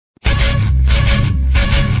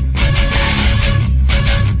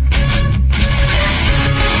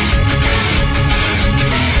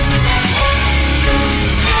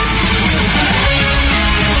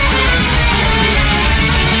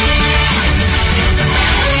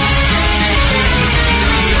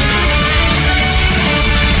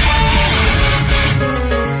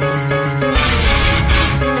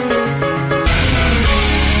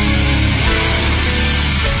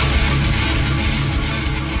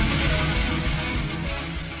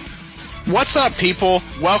What's up, people?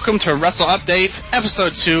 Welcome to Wrestle Update,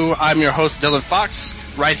 Episode 2. I'm your host, Dylan Fox,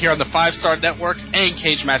 right here on the 5-Star Network and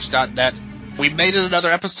CageMatch.net. We made it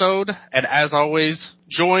another episode, and as always,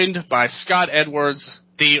 joined by Scott Edwards,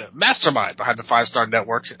 the mastermind behind the 5-Star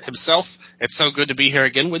Network himself. It's so good to be here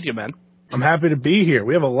again with you, man. I'm happy to be here.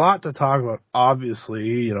 We have a lot to talk about,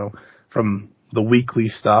 obviously, from the weekly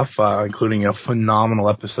stuff, including a phenomenal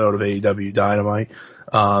episode of AEW Dynamite,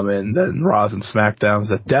 and then Raws and SmackDowns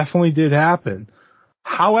that definitely did happen.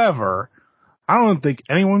 However, I don't think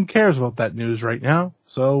anyone cares about that news right now,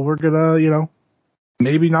 so we're gonna,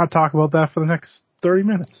 maybe not talk about that for the next 30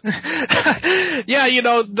 minutes. Yeah,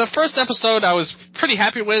 the first episode I was pretty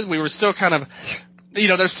happy with. We were still kind of,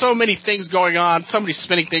 there's so many things going on, so many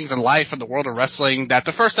spinning things in life in the world of wrestling that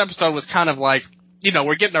the first episode was kind of like,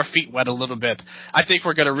 we're getting our feet wet a little bit. I think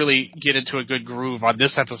we're going to really get into a good groove on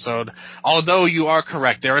this episode. Although you are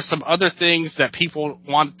correct, there are some other things that people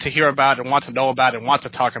want to hear about and want to know about and want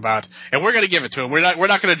to talk about, and we're going to give it to them. We're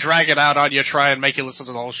not going to drag it out on you, try and make you listen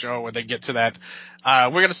to the whole show and then get to that.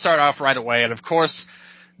 We're going to start off right away, and of course,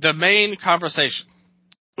 the main conversation.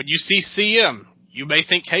 When you see CM, you may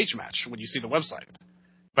think Cage Match when you see the website.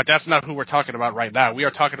 But that's not who we're talking about right now. We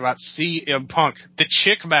are talking about CM Punk, the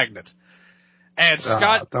chick magnet. And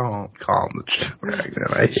Scott, don't call him the chick magnet.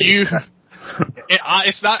 I hate that.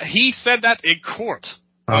 It's not. He said that in court.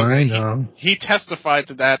 Okay? I know. He testified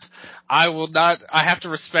to that. I will not. I have to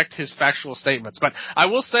respect his factual statements. But I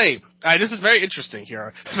will say, this is very interesting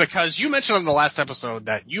here because you mentioned on the last episode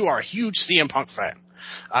that you are a huge CM Punk fan.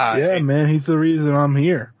 Man, he's the reason I'm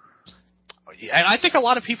here. And I think a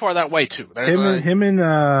lot of people are that way too. If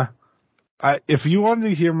you wanted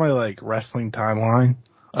to hear my wrestling timeline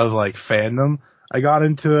of fandom, I got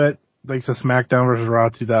into it thanks to SmackDown vs. Raw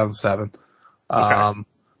 2007. Okay.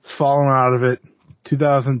 It's fallen out of it.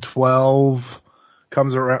 2012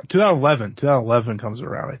 comes around. 2011 comes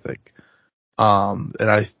around, I think.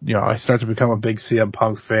 And I start to become a big CM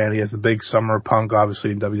Punk fan. He has the big Summer of Punk,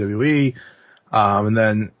 obviously, in WWE. And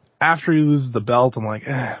then after he loses the belt, I'm like,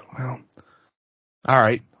 well, all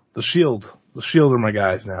right, the Shield are my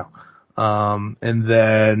guys now. And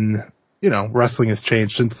then, wrestling has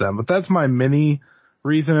changed since then, but that's my mini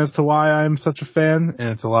reason as to why I'm such a fan. And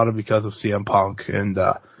it's a lot of because of CM Punk and,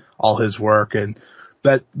 all his work, and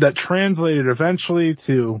that translated eventually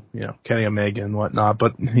to, Kenny Omega and whatnot,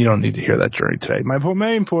 but you don't need to hear that journey today. My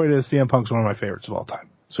main point is CM Punk's one of my favorites of all time.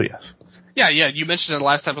 So yes. Yeah, you mentioned in the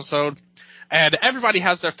last episode, and everybody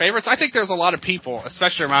has their favorites. I think there's a lot of people,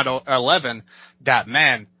 especially around 11,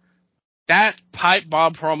 that pipe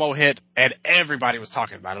bomb promo hit, and everybody was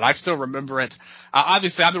talking about it. I still remember it.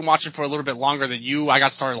 Obviously, I've been watching for a little bit longer than you. I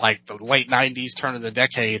got started the late 90s, turn of the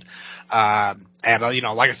decade. And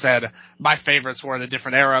like I said, my favorites were in a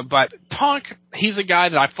different era. But Punk, he's a guy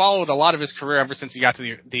that I followed a lot of his career ever since he got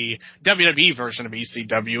to the WWE version of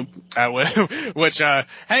ECW.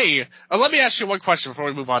 Let me ask you one question before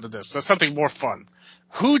we move on to this. So something more fun.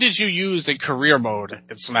 Who did you use in career mode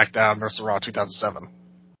in SmackDown vs. Raw 2007?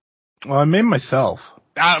 Well, I made myself.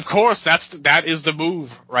 Of course, that is the move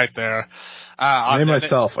right there. I made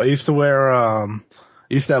myself. I used to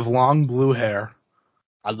have long blue hair.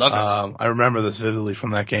 I love it. I remember this vividly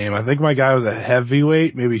from that game. I think my guy was a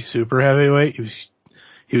heavyweight, maybe super heavyweight.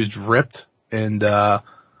 He was ripped, and I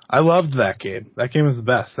loved that game. That game was the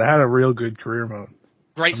best. That had a real good career mode.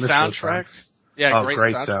 Great soundtrack. Yeah,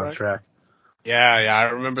 great soundtrack. Yeah, I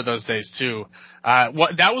remember those days too. That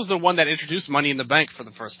was the one that introduced Money in the Bank for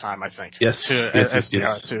the first time, I think. Yes. So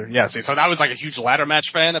that was a huge ladder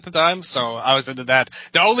match fan at the time, so I was into that.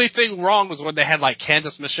 The only thing wrong was when they had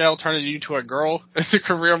Candice Michelle turning you to a girl as a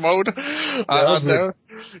career mode.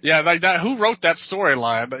 Yeah, like that. Who wrote that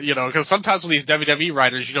storyline? Because sometimes with these WWE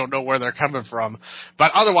writers, you don't know where they're coming from.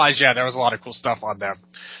 But otherwise, yeah, there was a lot of cool stuff on there.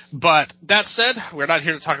 But that said, we're not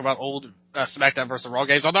here to talk about old SmackDown vs. Raw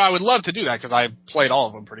games, although I would love to do that because I played all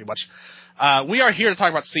of them pretty much. We are here to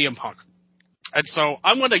talk about CM Punk. And so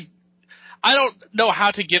I don't know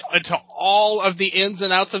how to get into all of the ins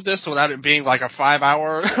and outs of this without it being like a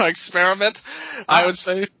 5-hour experiment, I would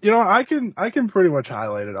say. I can pretty much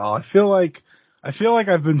highlight it all. I feel like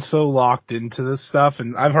I've been so locked into this stuff,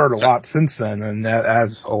 and I've heard a lot since then, and that,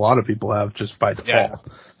 as a lot of people have just by default.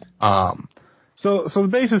 Yeah. So the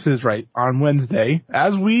basis is right. On Wednesday,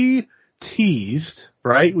 as we teased,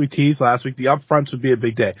 right? We teased last week the upfronts would be a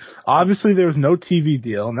big day. Obviously, there was no TV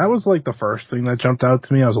deal, and that was the first thing that jumped out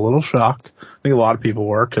to me. I was a little shocked. I think a lot of people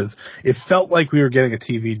were, because it felt like we were getting a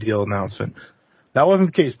TV deal announcement. That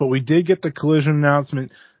wasn't the case, but we did get the Collision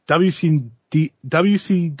announcement. WCW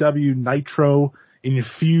Nitro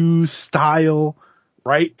Infused style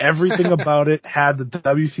right? Everything about it had the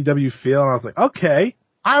WCW feel, and I was like, okay,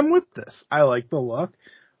 I'm with this. I like the look.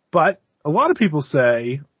 But a lot of people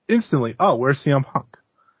say instantly, oh, where's CM Punk?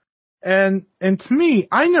 And to me,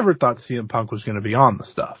 I never thought CM Punk was going to be on the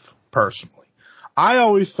stuff, personally. I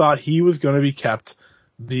always thought he was going to be kept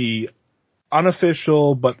the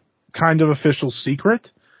unofficial but kind of official secret,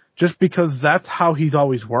 just because that's how he's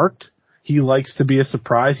always worked. He likes to be a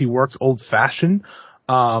surprise. He works old-fashioned.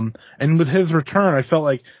 And with his return, I felt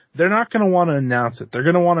like they're not going to want to announce it. They're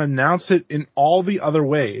going to want to announce it in all the other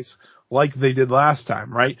ways, like they did last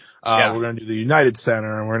time, right? We're going to do the United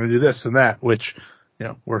Center, and we're going to do this and that, which, you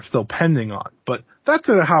know, we're still pending on. But that's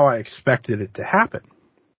how I expected it to happen.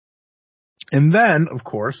 And then, of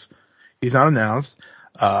course, he's not announced.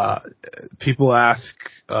 People ask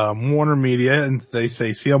Warner Media, and they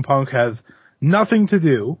say CM Punk has nothing to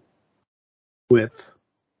do with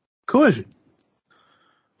Collision.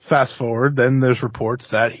 Fast forward, then there's reports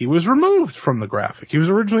that he was removed from the graphic. He was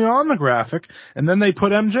originally on the graphic, and then they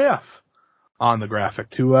put MJF on the graphic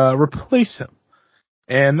to replace him.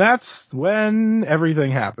 And that's when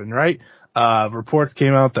everything happened, right? Reports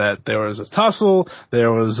came out that there was a tussle,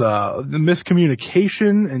 there was the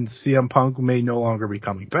miscommunication, and CM Punk may no longer be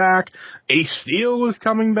coming back. Ace Steel was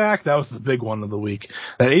coming back. That was the big one of the week.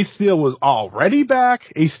 That Ace Steel was already back.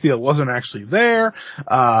 Ace Steel wasn't actually there.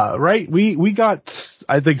 Right? We got,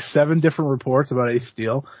 I think, 7 different reports about Ace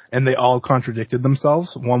Steel, and they all contradicted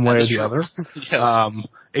themselves one way or the other. Yes.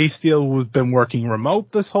 Ace Steel has been working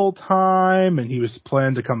remote this whole time, and he was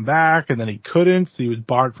planned to come back, and then he couldn't, so he was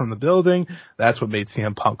barred from the building. That's what made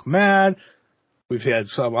CM Punk mad. We've had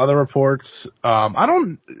some other reports.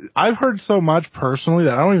 I've heard so much personally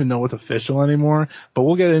that I don't even know what's official anymore, but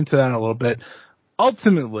we'll get into that in a little bit.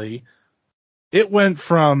 Ultimately, it went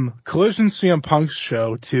from Collision CM Punk's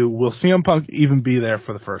show to will CM Punk even be there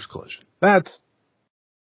for the first Collision? That's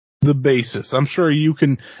the basis. I'm sure you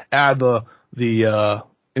can add the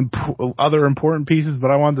other important pieces, but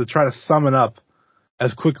I wanted to try to sum it up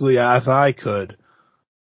as quickly as I could.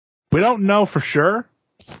 We don't know for sure,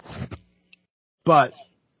 but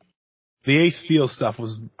the Ace Steel stuff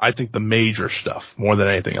was, I think, the major stuff more than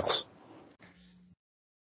anything else.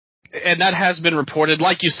 And that has been reported.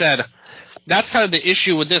 Like you said, that's kind of the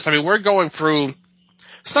issue with this. I mean, we're going through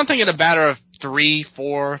something in a matter of 3,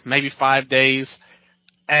 4, maybe 5 days,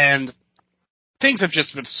 and things have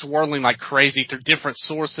just been swirling like crazy through different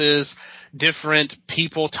sources, different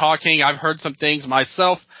people talking. I've heard some things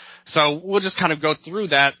myself, so we'll just kind of go through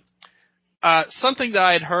that. Something that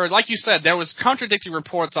I had heard, like you said, there was contradicting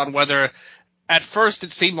reports on whether at first it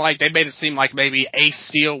seemed like they made it seem like maybe Ace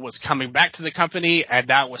Steel was coming back to the company and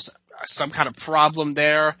that was some kind of problem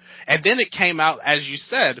there. And then it came out, as you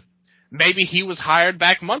said, maybe he was hired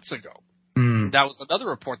back months ago. That was another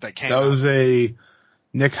report that came out. That was a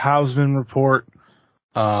Nick Hausman report.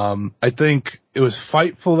 I think it was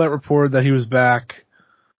Fightful that reported that he was back.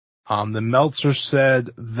 The Meltzer said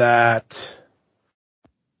that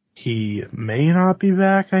he may not be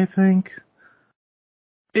back, I think.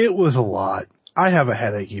 It was a lot. I have a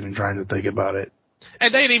headache even trying to think about it.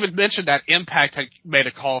 And they had even mentioned that Impact had made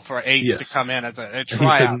a call for Ace to come in as a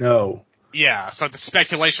tryout. He said no. Yeah, so the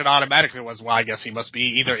speculation automatically was, well, I guess he must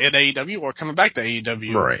be either in AEW or coming back to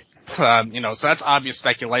AEW. Right. So that's obvious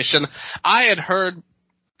speculation. I had heard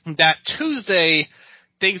that Tuesday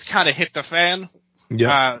things kind of hit the fan.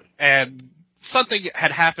 Yeah. And something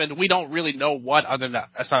had happened. We don't really know what, other than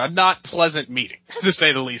a not pleasant meeting, to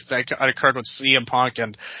say the least, that occurred with CM Punk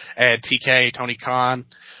and TK, Tony Khan.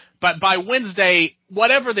 But by Wednesday,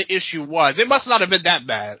 whatever the issue was, it must not have been that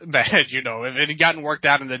bad, if it had gotten worked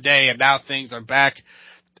out in the day and now things are back.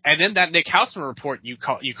 And then that Nick Hausman report you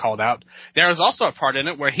called out, there was also a part in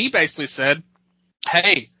it where he basically said,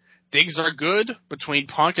 hey, things are good between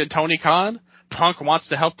Punk and Tony Khan. Punk wants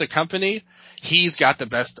to help the company. He's got the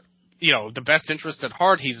best interest at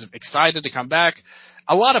heart. He's excited to come back.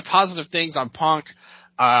 A lot of positive things on Punk.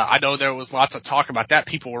 I know there was lots of talk about that.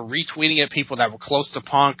 People were retweeting it. People that were close to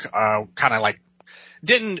Punk, kind of like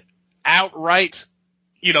didn't outright,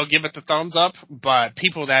 give it the thumbs up, but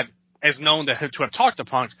people that is known to have talked to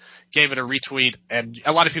Punk gave it a retweet, and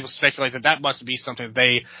a lot of people speculate that must be something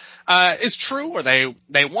they is true or they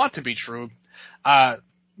want to be true.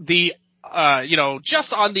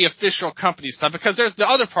 Just on the official company stuff, because there's the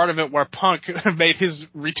other part of it where Punk made his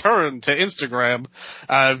return to Instagram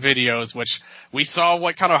videos, which we saw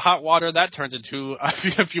what kind of hot water that turned into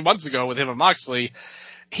a few months ago with him and Moxley.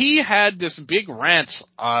 He had this big rant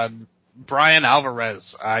on Brian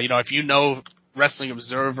Alvarez. If you know Wrestling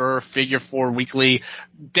Observer, Figure 4 Weekly,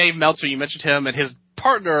 Dave Meltzer, you mentioned him, and his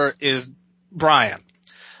partner is Brian.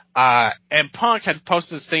 And Punk had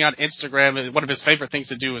posted this thing on Instagram, and one of his favorite things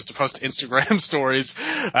to do is to post Instagram stories,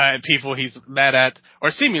 at people he's mad at, or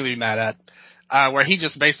seemingly mad at, where he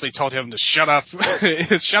just basically told him to shut up,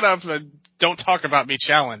 shut up and don't talk about me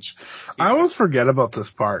challenge. I always forget about this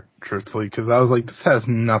part, truthfully, because I was like, this has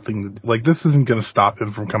nothing to, like, this isn't going to stop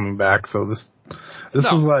him from coming back, so this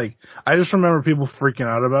was like, I just remember people freaking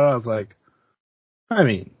out about it. I was like, I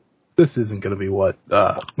mean, this isn't going to be what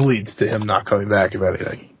leads to him not coming back, if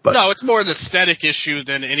anything. But no, it's more an aesthetic issue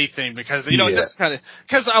than anything, because this kind of,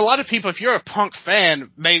 because a lot of people, if you're a Punk fan,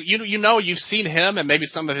 maybe you've seen him and maybe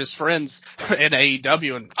some of his friends in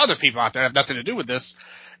AEW and other people out there have nothing to do with this.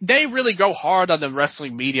 They really go hard on the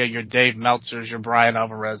wrestling media, your Dave Meltzers, your Brian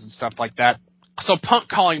Alvarez and stuff like that. So Punk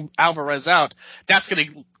calling Alvarez out, that's going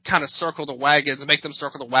to kind of circle the wagons, make them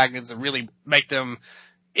circle the wagons and really make them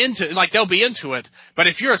they'll be into it. But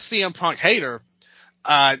if you're a CM Punk hater,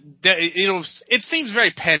 it seems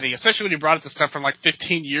very petty, especially when you brought up the stuff from like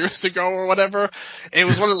 15 years ago or whatever. It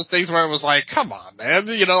was one of those things where it was like, come on, man,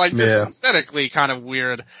 this is aesthetically kind of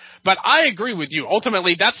weird. But I agree with you.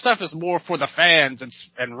 Ultimately, that stuff is more for the fans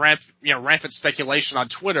and rampant speculation on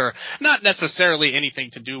Twitter, not necessarily anything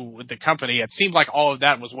to do with the company. It seemed like all of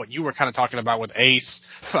that was what you were kind of talking about with Ace.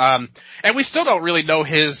 And we still don't really know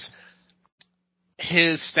his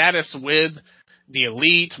status with the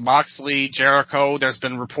Elite, Moxley, Jericho. There's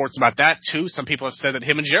been reports about that too. Some people have said that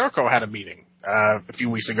him and Jericho had a meeting a few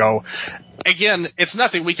weeks ago. Again, it's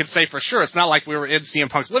nothing we can say for sure. It's not like we were in CM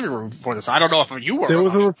Punk's living room before this. I don't know if you were. There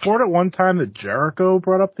was a report at one time that Jericho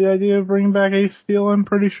brought up the idea of bringing back Ace Steel, I'm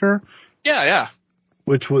pretty sure. Yeah.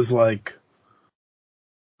 Which was like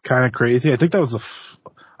kind of crazy. I think that was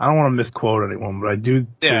I don't want to misquote anyone, but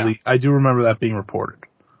I do remember that being reported.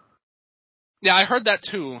 Yeah, I heard that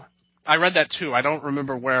too. I read that too. I don't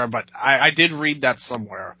remember where, but I did read that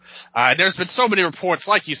somewhere. There's been so many reports,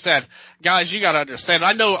 like you said. Guys, you gotta understand.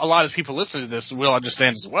 I know a lot of people listening to this will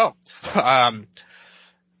understand as well.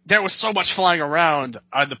 There was so much flying around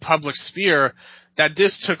on the public sphere that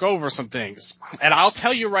this took over some things. And I'll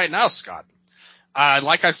tell you right now, Scott,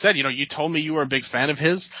 like I said, you told me you were a big fan of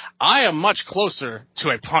his. I am much closer to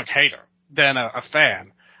a Punk hater than a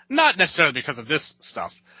fan. Not necessarily because of this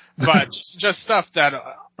stuff, but just stuff that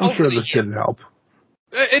I'm sure this didn't help.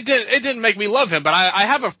 It didn't make me love him, but I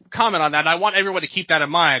have a comment on that, and I want everyone to keep that in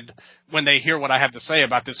mind when they hear what I have to say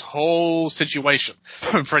about this whole situation,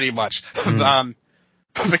 pretty much.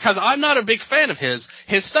 Because I'm not a big fan of his.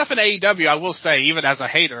 His stuff in AEW, I will say, even as a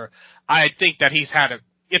hater, I think that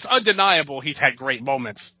it's undeniable he's had great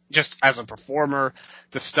moments just as a performer.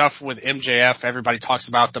 The stuff with MJF, everybody talks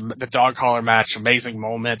about the dog collar match, amazing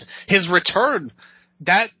moment. His return,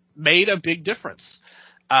 that made a big difference.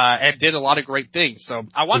 And did a lot of great things. So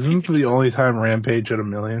I want. Isn't the only time Rampage hit 1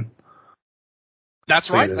 million? That's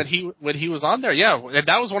right. When he was on there, yeah, and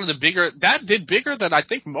that was one of the bigger. That did bigger than I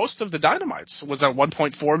think most of the Dynamites. Was at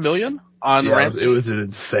 1.4 million on Rampage. It was an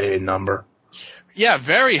insane number. Yeah,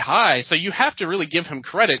 very high. So you have to really give him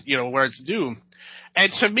credit, where it's due.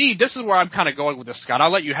 And to me, this is where I'm kind of going with this, Scott. I'll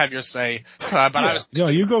let you have your say.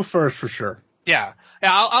 You go first for sure. Yeah.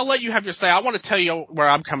 Yeah, I'll let you have your say. I want to tell you where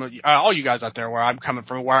I'm coming, all you guys out there, where I'm coming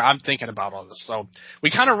from, where I'm thinking about all this. So we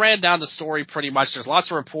kind of ran down the story pretty much. There's lots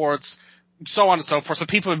of reports, so on and so forth. So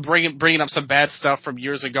people have been bringing up some bad stuff from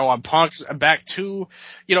years ago on Punk back to,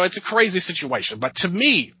 it's a crazy situation. But to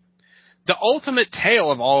me, the ultimate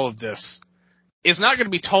tale of all of this is not going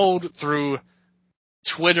to be told through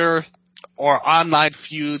Twitter or online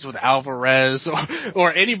feuds with Alvarez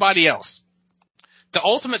or anybody else. The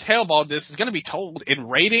ultimate tale of all this is going to be told in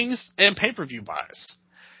ratings and pay-per-view buys.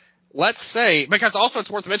 Let's say, because also it's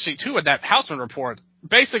worth mentioning too, in that Houseman report,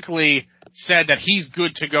 basically said that he's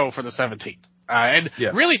good to go for the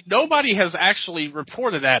 17th. Really nobody has actually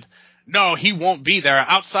reported that, no, he won't be there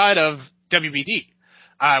outside of WBD,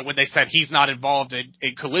 when they said he's not involved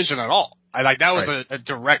in Collision at all. That was a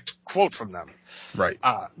direct quote from them. Right.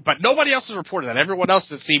 But nobody else has reported that. Everyone else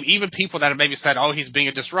has seen, even people that have maybe said, oh, he's being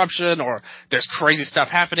a disruption or there's crazy stuff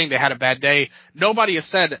happening, they had a bad day. Nobody has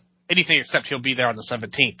said anything except he'll be there on the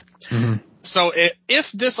 17th. Mm-hmm. So if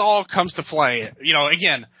this all comes to play,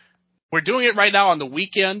 again, we're doing it right now on the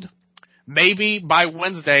weekend. Maybe by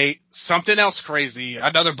Wednesday, something else crazy,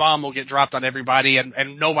 another bomb will get dropped on everybody and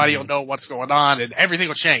nobody will know what's going on and everything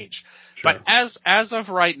will change. Sure. But as of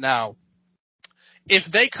right now, if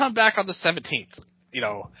they come back on the 17th,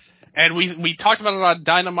 and we talked about it on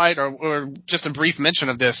Dynamite or just a brief mention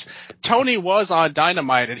of this, Tony was on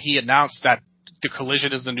Dynamite and he announced that the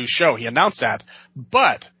Collision is the new show. He announced that,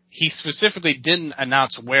 but he specifically didn't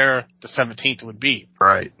announce where the 17th would be.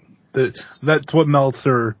 Right. That's what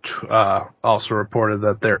Meltzer also reported,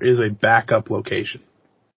 that there is a backup location.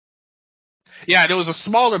 Yeah, and it was a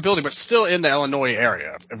smaller building, but still in the Illinois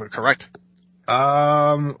area, if I'm correct.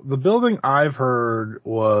 The building I've heard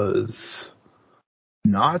was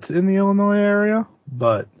not in the Illinois area,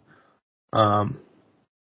 but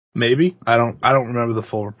maybe. I don't remember the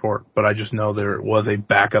full report, but I just know there was a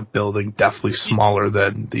backup building, definitely smaller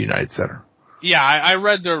than the United Center. Yeah, I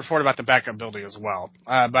read the report about the backup building as well.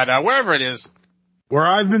 But wherever it is, where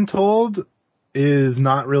I've been told is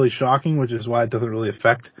not really shocking, which is why it doesn't really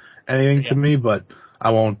affect anything to me, but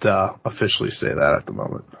I won't officially say that at the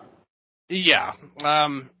moment. Yeah.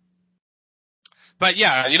 But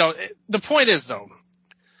yeah, the point is, though,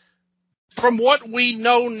 from what we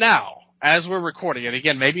know now, as we're recording, and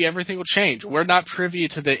again, maybe everything will change. We're not privy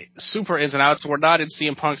to the super ins and outs. We're not in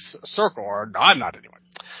CM Punk's circle, or I'm not anyway.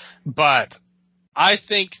 But I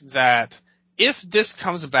think that if this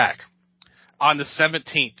comes back on the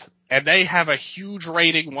 17th, and they have a huge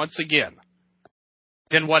rating once again,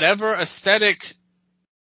 then whatever aesthetic...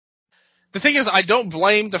 The thing is, I don't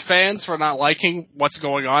blame the fans for not liking what's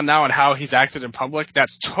going on now and how he's acted in public.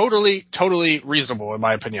 That's totally, totally reasonable, in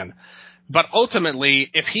my opinion. But ultimately,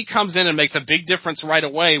 if he comes in and makes a big difference right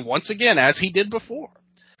away, once again, as he did before,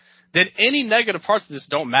 then any negative parts of this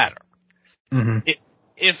don't matter. Mm-hmm.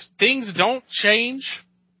 If things don't change,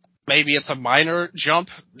 maybe it's a minor jump,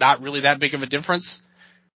 not really that big of a difference,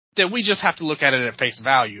 then we just have to look at it at face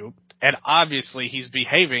value. And obviously, he's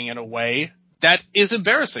behaving in a way that is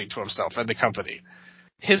embarrassing to himself and the company.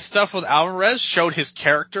 His stuff with Alvarez showed his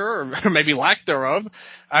character, or maybe lack thereof,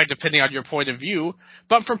 depending on your point of view.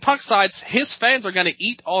 But from Punk's side, his fans are going to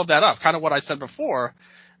eat all of that up, kind of what I said before.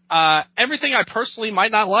 Everything I personally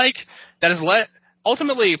might not like, that has led,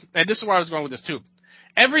 ultimately, and this is where I was going with this too,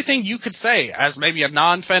 everything you could say as maybe a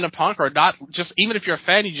non-fan of Punk, or not, just even if you're a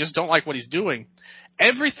fan, you just don't like what he's doing,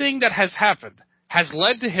 everything that has happened has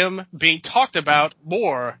led to him being talked about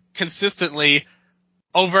more consistently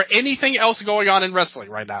over anything else going on in wrestling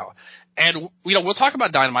right now. And, we'll talk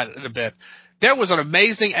about Dynamite in a bit. There was an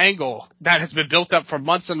amazing angle that has been built up for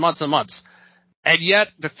months and months and months. And yet,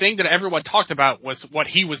 the thing that everyone talked about was what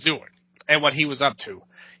he was doing and what he was up to.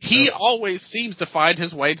 He always seems to find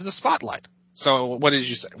his way to the spotlight. So, what did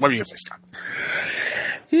you say? What were you going to say, Scott?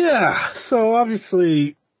 Yeah, so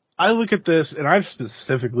obviously, I look at this, and I've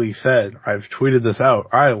specifically said, I've tweeted this out,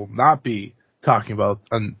 I will not be talking about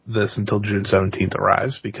this until June 17th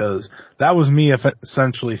arrives, because that was me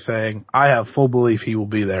essentially saying, I have full belief he will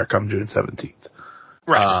be there come June 17th.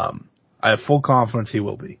 Right. I have full confidence he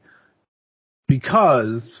will be.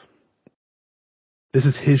 Because this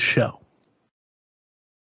is his show.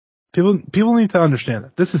 People need to understand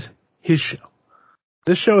that. This is his show.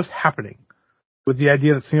 This show is happening with the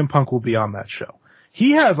idea that CM Punk will be on that show.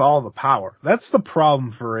 He has all the power. That's the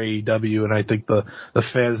problem for AEW, and I think the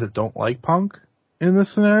fans that don't like Punk in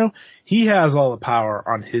this scenario, he has all the power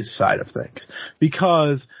on his side of things.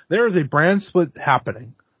 Because there is a brand split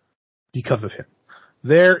happening because of him.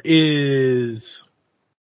 There is,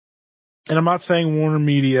 and I'm not saying Warner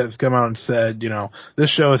Media has come out and said, this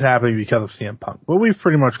show is happening because of CM Punk. But we've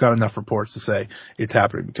pretty much got enough reports to say it's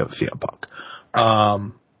happening because of CM Punk.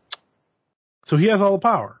 So he has all the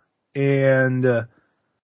power. And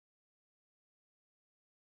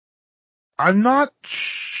I'm not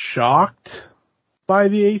shocked by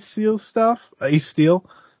the Ace Steel stuff. That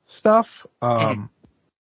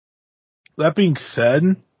being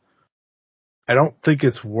said, I don't think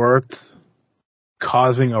it's worth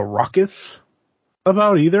causing a ruckus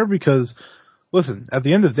about either, because listen, at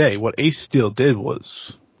the end of the day, what Ace Steel did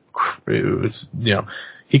was,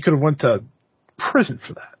 he could have went to prison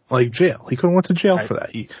for that, like jail. He could have went to jail for that.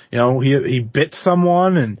 He bit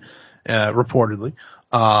someone and reportedly,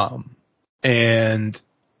 and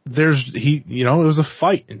it was a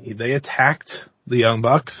fight, and they attacked the Young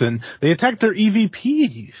Bucks and they attacked their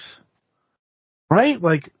EVPs, right?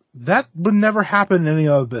 Like that would never happen in any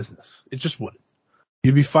other business. It just wouldn't.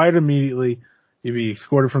 You'd be fired immediately. You'd be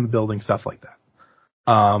escorted from the building, stuff like that.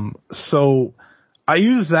 So I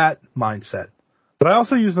use that mindset, but I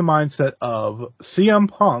also use the mindset of CM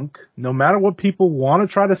Punk, no matter what people want to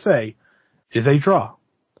try to say, is a draw.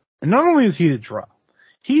 And not only is he a draw,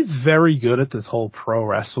 he's very good at this whole pro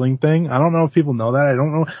wrestling thing. I don't know if people know that. I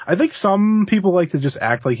don't know. I think some people like to just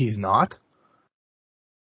act like he's not.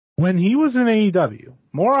 When he was in AEW,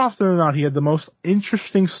 more often than not, he had the most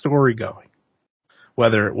interesting story going.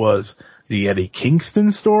 Whether it was the Eddie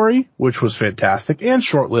Kingston story, which was fantastic and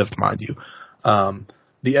short-lived, mind you.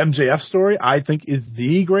 The MJF story, I think, is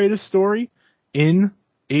the greatest story in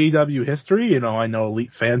AEW history. I know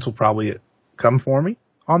Elite fans will probably come for me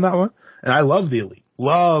on that one. And I love the Elite.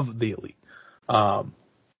 Love the Elite.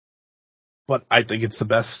 But I think it's the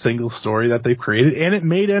best single story that they've created, and it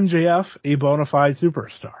made MJF a bona fide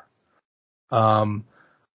superstar.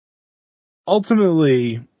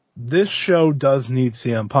 Ultimately, this show does need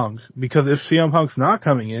CM Punk, because if CM Punk's not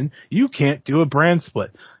coming in, you can't do a brand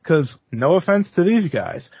split. Because, no offense to these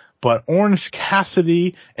guys, but Orange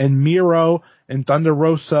Cassidy and Miro and Thunder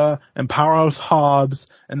Rosa and Powerhouse Hobbs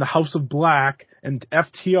and the House of Black and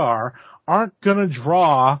FTR aren't gonna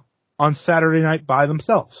draw on Saturday night by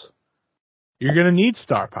themselves. You're gonna need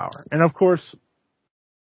star power. And of course,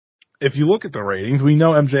 if you look at the ratings, we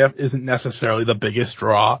know MJF isn't necessarily the biggest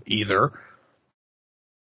draw either.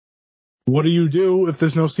 What do you do if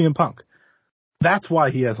there's no CM Punk? That's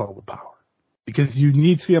why he has all the power. Because you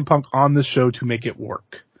need CM Punk on the show to make it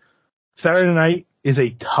work. Saturday night is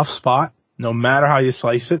a tough spot, no matter how you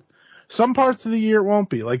slice it. Some parts of the year it won't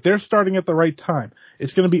be. Like, they're starting at the right time.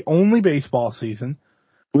 It's going to be only baseball season,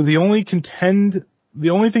 with the only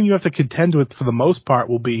thing you have to contend with for the most part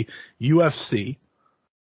will be UFC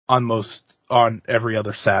on every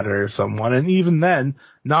other Saturday or someone. And even then,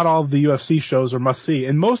 not all of the UFC shows are must see.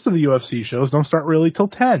 And most of the UFC shows don't start really till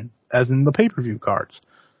 10, as in the pay-per-view cards.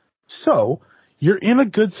 So, you're in a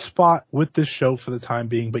good spot with this show for the time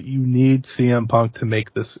being, but you need CM Punk to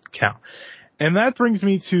make this count. And that brings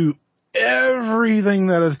me to everything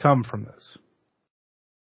that has come from this.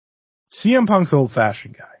 CM Punk's an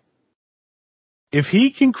old-fashioned guy. If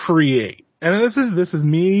he can create, and this is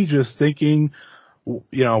me just thinking,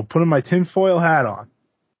 putting my tinfoil hat on.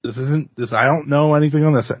 I don't know anything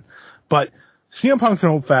on this end. But CM Punk's an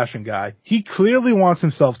old-fashioned guy. He clearly wants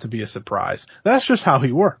himself to be a surprise. That's just how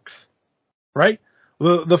he works. Right?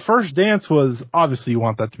 The first dance was, obviously you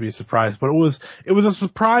want that to be a surprise, but it was a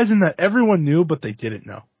surprise in that everyone knew, but they didn't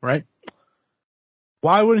know, right?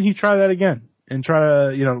 Why wouldn't he try that again? And try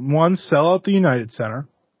to, one, sell out the United Center.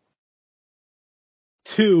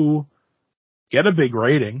 2, get a big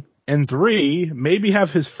rating. And 3, maybe have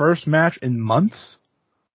his first match in months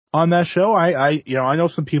on that show. I know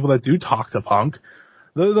some people that do talk to Punk.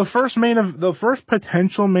 The first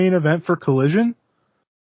potential main event for Collision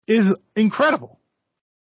is incredible.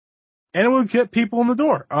 And it would get people in the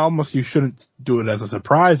door. Almost you shouldn't do it as a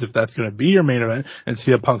surprise if that's going to be your main event and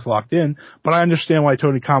see if Punk's locked in. But I understand why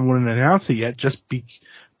Tony Khan wouldn't announce it yet, just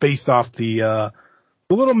based off the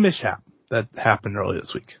little mishap that happened earlier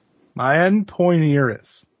this week. My end point here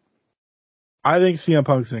is, I think CM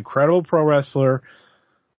Punk's an incredible pro wrestler,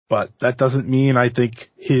 but that doesn't mean I think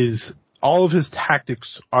all of his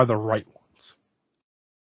tactics are the right ones.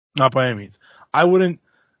 Not by any means. I wouldn't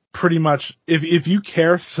pretty much, if you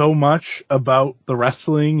care so much about the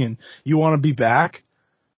wrestling and you want to be back,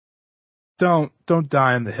 don't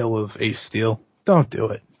die on the hill of Ace Steel. Don't do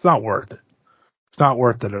it. It's not worth it. It's not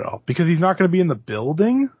worth it at all. Because he's not going to be in the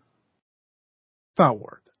building. It's not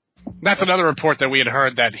worth it. That's another report that we had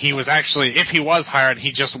heard, that he was actually, if he was hired,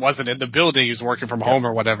 he just wasn't in the building. He was working from home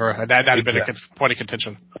or whatever. That had been a point of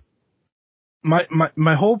contention.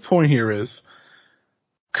 My whole point here is,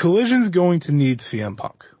 Collision's going to need CM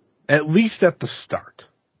Punk, at least at the start.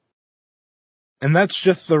 And that's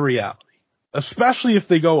just the reality. Especially if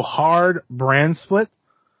they go hard brand split,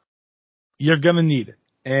 you're going to need it.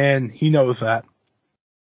 And he knows that.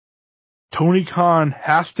 Tony Khan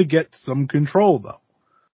has to get some control, though.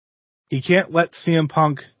 He can't let CM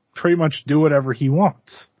Punk pretty much do whatever he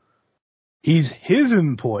wants. He's his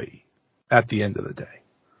employee at the end of the day.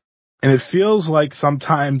 And it feels like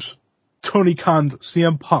sometimes Tony Khan's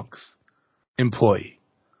CM Punk's employee.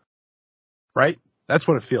 Right? That's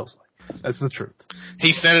what it feels like. That's the truth.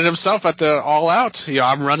 He said it himself at the All Out.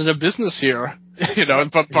 I'm running a business here.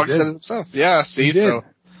 And Punk said it himself. Yeah, see, so.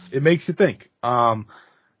 It makes you think.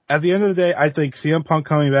 At the end of the day, I think CM Punk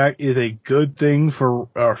coming back is a good thing for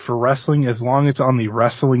wrestling, as long as it's on the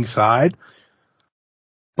wrestling side.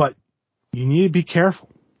 But you need to be careful.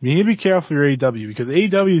 You need to be careful for your AEW, because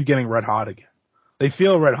AEW is getting red hot again. They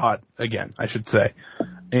feel red hot again, I should say.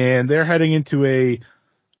 And they're heading into a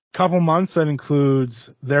couple months that includes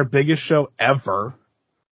their biggest show ever,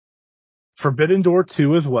 Forbidden Door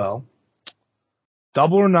 2 as well,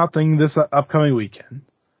 Double or Nothing this upcoming weekend,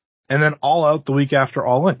 and then All Out the week after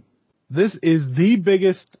All In. This is the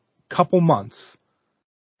biggest couple months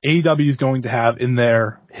AEW is going to have in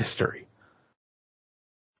their history.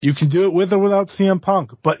 You can do it with or without CM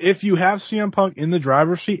Punk, but if you have CM Punk in the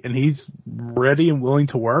driver's seat and he's ready and willing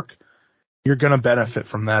to work, you're going to benefit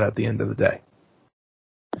from that at the end of the day.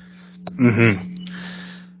 Mm-hmm.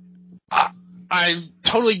 I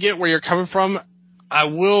totally get where you're coming from. I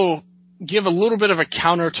will give a little bit of a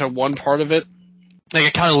counter to one part of it.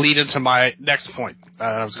 it kind of lead into my next point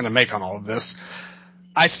that I was going to make on all of this.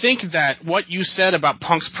 I think that what you said about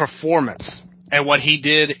Punk's performance and what he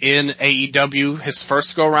did in AEW his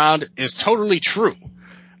first go-round is totally true.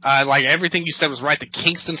 Like, everything you said was right. The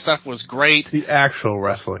Kingston stuff was great. The actual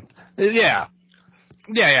wrestling. Yeah.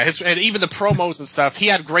 And even the promos and stuff. He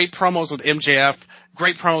had great promos with MJF,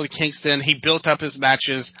 great promo with Kingston. He built up his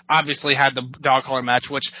matches, obviously had the dog collar match,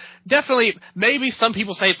 which definitely, maybe some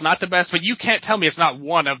people say it's not the best, but you can't tell me it's not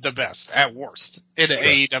one of the best, at worst, in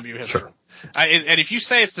AEW history. Sure. And if you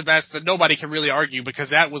say it's the best, then nobody can really argue, because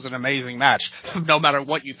that was an amazing match, no matter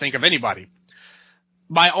what you think of anybody.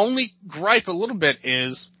 My only gripe a little bit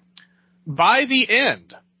is, by the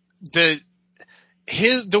end, the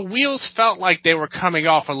wheels felt like they were coming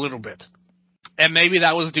off a little bit. And maybe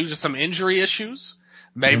that was due to some injury issues.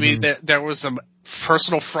 Maybe there was some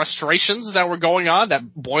personal frustrations that were going on that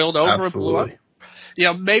boiled over and blew up.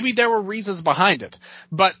 Maybe there were reasons behind it.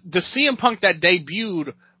 But the CM Punk that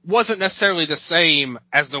debuted wasn't necessarily the same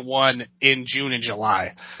as the one in June and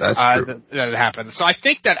July. That's true. That happened. So I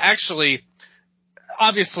think that actually,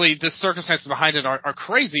 obviously, the circumstances behind it are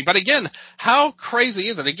crazy. But again, how crazy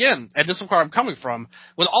is it? Again, and this is where I'm coming from,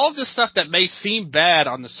 with all of this stuff that may seem bad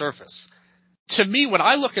on the surface, to me, when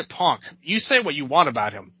I look at Punk, you say what you want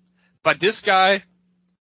about him, but this guy,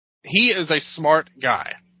 he is a smart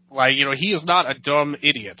guy. Like, he is not a dumb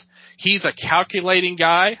idiot. He's a calculating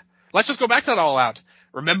guy. Let's just go back to that All Out.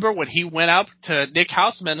 Remember when he went out to Nick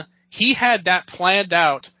Houseman, he had that planned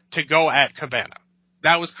out to go at Cabana.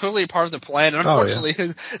 That was clearly a part of the plan. And unfortunately,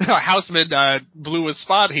 Houseman blew his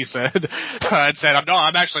spot, he said, and said, no,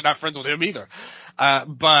 I'm actually not friends with him either.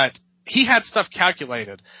 But he had stuff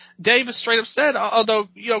calculated. Dave has straight up said, although,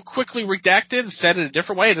 quickly redacted and said it a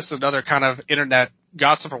different way. This is another kind of internet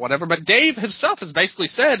gossip or whatever. But Dave himself has basically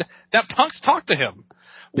said that Punk's talked to him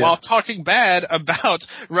while talking bad about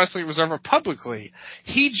Wrestling Observer publicly.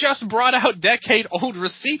 He just brought out decade-old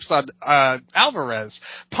receipts on Alvarez.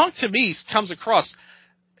 Punk, to me, comes across,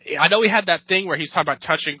 I know he had that thing where he's talking about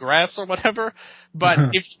touching grass or whatever, but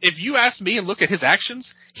if you ask me and look at his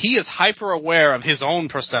actions, he is hyper aware of his own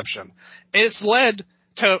perception. And it's led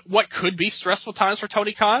to what could be stressful times for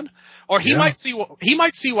Tony Khan, or he might see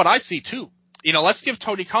what I see too. Let's give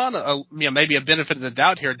Tony Khan maybe a benefit of the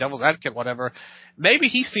doubt here, devil's advocate, whatever. Maybe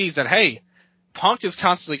he sees that, hey, Punk is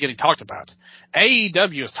constantly getting talked about.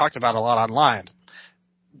 AEW is talked about a lot online.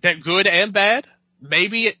 That good and bad,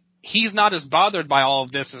 maybe he's not as bothered by all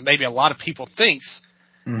of this as maybe a lot of people thinks,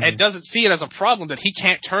 and doesn't see it as a problem that he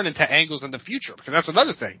can't turn into angles in the future, because that's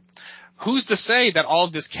another thing. Who's to say that all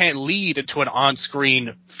of this can't lead into an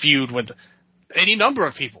on-screen feud with any number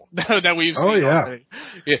of people that we've seen?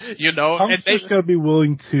 Punk's just got to be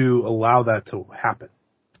willing to allow that to happen.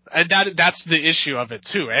 And that's the issue of it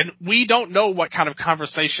too. And we don't know what kind of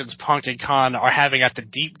conversations Punk and Khan are having at the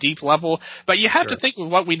deep level, but you have to think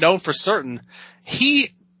with what we know for certain.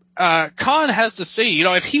 Khan has to see,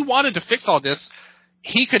 if he wanted to fix all this,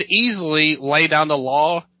 he could easily lay down the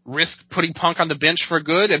law, risk putting Punk on the bench for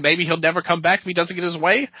good, and maybe he'll never come back if he doesn't get his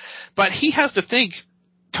way. But he has to think,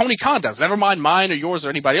 Tony Khan does, never mind mine or yours or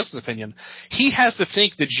anybody else's opinion, he has to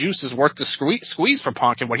think the juice is worth the squeeze for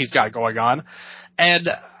Punk and what he's got going on. And,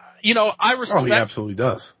 I respect... Oh, he absolutely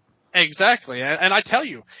does. Exactly. And I tell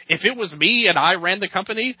you, if it was me and I ran the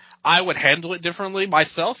company, I would handle it differently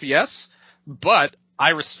myself, yes. But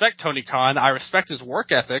I respect Tony Khan. I respect his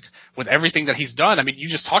work ethic with everything that he's done. I mean, you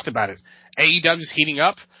just talked about it. AEW's heating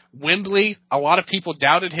up. Wembley, a lot of people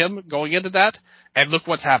doubted him going into that. And look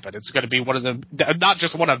what's happened. It's going to be not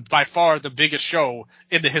just one of, by far, the biggest show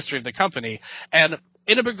in the history of the company. And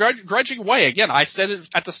in a begrudging way, again, I said it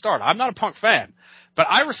at the start, I'm not a Punk fan. But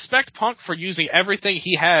I respect Punk for using everything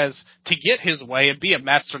he has to get his way and be a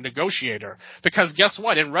master negotiator. Because guess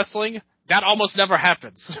what? In wrestling, that almost never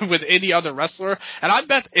happens with any other wrestler. And I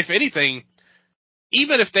bet, if anything,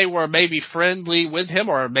 even if they were maybe friendly with him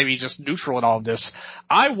or maybe just neutral in all of this,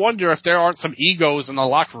 I wonder if there aren't some egos in the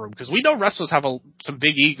locker room. Because we know wrestlers have some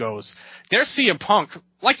big egos. They're CM Punk.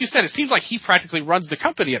 Like you said, it seems like he practically runs the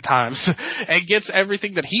company at times and gets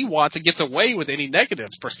everything that he wants and gets away with any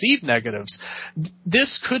negatives, perceived negatives.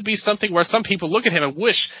 This could be something where some people look at him and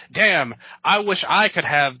wish, damn, I wish I could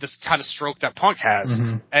have this kind of stroke that Punk has,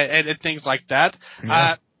 and things like that.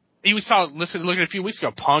 Yeah. We saw, looking a few weeks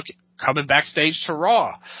ago, Punk coming backstage to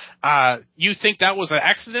Raw. You think that was an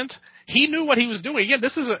accident? He knew what he was doing. Again,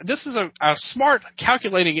 this is a smart,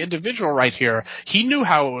 calculating individual right here. He knew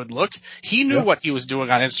how it would look. He knew what he was doing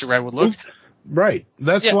on Instagram would look. Right.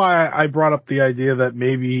 That's why I brought up the idea that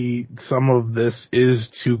maybe some of this is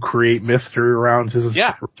to create mystery around his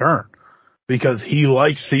return. because he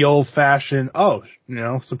likes the old-fashioned,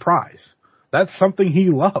 surprise. That's something he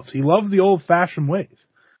loves. He loves the old-fashioned ways.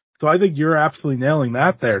 So I think you're absolutely nailing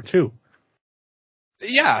that there, too.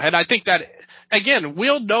 Yeah, and I think that, again,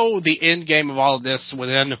 we'll know the end game of all of this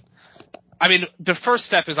within... I mean, the first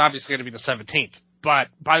step is obviously going to be the 17th, but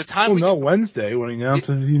by the time we'll know Wednesday when he announces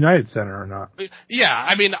the United Center or not. Yeah,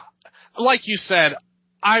 I mean, like you said,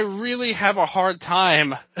 I really have a hard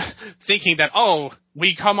time thinking that,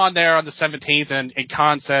 we come on there on the 17th and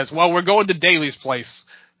Khan says, well, we're going to Daly's place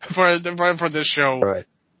for this show. Right.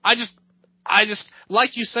 I just,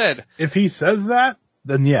 like you said. If he says that,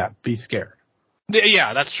 then yeah, be scared.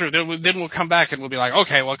 Yeah, that's true. Then we'll come back and we'll be like,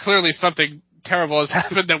 okay, well, clearly something terrible has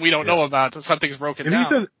happened that we don't know about. Something's broken down. If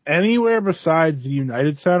he says anywhere besides the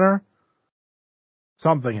United Center,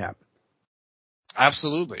 something happened.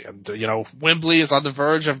 Absolutely. And, Wembley is on the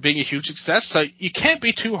verge of being a huge success, so you can't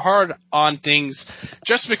be too hard on things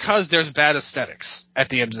just because there's bad aesthetics at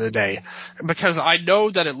the end of the day. Because I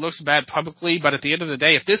know that it looks bad publicly, but at the end of the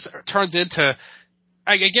day, if this turns into,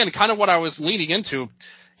 again, kind of what I was leaning into,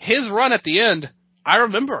 his run at the end, I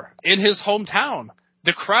remember in his hometown,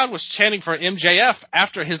 the crowd was chanting for MJF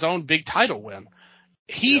after his own big title win.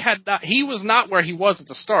 He was not where he was at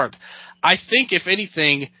the start. I think, if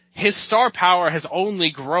anything, his star power has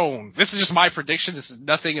only grown. This is just my prediction. This is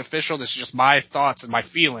nothing official. This is just my thoughts and my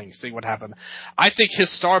feelings, seeing what happened. I think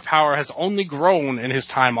his star power has only grown in his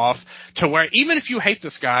time off to where, even if you hate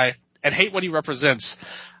this guy and hate what he represents,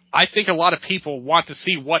 I think a lot of people want to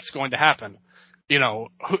see what's going to happen.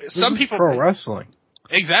 Some people... pro wrestling.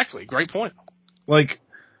 Exactly. Great point. Like,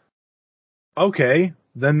 okay,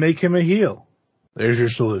 then make him a heel. There's your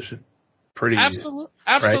solution. Pretty easy.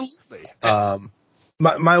 Absolutely. Right?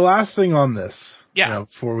 My last thing on this, yeah,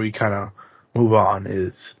 before we kind of move on,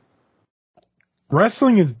 is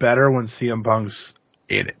wrestling is better when CM Punk's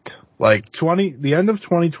in it. Like, the end of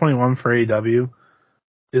 2021 for AEW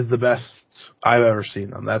is the best I've ever seen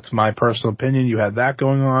them. That's my personal opinion. You had that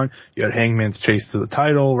going on. You had Hangman's chase to the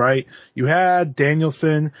title, right? You had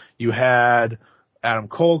Danielson. You had Adam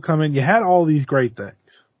Cole come in. You had all these great things.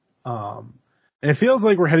 And it feels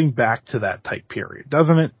like we're heading back to that type period,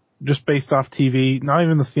 doesn't it? Just based off TV, not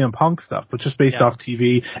even the CM Punk stuff, but just based off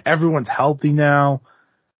TV. Everyone's healthy now.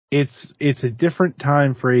 It's a different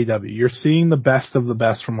time for AEW. You're seeing the best of the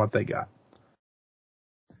best from what they got.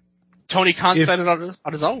 Tony Khan said it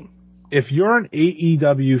on his own. If you're an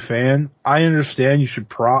AEW fan, I understand you should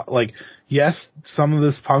yes, some of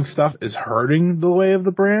this Punk stuff is hurting the way of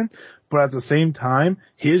the brand, but at the same time,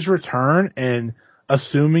 his return and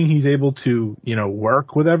assuming he's able to,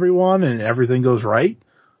 work with everyone and everything goes right,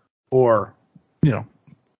 or,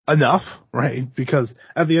 enough, right? Because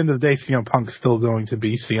at the end of the day, CM Punk's still going to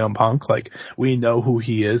be CM Punk. Like, we know who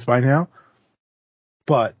he is by now.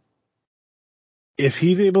 But if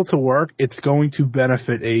he's able to work, it's going to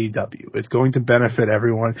benefit AEW. It's going to benefit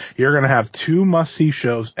everyone. You're going to have 2 must-see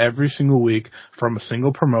shows every single week from a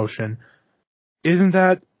single promotion. Isn't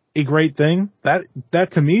that a great thing? That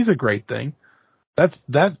to me is a great thing.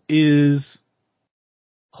 That is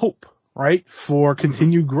hope, right? For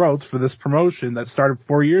continued growth for this promotion that started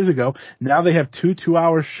 4 years ago. Now they have 2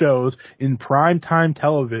 2-hour shows in prime time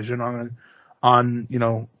television on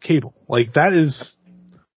cable. Like, that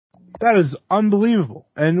is unbelievable.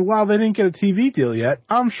 And while they didn't get a TV deal yet,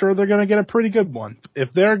 I'm sure they're going to get a pretty good one.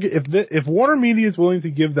 If Warner Media is willing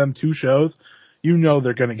to give them 2 shows,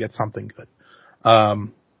 they're going to get something good. I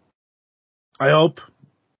hope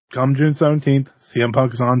come June 17th, CM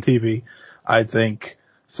Punk is on TV. I think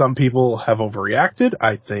some people have overreacted.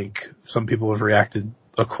 I think some people have reacted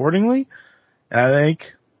accordingly. And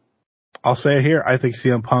I'll say it here, I think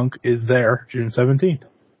CM Punk is there June 17th.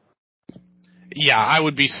 Yeah, I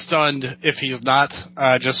would be stunned if he's not,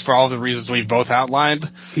 just for all the reasons we've both outlined.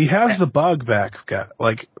 He has the bug back.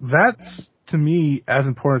 Like, that's, to me, as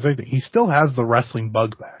important as anything. He still has the wrestling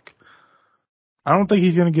bug back. I don't think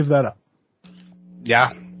he's going to give that up. Yeah.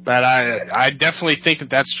 But I definitely think that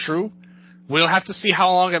that's true. We'll have to see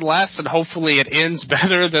how long it lasts, and hopefully it ends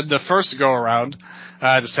better than the first go-around,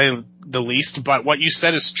 to say the least. But what you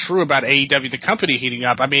said is true about AEW, the company heating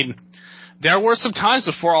up. I mean, there were some times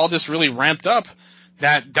before all this really ramped up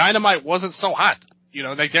that Dynamite wasn't so hot.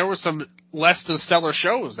 There were some less than stellar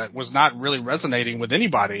shows that was not really resonating with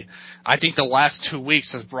anybody. I think the last 2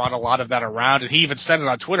 weeks has brought a lot of that around, and he even said it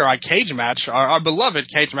on Twitter on Cage Match, our beloved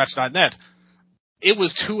CageMatch.net. It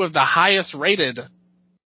was 2 of the highest rated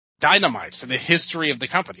Dynamites in the history of the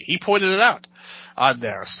company. He pointed it out on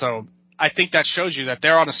there. So I think that shows you that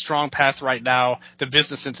they're on a strong path right now. The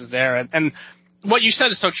business sense is there. And what you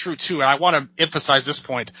said is so true, too. And I want to emphasize this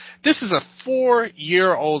point. This is a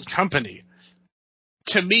 4-year-old company.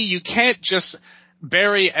 to me, you can't just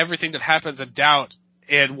bury everything that happens in doubt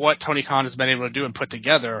in what Tony Khan has been able to do and put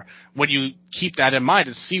together when you keep that in mind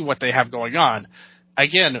and see what they have going on.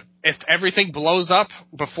 Again, if everything blows up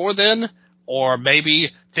before then, or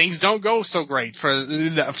maybe things don't go so great for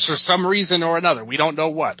some reason or another, we don't know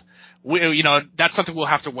what. That's something we'll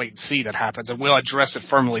have to wait and see that happens, and we'll address it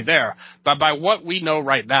firmly there. But by what we know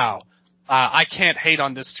right now, I can't hate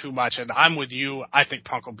on this too much, and I'm with you. I think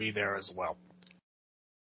Punk will be there as well.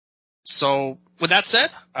 So, with that said,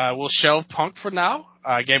 we'll shelve Punk for now.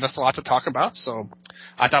 Gave us a lot to talk about, so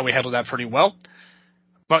I thought we handled that pretty well.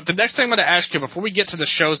 But the next thing I'm going to ask you, before we get to the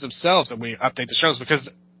shows themselves and we update the shows, because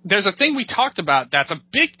there's a thing we talked about that's a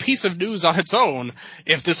big piece of news on its own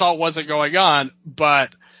if this all wasn't going on, but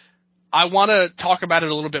I want to talk about it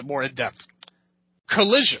a little bit more in depth.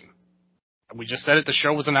 Collision. We just said it, the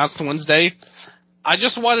show was announced on Wednesday. I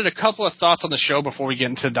just wanted a couple of thoughts on the show before we get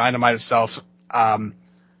into Dynamite itself.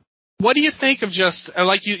 What do you think of just,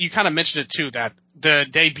 like you kind of mentioned it too, that the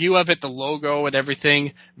debut of it, the logo and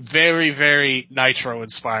everything, very, very Nitro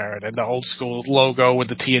inspired, and the old school logo with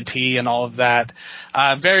the TNT and all of that,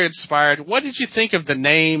 very inspired. What did you think of the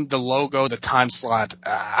name, the logo, the time slot?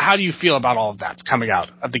 How do you feel about all of that coming out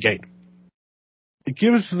of the gate? It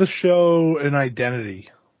gives the show an identity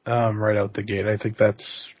right out the gate. I think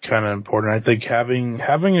that's kind of important. I think having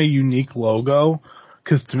a unique logo,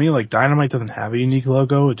 because to me, like, Dynamite doesn't have a unique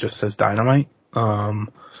logo. It just says Dynamite.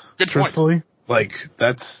 Good truthfully. point. Like,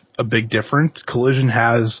 that's a big difference. Collision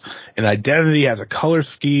has an identity, has a color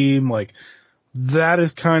scheme. Like, that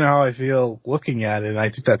is kind of how I feel looking at it, and I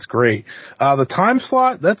think that's great. The time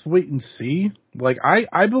slot, let's wait and see. Like,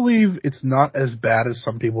 I believe it's not as bad as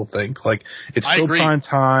some people think. Like, it's still prime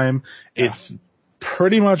time. Yeah. It's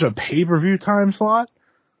pretty much a pay-per-view time slot.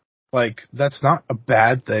 Like, that's not a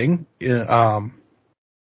bad thing.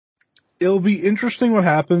 It'll be interesting what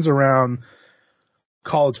happens around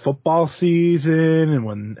college football season and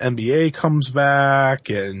when NBA comes back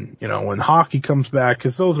and, when hockey comes back,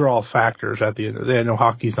 because those are all factors at the end of the day. I know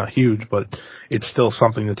hockey's not huge, but it's still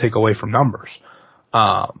something to take away from numbers.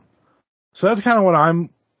 So that's kind of what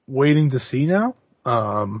I'm waiting to see now,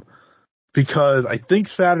 because I think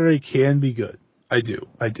Saturday can be good. I do.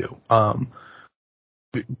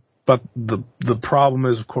 But the problem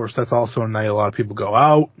is, of course, that's also a night a lot of people go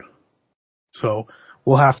out. So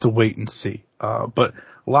we'll have to wait and see. But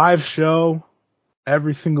live show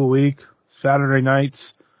every single week, Saturday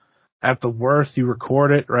nights. At the worst, you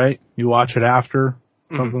record it, right? You watch it after,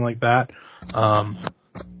 something like that.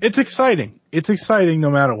 It's exciting. It's exciting no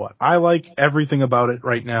matter what. I like everything about it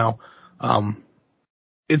right now.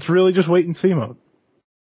 It's really just wait and see mode.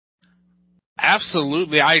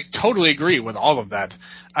 Absolutely. I totally agree with all of that.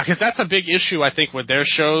 Because that's a big issue, I think, with their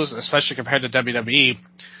shows, especially compared to WWE.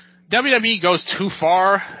 WWE goes too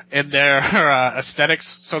far in their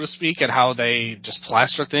aesthetics, so to speak, and how they just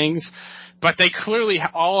plaster things. But they clearly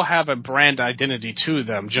all have a brand identity to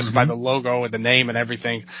them, just by the logo and the name and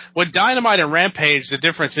everything. With Dynamite and Rampage, the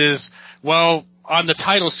difference is, well, on the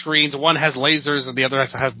title screens, one has lasers and the other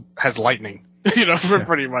has lightning.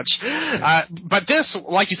 Pretty much. But this,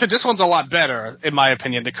 like you said, this one's a lot better, in my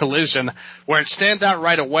opinion, the Collision, where it stands out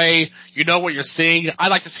right away. You know what you're seeing. I'd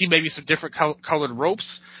like to see maybe some different colored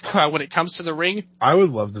ropes when it comes to the ring. I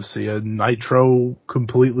would love to see a Nitro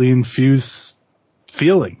completely infused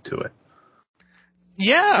feeling to it.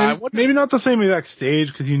 Yeah. Maybe not the same exact stage,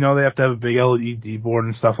 because they have to have a big LED board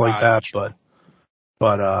and stuff like that,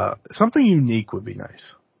 but something unique would be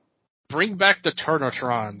nice. Bring back the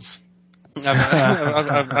Turnertrons.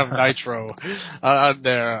 of Nitro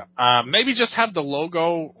there. Maybe just have the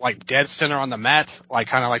logo like dead center on the mat, like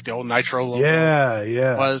kind of like the old Nitro logo.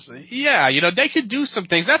 They could do some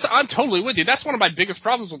things. I'm totally with you. That's one of my biggest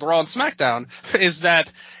problems with Raw and SmackDown is that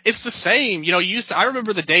it's the same. I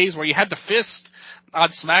remember the days where you had the fist on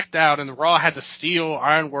SmackDown and the Raw had the steel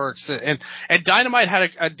ironworks and Dynamite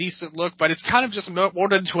had a decent look, but it's kind of just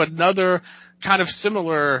molded into another kind of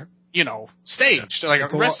similar stage. Yeah. Like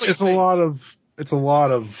it's a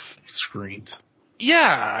lot of screens.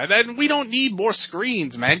 Yeah, and we don't need more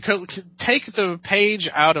screens, man. Take the page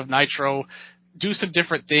out of Nitro, do some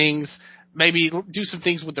different things, maybe do some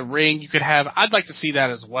things with the ring. I'd like to see that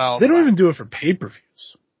as well. They don't even do it for pay-per-views.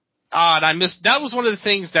 And that was one of the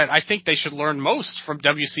things that I think they should learn most from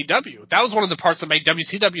WCW. That was one of the parts that made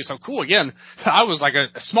WCW so cool. Again, I was like a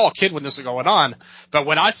small kid when this was going on, but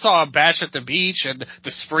when I saw Bash at the Beach and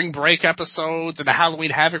the Spring Break episodes and the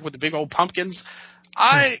Halloween Havoc with the big old pumpkins,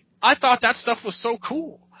 I thought that stuff was so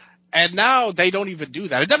cool. And now they don't even do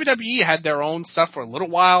that. And WWE had their own stuff for a little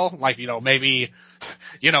while, like, maybe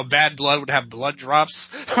Bad Blood would have blood drops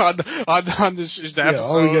on this episode. Yeah,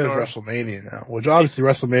 all we get is WrestleMania now, which obviously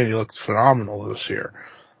WrestleMania looked phenomenal this year,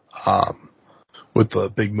 with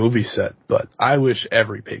the big movie set. But I wish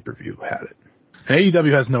every pay-per-view had it. And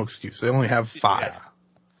AEW has no excuse; they only have 5.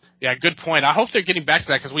 Yeah, good point. I hope they're getting back to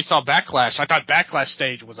that because we saw Backlash. I thought Backlash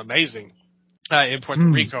stage was amazing in Puerto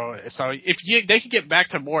Rico. So if they could get back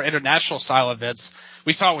to more international style events,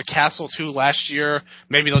 we saw it with Castle too last year.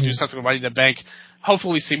 Maybe they'll do something with Money in the Bank.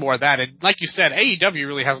 Hopefully we see more of that. And like you said, AEW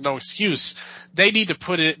really has no excuse. They need to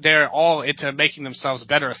put it their all into making themselves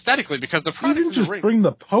better aesthetically because the product even just bring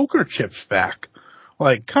the poker chips back.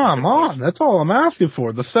 Like, come on, that's all I'm asking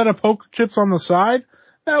for. The set of poker chips on the side,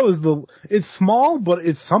 it's small, but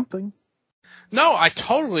it's something. No, I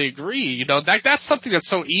totally agree. That's something that's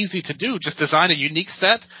so easy to do. Just design a unique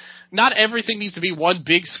set. Not everything needs to be one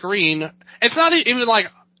big screen. It's not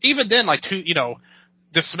even then,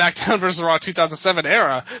 the SmackDown vs. Raw 2007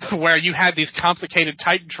 era, where you had these complicated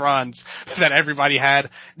Titantrons that everybody had.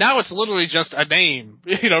 Now it's literally just a name,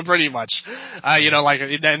 pretty much. Like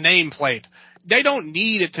a nameplate. They don't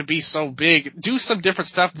need it to be so big. Do some different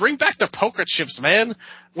stuff. Bring back the poker chips, man.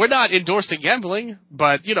 We're not endorsing gambling,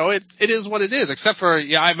 but, it is what it is. Except for,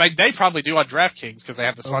 they probably do on DraftKings because they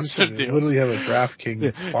have the sponsorship deals. They literally have a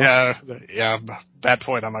DraftKings sponsor. Yeah, bad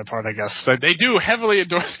point on my part, I guess. They do heavily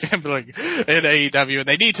endorse gambling in AEW, and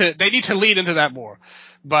they need to lean into that more.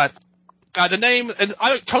 But the name, and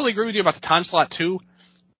I totally agree with you about the time slot, too.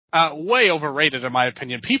 Way overrated in my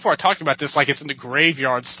opinion. People are talking about this like it's in the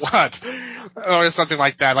graveyard slot or something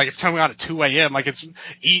like that. Like it's coming out at 2 a.m. Like it's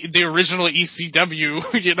the original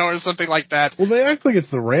ECW, or something like that. Well, they act like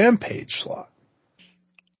it's the Rampage slot.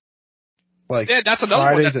 Like, yeah, that's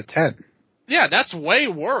another Fridays at 10. Yeah, that's way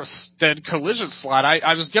worse than Collision slot.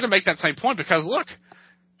 I was going to make that same point because look,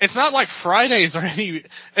 it's not like Fridays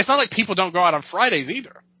it's not like people don't go out on Fridays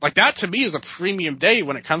either. Like, that to me is a premium day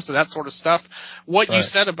when it comes to that sort of stuff. What you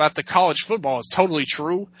said about the college football is totally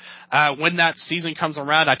true. When that season comes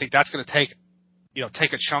around, I think that's going to take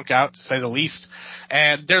a chunk out, to say the least.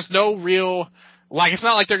 And there's no real, it's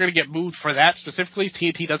not like they're going to get moved for that specifically.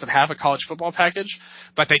 TNT doesn't have a college football package,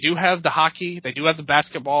 but they do have the hockey. They do have the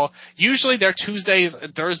basketball. Usually they're Tuesdays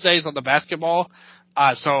and Thursdays on the basketball.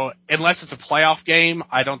 So unless it's a playoff game,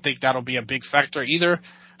 I don't think that'll be a big factor either.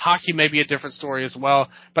 Hockey may be a different story as well.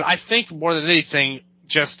 But I think more than anything,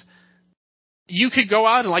 just you could go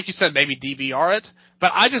out and, like you said, maybe DVR it.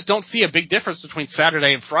 But I just don't see a big difference between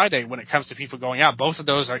Saturday and Friday when it comes to people going out. Both of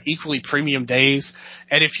those are equally premium days.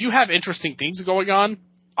 And if you have interesting things going on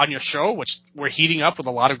your show, which we're heating up with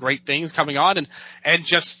a lot of great things coming on, and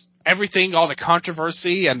just everything, all the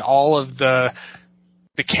controversy and all of the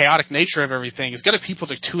chaotic nature of everything is going to people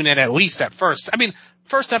to tune in at least at first. I mean,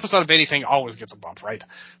 first episode of anything always gets a bump, right?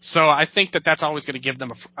 So I think that's always going to give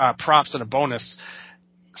them props and a bonus.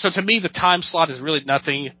 So to me, the time slot is really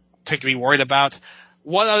nothing to be worried about.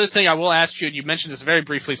 One other thing I will ask you, and you mentioned this very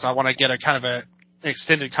briefly, so I want to get a kind of an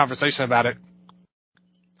extended conversation about it.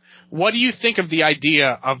 What do you think of the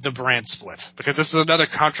idea of the brand split? Because this is another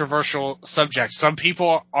controversial subject. Some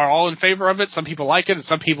people are all in favor of it, some people like it, and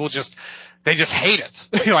some people just hate it.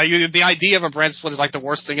 The idea of a brand split is like the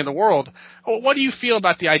worst thing in the world. What do you feel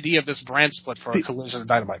about the idea of this brand split for a Collision and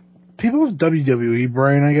Dynamite? People have WWE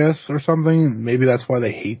brain, I guess, or something. Maybe that's why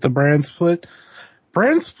they hate the brand split.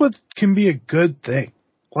 Brand splits can be a good thing.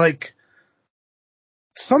 Like,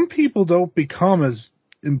 some people don't become as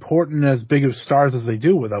important as big of stars as they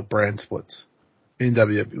do without brand splits in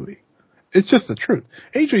WWE. It's just the truth.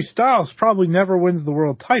 AJ Styles probably never wins the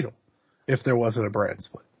world title if there wasn't a brand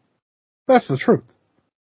split. That's the truth.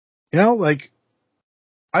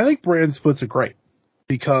 I think brand splits are great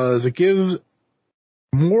because it gives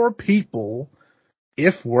more people,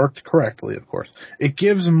 if worked correctly, of course, it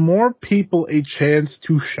gives more people a chance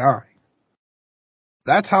to shine.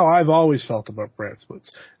 That's how I've always felt about brand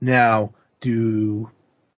splits. Now, do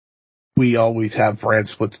we always have brand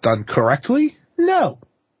splits done correctly? No.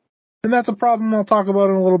 And that's a problem I'll talk about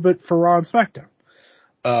in a little bit for Raw and SmackDown.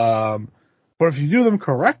 But if you do them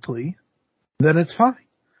correctly, then it's fine.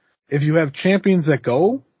 If you have champions that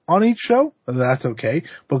go on each show, that's okay.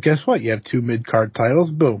 But guess what? You have 2 mid-card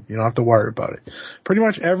titles. Boom. You don't have to worry about it. Pretty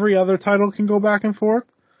much every other title can go back and forth.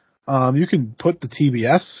 You can put the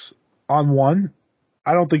TBS on one.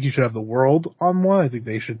 I don't think you should have the world on one. I think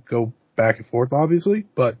they should go back and forth, obviously.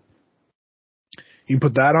 But you can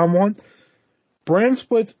put that on one. Brand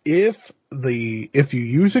splits, if you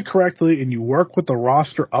use it correctly and you work with the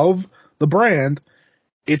roster of the brand,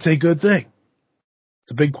 it's a good thing.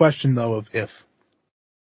 It's a big question, though, of if.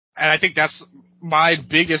 And I think that's my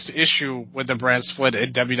biggest issue with the brand split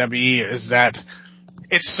in WWE is that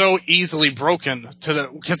it's so easily broken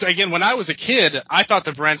because again, when I was a kid, I thought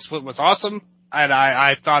the brand split was awesome, and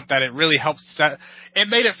I thought that it really helped it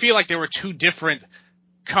made it feel like there were two different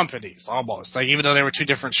companies almost. Like, even though they were two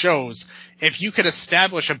different shows, if you could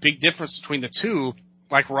establish a big difference between the two,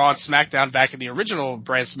 like Raw and SmackDown back in the original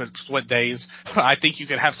brand split days, I think you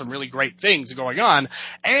could have some really great things going on,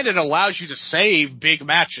 and it allows you to save big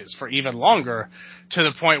matches for even longer, to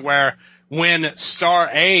the point where when Star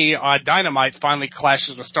A on Dynamite finally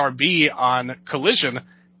clashes with Star B on Collision,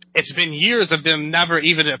 it's been years of them never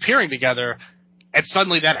even appearing together, and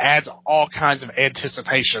suddenly that adds all kinds of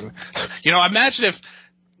anticipation. Imagine if,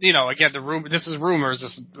 again, this is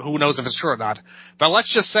rumors, who knows if it's true or not, but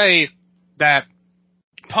let's just say that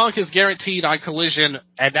Punk is guaranteed on Collision,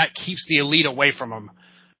 and that keeps the Elite away from him.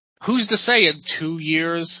 Who's to say in 2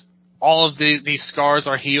 years all of these scars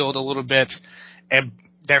are healed a little bit, and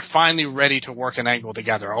they're finally ready to work an angle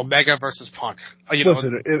together? Omega versus Punk.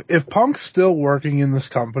 Listen, if Punk's still working in this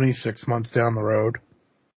company 6 months down the road,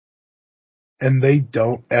 and they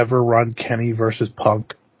don't ever run Kenny versus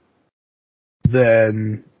Punk,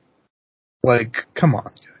 then, come on,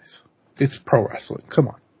 guys. It's pro wrestling. Come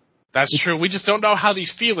on. That's true. We just don't know how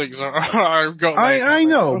these feelings are going. I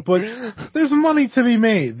know, but there's money to be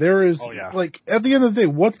made. There is, at the end of the day,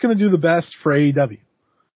 what's going to do the best for AEW?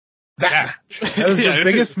 That match. That is the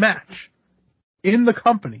biggest match in the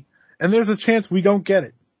company. And there's a chance we don't get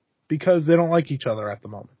it because they don't like each other at the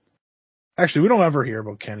moment. Actually, we don't ever hear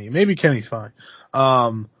about Kenny. Maybe Kenny's fine.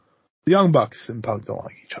 The Young Bucks and Punk don't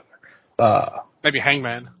like each other. Maybe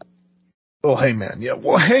Hangman. Oh, Hangman. Yeah,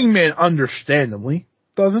 well, Hangman, understandably,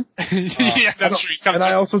 doesn't. Yeah, that's true. And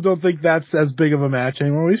I also don't think that's as big of a match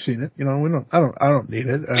anymore. We've seen it. I don't need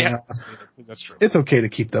it. That's true. It's okay to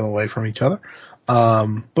keep them away from each other.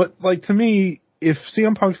 But to me, if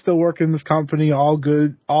CM Punk's still working in this company,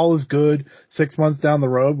 all is good 6 months down the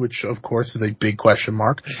road, which of course is a big question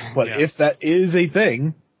mark. But if that is a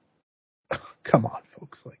thing, come on,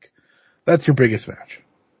 folks. That's your biggest match.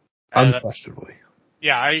 Unquestionably.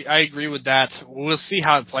 Yeah, I agree with that. We'll see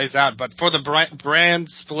how it plays out. But for the brand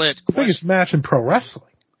split, the biggest match in pro wrestling.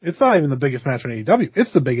 It's not even the biggest match in AEW.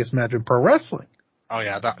 It's the biggest match in pro wrestling. Oh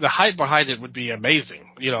yeah, the hype behind it would be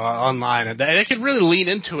amazing, online, and they could really lean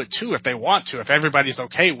into it too if they want to. If everybody's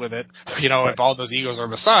okay with it, if all those egos are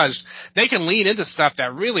massaged, they can lean into stuff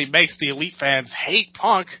that really makes the Elite fans hate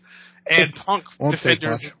Punk and Punk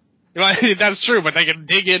defenders. That's true, but they can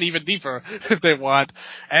dig in even deeper if they want.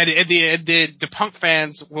 And the Punk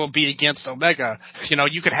fans will be against Omega.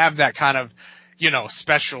 You could have that kind of,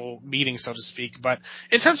 special meeting, so to speak. But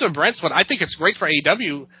in terms of brand split, I think it's great for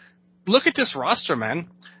AEW. Look at this roster, man.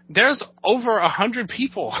 There's over 100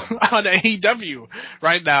 people on AEW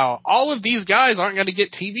right now. All of these guys aren't going to get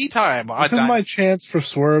TV time. This is my chance for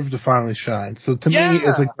Swerve to finally shine. So to me,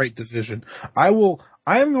 it's a great decision. I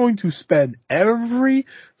am going to spend every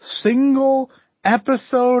single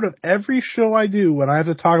episode of every show I do when I have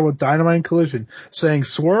to talk about Dynamite and Collision saying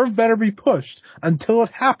Swerve better be pushed until it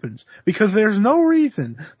happens, because there's no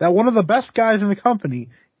reason that one of the best guys in the company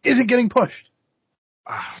isn't getting pushed.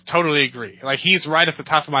 Totally agree. He's right at the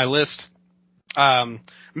top of my list.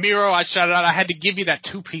 Miro, I shouted out. I had to give you that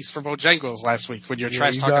 2-piece for Bojangles last week when you were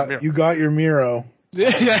trash talking Miro. You got your Miro.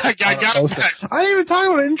 I got it back. I didn't even talk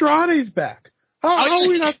about Andrade's back. How are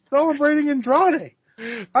we not celebrating Andrade?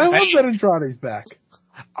 I love that Andrade's back.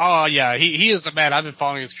 Oh, yeah. He is the man. I've been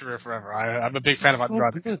following his career forever. I'm a big fan of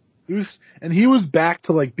Andrade. He was back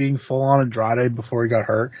to being full-on Andrade before he got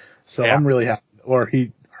hurt. So I'm really happy. Or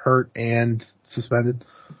he hurt and suspended.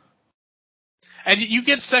 And you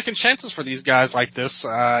get second chances for these guys like this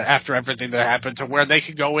after everything that happened, to where they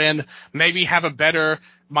could go in, maybe have a better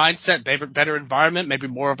mindset, better environment, maybe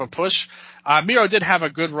more of a push. Miro did have a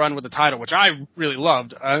good run with the title, which I really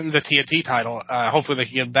loved, the TNT title. Hopefully they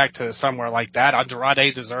can get back to somewhere like that.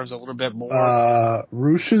 Andrade deserves a little bit more.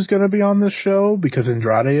 Roosh is going to be on this show because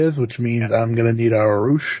Andrade is, which means I'm going to need a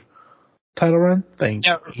Roosh title run. Thank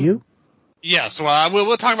you. Yes, well,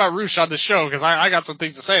 we'll talk about Roosh on the show because I got some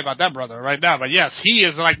things to say about that brother right now. But yes, he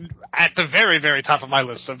is at the very, very top of my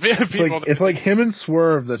list of people. It's like him and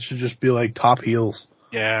Swerve that should just be top heels.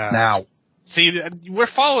 Yeah. Now. See, we're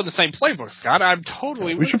following the same playbook, Scott. I'm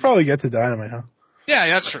totally. We should probably get to Dynamite, huh? Yeah,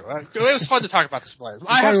 that's true. It was fun to talk about this player.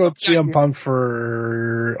 I talked about CM Punk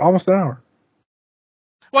for almost an hour.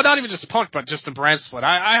 Well, not even just Punk, but just the brand split.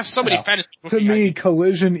 I have so many fantasy. To me,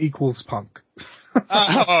 Collision equals Punk.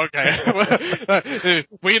 Okay.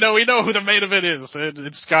 we know who the main event is.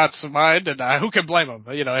 It's Scott's mind, and who can blame him?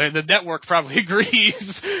 The network probably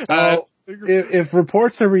agrees. Well, if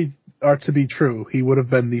reports are to be true, he would have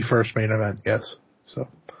been the first main event. Yes. So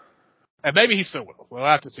And maybe he still will. We'll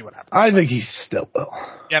have to see what happens. I think he still will.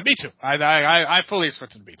 Yeah, me too. I fully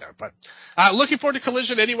expect him to be there. But looking forward to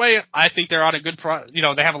Collision anyway. I think they're on a good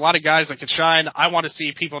they have a lot of guys that can shine. I want to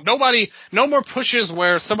see people. No more pushes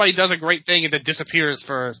where somebody does a great thing and then disappears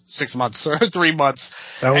for 6 months or 3 months.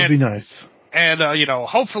 That would be nice. And,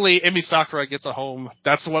 hopefully Emi Sakura gets a home.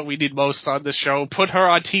 That's what we need most on this show. Put her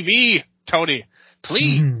on TV, Tony.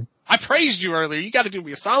 Please. Mm-hmm. I praised you earlier. You got to do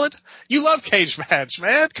me a solid. You love Cage Match,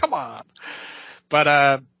 man. Come on.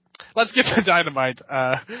 But let's get to Dynamite.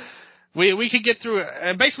 We can get through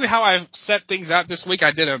and basically how I set things out this week.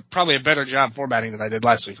 I did probably a better job formatting than I did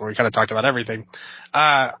last week, where we kind of talked about everything.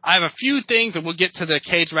 I have a few things, and we'll get to the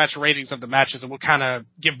Cage Match ratings of the matches, and we'll kind of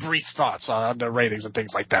give brief thoughts on the ratings and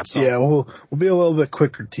things like that. So yeah, we'll be a little bit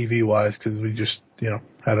quicker TV wise because we just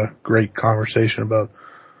had a great conversation about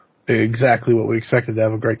exactly what we expected to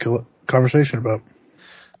have a great conversation about.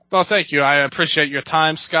 Well, thank you. I appreciate your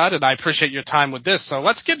time, Scott, and I appreciate your time with this. So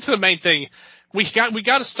let's get to the main thing. We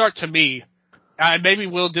got to start, to me, and maybe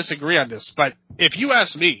we'll disagree on this, but if you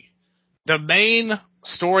ask me, the main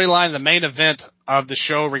storyline, the main event of the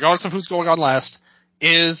show, regardless of who's going on last,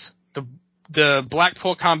 is the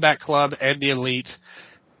Blackpool Combat Club and the Elite.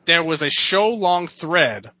 There was a show-long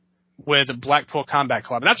thread with the Blackpool Combat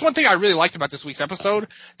Club. And that's one thing I really liked about this week's episode.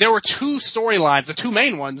 There were two storylines, the two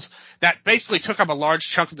main ones, that basically took up a large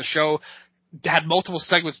chunk of the show, had multiple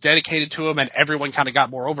segments dedicated to them, and everyone kind of got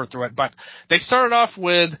more over through it. But they started off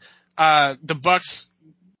with the Bucks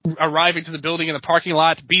arriving to the building in the parking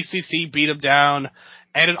lot. BCC beat them down.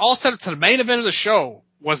 And it all set up to the main event of the show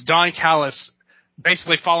was Don Callis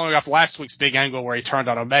basically following up last week's big angle where he turned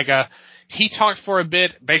on Omega. He talked for a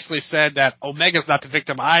bit, basically said that Omega's not the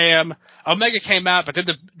victim, I am. Omega came out, but then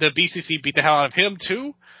the BCC beat the hell out of him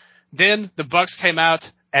too. Then the Bucks came out,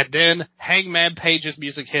 and then Hangman Page's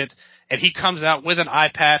music hit, and he comes out with an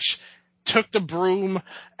eye patch, took the broom,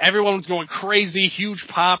 everyone was going crazy, huge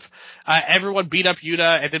pop, everyone beat up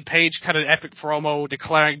Yuta, and then Page cut an epic promo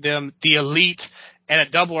declaring them the Elite, and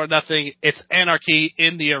at Double or Nothing, it's anarchy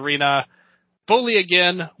in the arena. Bully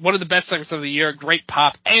again, one of the best segments of the year, great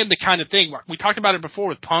pop, and the kind of thing, we talked about it before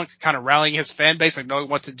with Punk kind of rallying his fan base and knowing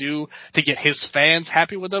what to do to get his fans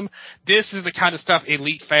happy with him. This is the kind of stuff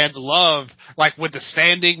Elite fans love, like with the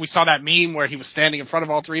standing. We saw that meme where he was standing in front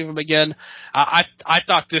of all three of them again. I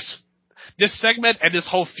thought this segment and this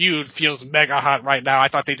whole feud feels mega hot right now. I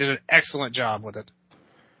thought they did an excellent job with it.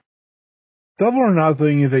 Double or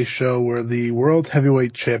Nothing is a show where the World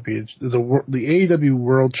Heavyweight Championship, the AEW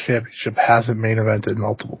World Championship hasn't main evented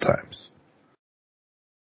multiple times.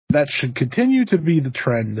 That should continue to be the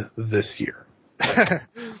trend this year.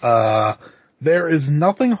 There is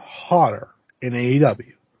nothing hotter in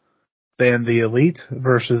AEW than the Elite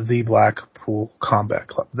versus the Blackpool Combat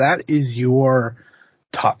Club. That is your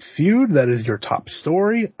top feud. That is your top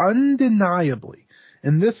story, undeniably.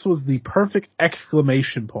 And this was the perfect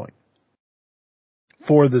exclamation point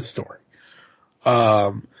for this story.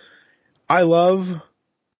 I love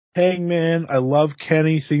Hangman. I love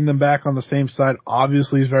Kenny. Seeing them back on the same side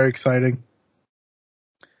obviously is very exciting.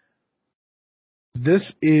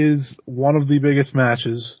 This is one of the biggest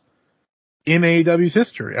matches in AEW's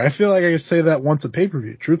history. I feel like I could say that once a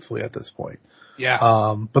pay-per-view, truthfully, at this point.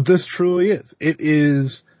 Yeah. But this truly is. It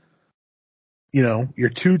is, your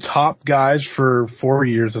two top guys for 4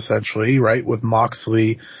 years, essentially, right? With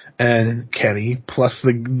Moxley and Kenny, plus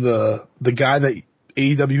the guy that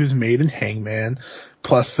AEW has made in Hangman,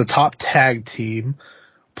 plus the top tag team,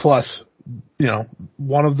 plus,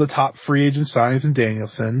 one of the top free agent signings in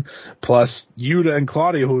Danielson, plus Yuta and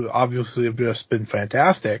Claudia, who obviously have just been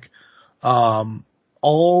fantastic,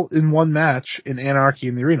 all in one match in Anarchy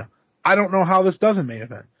in the Arena. I don't know how this doesn't main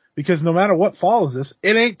event, because no matter what follows this,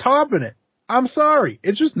 it ain't topping it. I'm sorry.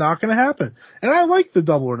 It's just not going to happen. And I like the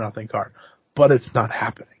Double or Nothing card, but it's not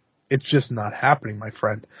happening. It's just not happening, my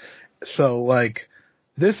friend. So,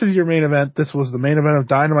 this is your main event. This was the main event of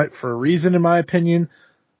Dynamite for a reason, in my opinion.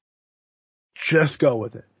 Just go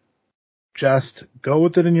with it. Just go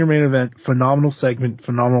with it in your main event. Phenomenal segment.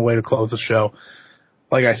 Phenomenal way to close the show.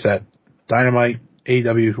 Like I said, Dynamite,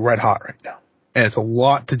 AEW, red hot right now. And it's a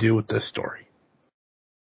lot to do with this story.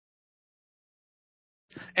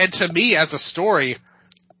 And to me, as a story,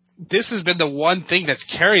 this has been the one thing that's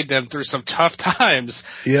carried them through some tough times.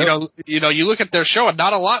 Yep. You look at their show, and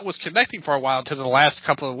not a lot was connecting for a while to the last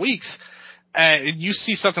couple of weeks. And you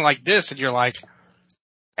see something like this, and you're like,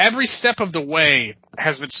 every step of the way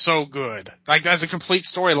has been so good. As a complete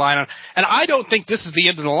storyline. And I don't think this is the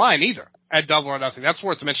end of the line either at Double or Nothing. That's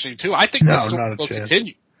worth mentioning, too. I think this story will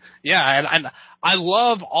continue. Yeah, and I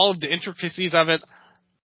love all of the intricacies of it.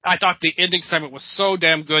 I thought the ending segment was so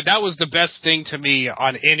damn good. That was the best thing to me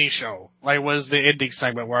on any show. Like, was the ending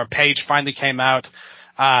segment where Paige finally came out.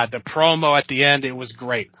 The promo at the end, it was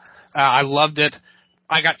great. I loved it.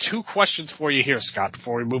 I got 2 questions for you here, Scott,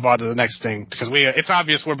 before we move on to the next thing, because it's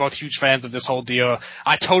obvious we're both huge fans of this whole deal.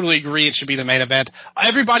 I totally agree it should be the main event.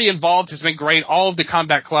 Everybody involved has been great. All of the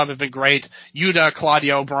Combat Club have been great. Yuta,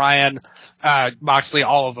 Claudio, Bryan, Moxley,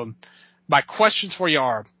 all of them. My questions for you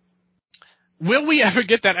are, will we ever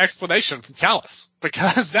get that explanation from Callis?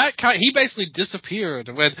 Because he basically disappeared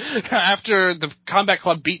when, after the Combat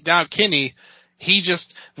Club beat down Kenny,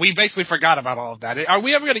 we basically forgot about all of that. Are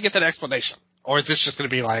we ever going to get that explanation? Or is this just going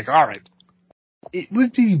to be like, all right? It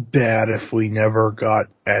would be bad if we never got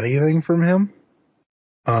anything from him.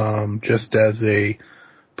 Just as a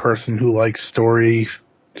person who likes story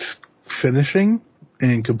finishing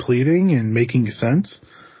and completing and making sense.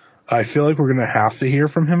 I feel like we're going to have to hear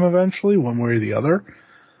from him eventually, one way or the other.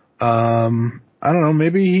 I don't know.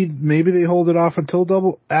 Maybe they hold it off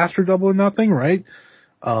until after Double or Nothing, right?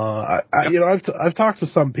 I've talked to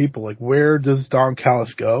some people, like, where does Don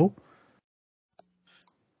Callis go?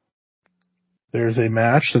 There's a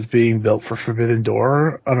match that's being built for Forbidden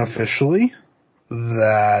Door unofficially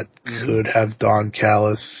that could have Don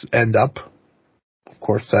Callis end up. Of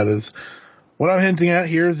course, that is what I'm hinting at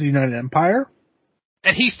here is the United Empire.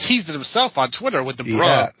 And he's teased it himself on Twitter with the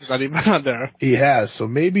bro. Not even on there. He has. So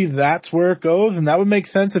maybe that's where it goes, and that would make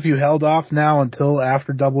sense if you held off now until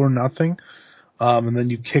after Double or Nothing. And then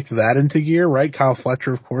you kick that into gear, right? Kyle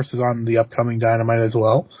Fletcher, of course, is on the upcoming Dynamite as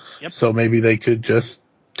well. Yep. So maybe they could just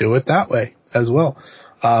do it that way as well.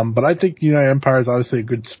 But I think United Empire is obviously a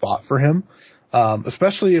good spot for him,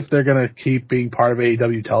 especially if they're going to keep being part of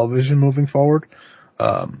AEW television moving forward.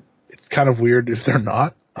 It's kind of weird if they're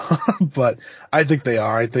not, but I think they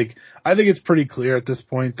are. I think it's pretty clear at this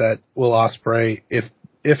point that Will Ospreay, if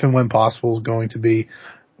and when possible, is going to be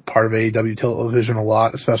part of AEW television a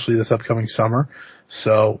lot, especially this upcoming summer.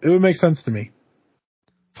 So it would make sense to me.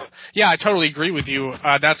 Yeah, I totally agree with you.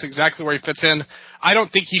 That's exactly where he fits in. I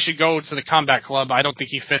don't think he should go to the Combat Club. I don't think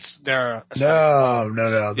he fits there.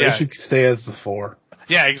 No. They should stay as the 4.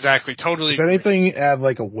 Yeah, exactly. Totally. If anything, add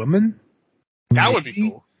like a woman. That would be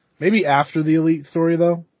cool. Maybe after the Elite story,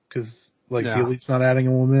 though, because the Elite's not adding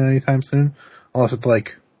a woman anytime soon. Unless it's like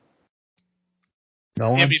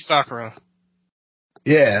no one. Maybe Sakura.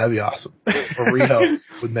 Yeah, that'd be awesome. Or Rio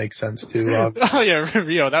would make sense, too. Oh, yeah,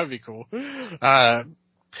 Rio, that would be cool. I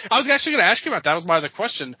was actually going to ask you about that. That was my other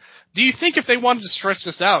question. Do you think if they wanted to stretch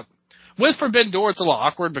this out, with Forbidden Door, it's a little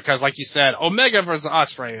awkward because, like you said, Omega versus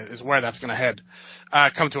Ospreay is where that's going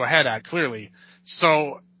to come to a head at, clearly.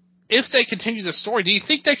 So, if they continue the story, do you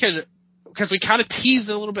think they could, because we kind of teased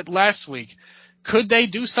it a little bit last week, could they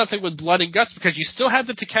do something with Blood and Guts? Because you still have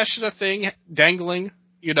the Takeshita thing dangling.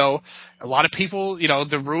 You know, a lot of people,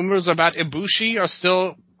 the rumors about Ibushi are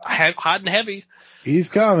still hot and heavy. He's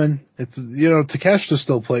coming. It's, Takeshita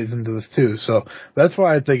still plays into this too. So that's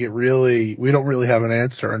why I think we don't really have an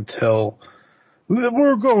answer until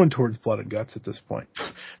we're going towards Blood and Guts at this point.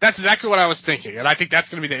 That's exactly what I was thinking. And I think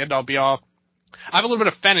that's going to be the end all be all. I have a little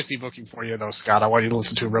bit of fantasy booking for you though, Scott. I want you to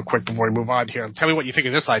listen to real quick before we move on here. Tell me what you think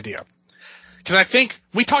of this idea. Because I think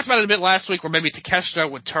we talked about it a bit last week where maybe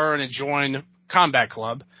Takeshita would turn and join Combat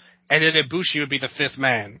Club, and then Ibushi would be the 5th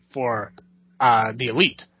man for the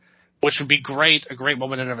Elite, which would be a great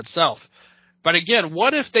moment in and of itself. But again,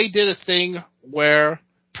 what if they did a thing where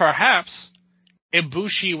perhaps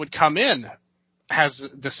Ibushi would come in as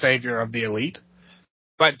the savior of the Elite,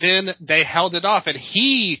 but then they held it off and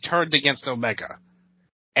he turned against Omega.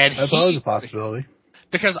 And that's always a possibility.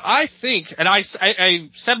 Because I think, and I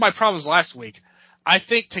said my problems last week, I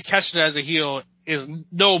think Takeshita as a heel is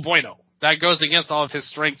no bueno. That goes against all of his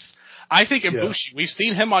strengths. I think Ibushi, we've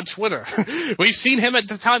seen him on Twitter. We've seen him at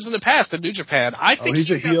the times in the past in New Japan. I think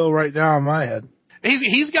he's a heel right now in my head.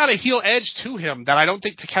 He's got a heel edge to him that I don't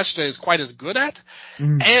think Takeshita is quite as good at.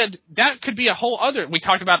 And that could be a whole other, we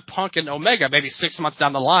talked about Punk and Omega maybe 6 months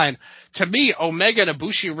down the line. To me, Omega and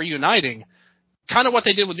Ibushi reuniting, kind of what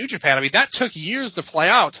they did with New Japan. I mean, that took years to play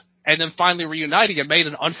out. And then finally reuniting and made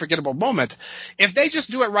an unforgettable moment. If they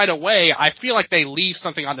just do it right away, I feel like they leave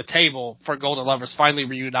something on the table for Golden Lovers finally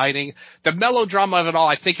reuniting. The melodrama of it all,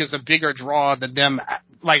 I think, is a bigger draw than them,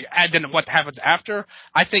 than what happens after.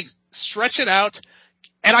 I think stretch it out.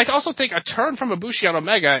 And I also think a turn from Ibushi on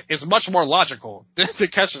Omega is much more logical than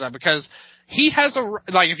Takeshita because he has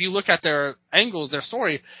if you look at their angles, their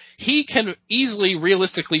story, he can easily,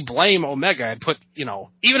 realistically blame Omega and put, even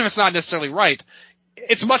if it's not necessarily right,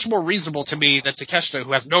 it's much more reasonable to me than Takeshita,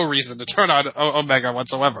 who has no reason to turn on Omega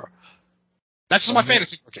whatsoever. That's just my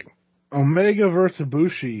fantasy booking. Omega versus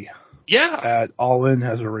Ibushi. Yeah. At All In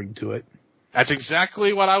has a ring to it. That's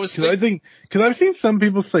exactly what I was thinking. Because I've seen some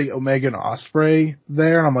people say Omega and Ospreay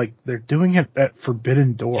there, and I'm like, they're doing it at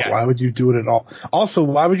Forbidden Door. Yeah. Why would you do it at all? Also,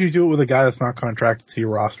 why would you do it with a guy that's not contracted to your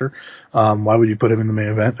roster? Why would you put him in the main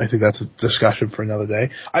event? I think that's a discussion for another day.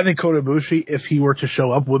 I think Kota Ibushi, if he were to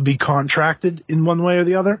show up, would be contracted in one way or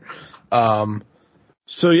the other.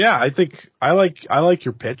 So yeah, I think I like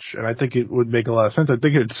your pitch, and I think it would make a lot of sense. I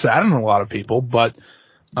think it'd sadden a lot of people, but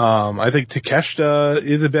I think Takeshita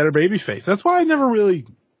is a better babyface. That's why I never really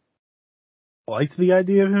liked the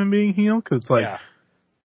idea of him being heel, because it's like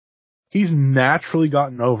he's naturally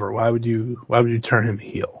gotten over. Why would you turn him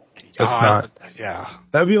heel?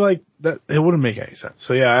 That'd be like that. It wouldn't make any sense.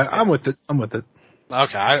 So yeah, I'm with it.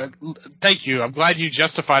 Okay, thank you. I'm glad you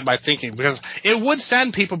justified my thinking, because it would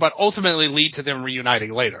send people, but ultimately lead to them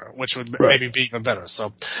reuniting later, which would maybe be even better.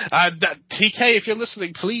 So, TK, if you're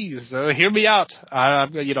listening, please hear me out.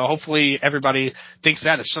 Hopefully everybody thinks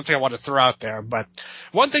that. It's something I want to throw out there. But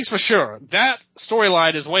one thing's for sure, that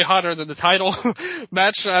storyline is way hotter than the title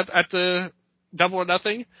match at the Double or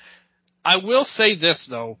Nothing. I will say this,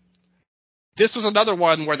 though. This was another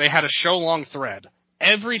one where they had a show-long thread.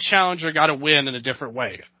 Every challenger got a win in a different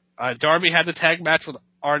way. Darby had the tag match with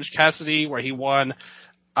Orange Cassidy where he won.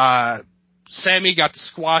 Sammy got the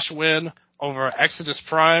squash win over Exodus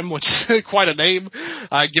Prime, which is quite a name.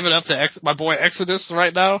 Give it up to my boy Exodus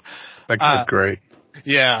right now. That's great.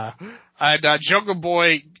 Yeah. And Jungle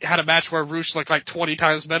Boy had a match where Roosh looked like 20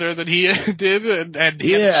 times better than he did, and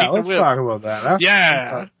he had the cheek to win. Let's talk about that.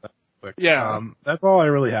 Yeah. That's all I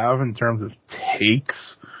really have in terms of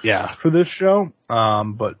takes. Yeah. For this show.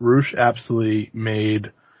 But Roosh absolutely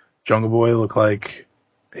made Jungle Boy look like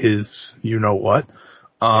his you-know-what.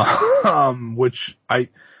 Which I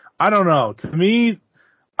don't know. To me,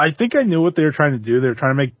 I think I knew what they were trying to do. They were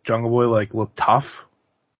trying to make Jungle Boy look tough.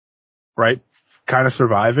 Right? Kind of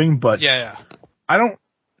surviving, but I don't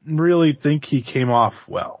really think he came off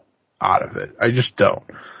well out of it. I just don't.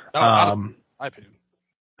 No, my opinion.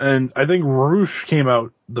 And I think Roosh came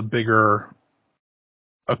out the bigger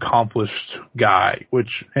accomplished guy,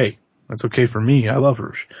 which, hey, that's okay for me. I love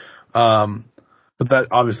Roosh. But that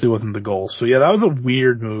obviously wasn't the goal. So yeah, that was a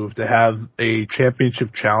weird move to have a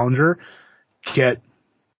championship challenger get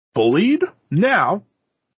bullied. Now,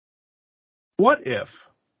 what if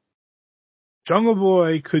Jungle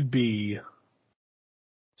Boy could be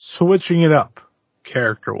switching it up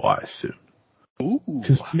character-wise soon?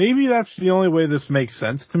 Because maybe that's the only way this makes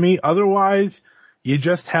sense to me. Otherwise, you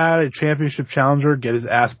just had a championship challenger get his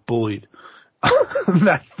ass bullied.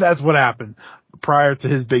 That's what happened prior to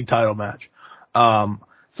his big title match. So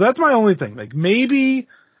that's my only thing. Like, maybe,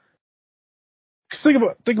 think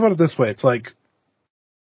about it this way. It's like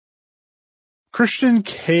Christian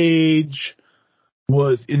Cage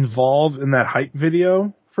was involved in that hype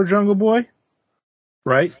video for Jungle Boy,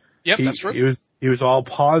 right? Yep, that's right. He was all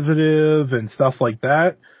positive and stuff like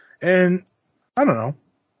that. And I don't know.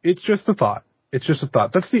 It's just a thought.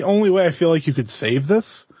 That's the only way I feel like you could save this.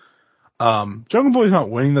 Jungle Boy's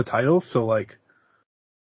not winning the title, so like,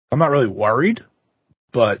 I'm not really worried,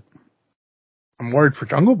 but I'm worried for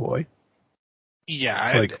Jungle Boy.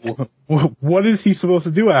 Yeah. Like, what is he supposed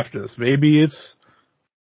to do after this? Maybe it's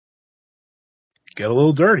get a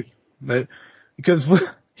little dirty. Because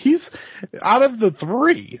he's, out of the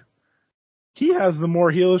three, he has the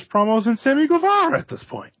more heelish promos than Sammy Guevara at this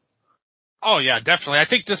point. Oh yeah, definitely. I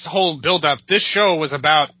think this whole build-up, this show was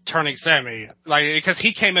about turning Sammy, because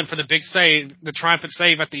he came in for the big save, the triumphant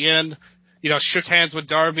save at the end. Shook hands with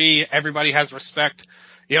Darby. Everybody has respect.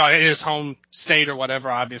 In his home state or whatever.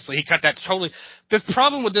 Obviously, he cut that totally. The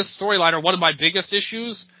problem with this storyline, or one of my biggest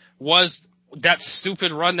issues, was that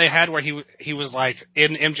stupid run they had where he was like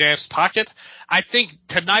in MJF's pocket. I think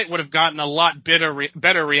tonight would have gotten a lot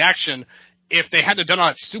better reaction if they hadn't done all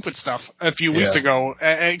that stupid stuff a few weeks ago,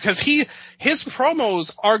 because his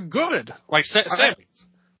promos are good, like Sammy's.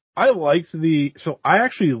 I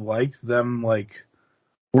actually liked them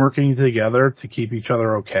working together to keep each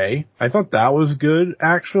other okay. I thought that was good,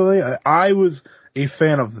 actually. I was a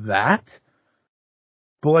fan of that,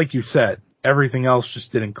 but like you said, everything else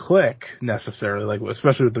just didn't click necessarily,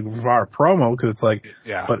 especially with the Guevara promo, because it's like,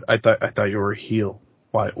 but I thought you were a heel.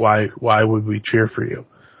 Why would we cheer for you?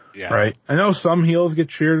 Yeah. Right? I know some heels get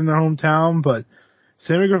cheered in their hometown, but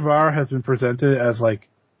Sammy Guevara has been presented as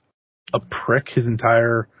a prick his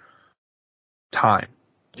entire time.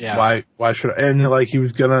 Yeah. Why should I? And he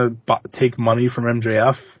was gonna take money from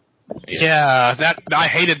MJF. Yeah, I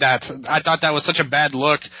hated that. I thought that was such a bad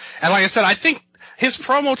look. And like I said, I think his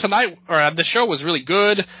promo tonight, or the show, was really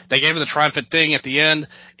good. They gave him the triumphant thing at the end.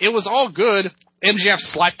 It was all good. MJF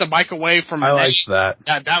slapped the mic away from I liked that.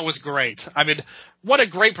 That was great. I mean, what a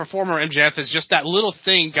great performer MJF is. Just that little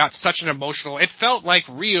thing got such an emotional. It felt like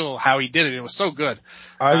real how he did it. It was so good.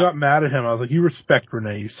 I got mad at him. I was like, "You respect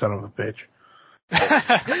Renee, you son of a bitch."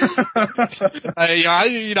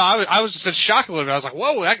 I was just in shock a little bit. I was like,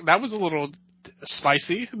 "Whoa, that was a little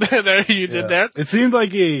spicy." There you did that. It seemed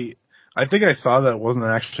like I think I saw that it wasn't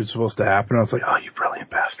actually supposed to happen. I was like, "Oh, you brilliant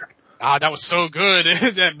bastard!" That was so good.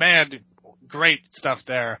 That man. Great stuff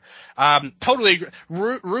there. Totally agree.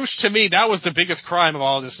 Roosh, to me, that was the biggest crime of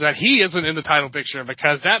all of this, is that he isn't in the title picture,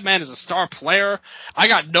 because that man is a star player. I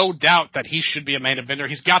got no doubt that he should be a main eventer.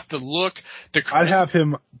 He's got the look. I'd have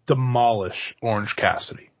him demolish Orange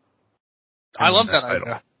Cassidy. I love that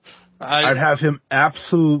idea. I'd have him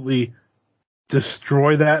absolutely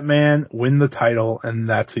destroy that man, win the title, and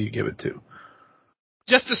that's who you give it to.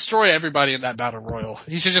 Just destroy everybody in that battle royal.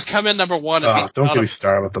 He should just come in number one. And don't get me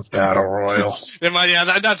started with the battle royal.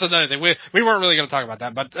 Yeah, that's another thing. We weren't really going to talk about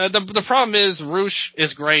that, but the problem is Roosh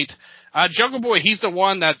is great. Jungle Boy, he's the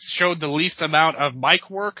one that showed the least amount of mic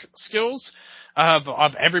work skills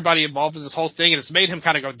of everybody involved in this whole thing, and it's made him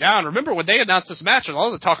kind of go down. Remember when they announced this match, and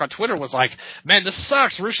all the talk on Twitter was like, "Man, this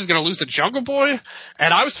sucks. Roosh is going to lose to Jungle Boy,"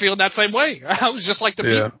 and I was feeling that same way. I was just like the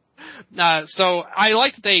people. So I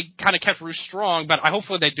like that they kind of kept Roosh strong, but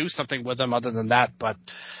hopefully they do something with him other than that. But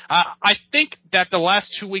I think that the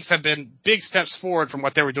last 2 weeks have been big steps forward from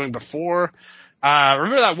what they were doing before.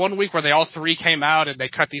 Remember that one week where they all three came out and they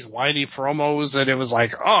cut these whiny promos, and it was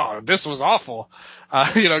like, oh, this was awful,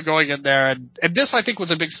 going in there. And this, I think,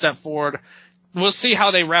 was a big step forward. We'll see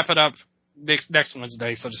how they wrap it up next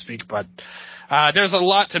Wednesday, so to speak. But there's a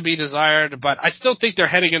lot to be desired, but I still think they're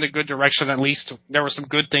heading in a good direction. At least there were some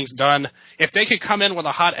good things done. If they could come in with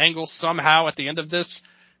a hot angle somehow at the end of this,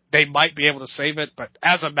 they might be able to save it. But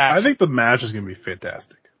as a match, I think the match is going to be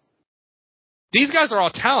fantastic. These guys are all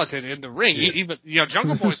talented in the ring. Yeah. Even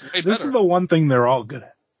Jungle Boy's way better. This is the one thing they're all good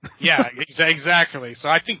at. Yeah, exactly. So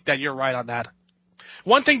I think that you're right on that.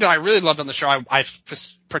 One thing that I really loved on the show, I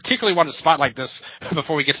particularly wanted to spotlight this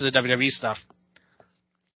before we get to the WWE stuff.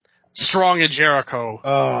 Strong and Jericho.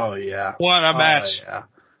 Oh yeah, what a match! Yeah,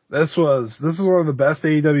 this was one of the best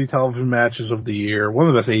AEW television matches of the year. One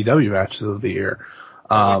of the best AEW matches of the year.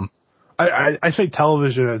 I say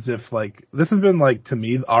television as if like this has been like to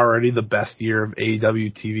me already the best year of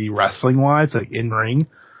AEW TV wrestling wise, like in ring.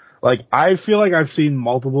 Like I feel like I've seen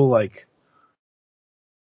multiple like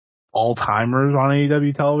all timers on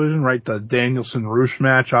AEW television. Right, the Danielson Roosh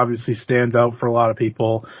match obviously stands out for a lot of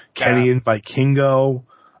people. Yeah. Kenny and Vikingo.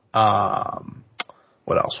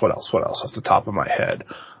 What else off the top of my head?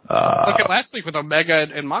 Look at last week with Omega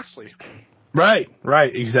and Moxley. Right,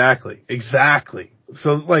 exactly. So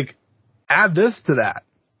like, add this to that.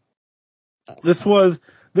 This was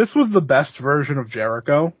the best version of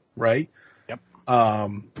Jericho, right? Yep.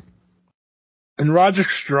 And Roderick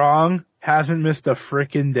Strong hasn't missed a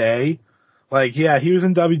frickin' day. Like, yeah, he was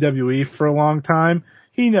in WWE for a long time.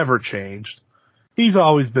 He never changed. He's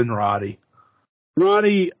always been Roddy.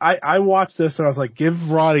 Roddy, I watched this and I was like, give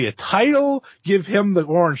Roddy a title, give him the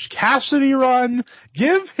Orange Cassidy run,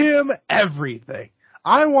 give him everything.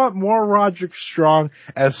 I want more Roderick Strong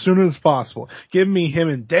as soon as possible. Give me him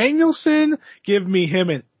and Danielson, give me him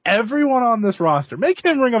and everyone on this roster. Make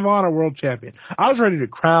him Ring of Honor World Champion. I was ready to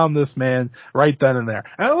crown this man right then and there.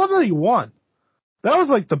 And I love that he won. That was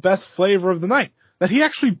like the best flavor of the night. That he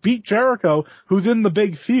actually beat Jericho, who's in the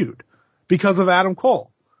big feud, because of Adam Cole.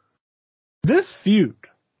 This feud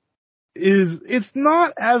it's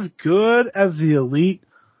not as good as the Elite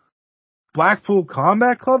Blackpool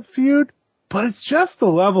Combat Club feud, but it's just a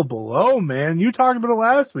level below, man. You talked about it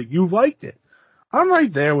last week. You liked it. I'm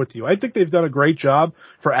right there with you. I think they've done a great job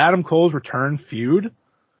for Adam Cole's return feud.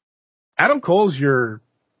 Adam Cole's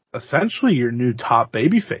essentially your new top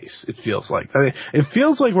babyface, it feels like. It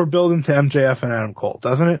feels like we're building to MJF and Adam Cole,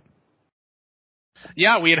 doesn't it?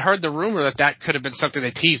 Yeah, we had heard the rumor that could have been something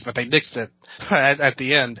they teased, but they nixed it at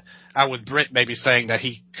the end, with Britt maybe saying that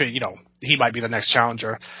he could, he might be the next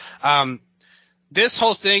challenger. This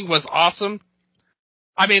whole thing was awesome.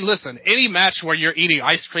 I mean, listen, any match where you're eating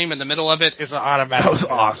ice cream in the middle of it is an automatic. That was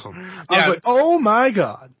awesome. I was like, oh my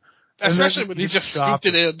God. Especially when he just scooped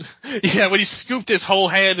it in. Yeah, when he scooped his whole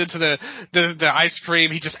hand into the ice cream,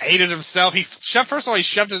 he just ate it himself. First of all, he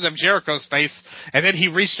shoved it in Jericho's face, and then he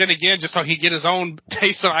reached in again just so he'd get his own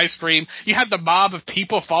taste of ice cream. You had the mob of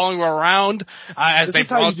people following around as they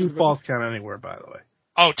brought. This is how you do false count anywhere, by the way.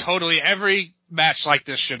 Oh, totally. Every match like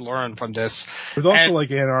this should learn from this. There's also like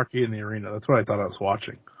anarchy in the arena. That's what I thought I was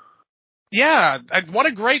watching. Yeah, and what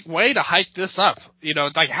a great way to hype this up. You know,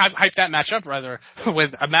 like hype that match up rather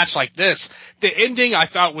with a match like this. The ending I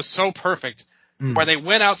thought was so perfect, where they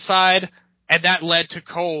went outside and that led to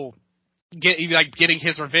Cole getting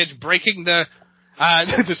his revenge, breaking the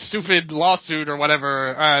the stupid lawsuit or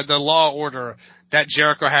whatever, the law order that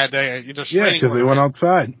Jericho had. Yeah, because they went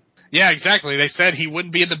outside. Yeah, exactly. They said he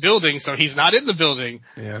wouldn't be in the building, so he's not in the building.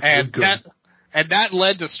 Yeah, and that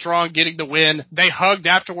led to Strong getting the win. They hugged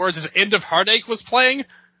afterwards as End of Heartache was playing.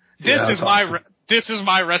 This is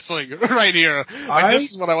my wrestling right here.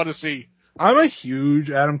 This is what I want to see. I'm a huge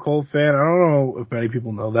Adam Cole fan. I don't know if many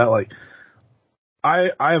people know that. Like,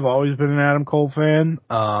 I have always been an Adam Cole fan.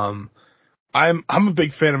 I'm a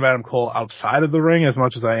big fan of Adam Cole outside of the ring as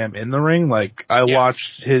much as I am in the ring. Like, I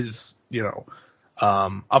watched his,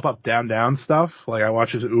 up, up, down, down stuff. Like, I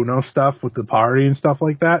watch his Uno stuff with the party and stuff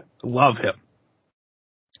like that. Love him.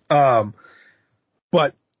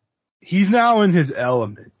 But he's now in his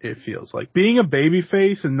element, it feels like. Being a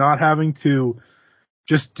babyface and not having to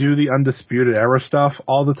just do the Undisputed Era stuff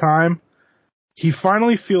all the time, he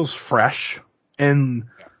finally feels fresh and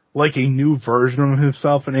like a new version of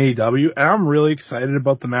himself in AEW. And I'm really excited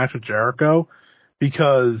about the match with Jericho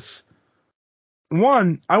because,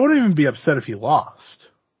 one, I wouldn't even be upset if he lost.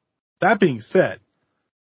 That being said,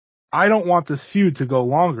 I don't want this feud to go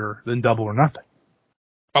longer than Double or Nothing.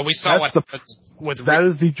 But we saw that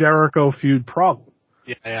is the Jericho feud problem.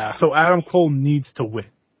 Yeah. So Adam Cole needs to win.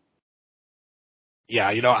 Yeah,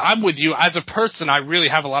 I'm with you. As a person, I really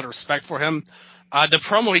have a lot of respect for him. The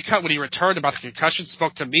promo he cut when he returned about the concussion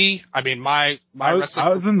spoke to me. I mean, I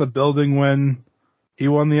was in the building when he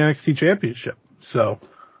won the NXT Championship. So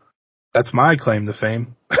that's my claim to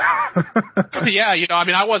fame. Yeah,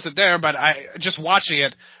 I wasn't there, but just watching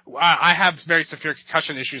it, I have very severe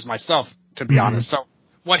concussion issues myself, to be honest. So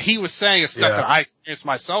what he was saying is stuff that I experienced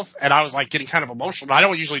myself, and I was like getting kind of emotional. I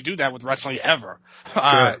don't usually do that with wrestling ever.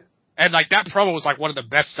 Sure. And like that promo was like one of the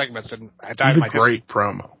best segments in Dynamite. It's a great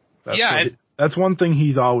promo. That's one thing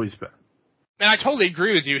he's always been. And I totally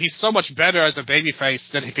agree with you. He's so much better as a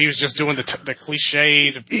babyface than if he was just doing the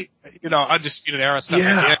cliched, Undisputed Era stuff.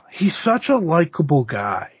 Yeah, he's such a likable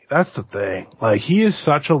guy. That's the thing. Like, he is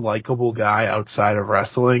such a likable guy outside of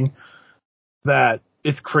wrestling that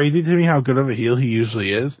it's crazy to me how good of a heel he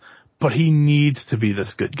usually is, but he needs to be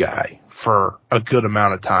this good guy for a good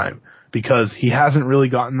amount of time because he hasn't really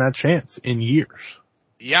gotten that chance in years.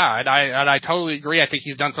 Yeah, and I totally agree. I think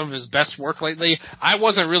he's done some of his best work lately. I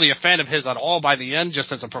wasn't really a fan of his at all by the end,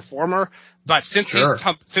 just as a performer. But since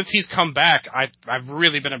he's come back, I've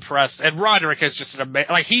really been impressed. And Roderick is just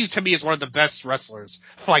he to me is one of the best wrestlers.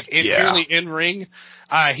 Purely in ring,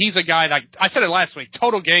 he's a guy that I said it last week.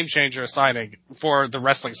 Total game changer signing for the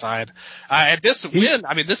wrestling side. And this win,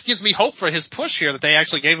 this gives me hope for his push here that they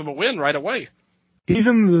actually gave him a win right away. He's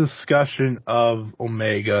in the discussion of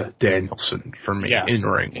Omega Danielson for me in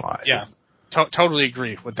ring wise. Yeah, totally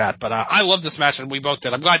agree with that. But I love this match, and we both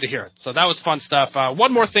did. I'm glad to hear it. So that was fun stuff.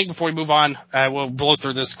 One more thing before we move on. We'll blow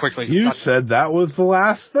through this quickly. You said that was the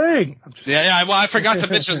last thing. Yeah. Well, I forgot to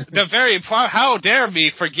mention how dare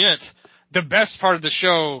me forget the best part of the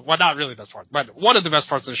show. Well, not really the best part, but one of the best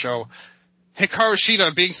parts of the show. Hikaru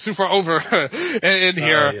Shida being super over in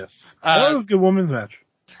here. Yes. That was a good women's match.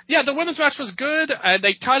 Yeah, the women's match was good.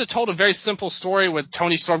 They kind of told a very simple story with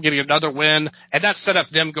Toni Storm getting another win, and that set up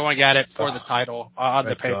them going at it for the title on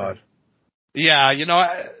the paper. Yeah,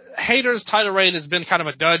 Hayter's title reign has been kind of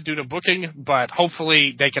a dud due to booking, but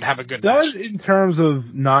hopefully they can have a good match. In terms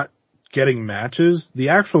of not getting matches, the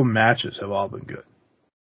actual matches have all been good.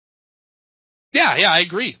 Yeah, I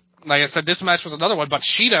agree. Like I said, this match was another one, but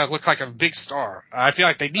Shida looked like a big star. I feel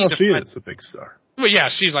like they need to. She is a big star. Well, yeah,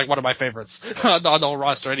 she's like one of my favorites on the whole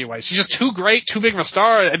roster anyway. She's just too great, too big of a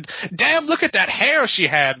star, and damn, look at that hair she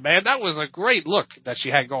had, man. That was a great look that she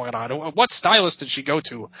had going on. What stylist did she go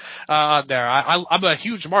to there? I'm a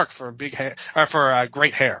huge mark for big hair, or for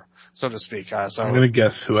great hair, so to speak. So I'm going to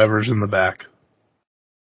guess whoever's in the back.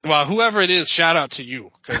 Well, whoever it is, shout out to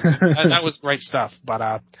you, because that was great stuff.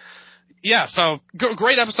 But yeah, so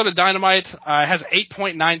great episode of Dynamite. It has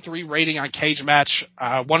 8.93 rating on Cage Match.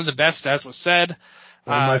 One of the best, as was said.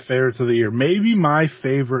 One of my favorites of the year. Maybe my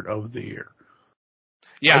favorite of the year.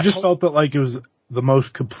 Yeah, I just felt that like it was the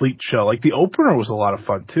most complete show. Like the opener was a lot of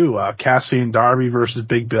fun too. Cassie and Darby versus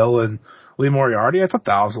Big Bill and Lee Moriarty. I thought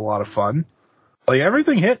that was a lot of fun. Like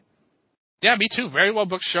everything hit. Yeah, me too. Very well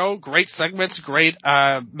booked show. Great segments, great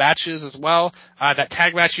matches as well. That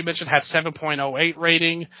tag match you mentioned had 7.08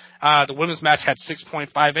 rating. The women's match had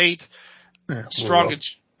 6.58.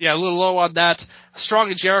 Yeah, a little low on that. Strong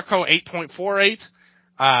and Jericho 8.48.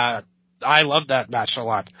 I love that match a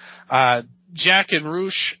lot. Jack and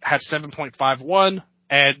Roosh had 7.51,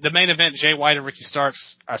 and the main event, Jay White and Ricky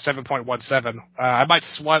Starks, 7.17. I might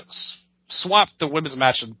swap the women's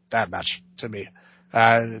match and that match to me.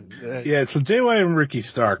 Yeah, so Jay White and Ricky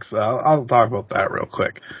Starks, I'll talk about that real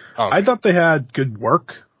quick. Okay. I thought they had good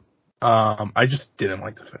work. I just didn't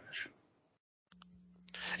like the finish.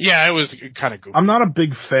 Yeah, it was kind of goofy. I'm not a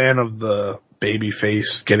big fan of the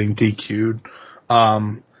babyface getting DQ'd.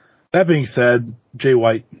 That being said, Jay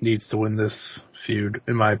White needs to win this feud,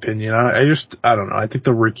 in my opinion. I don't know. I think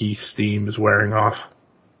the Ricky steam is wearing off.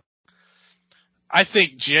 I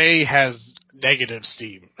think Jay has negative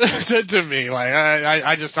steam to me. Like,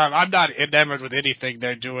 I'm not enamored with anything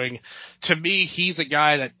they're doing. To me, he's a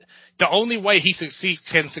guy that the only way he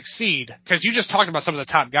can succeed, because you just talked about some of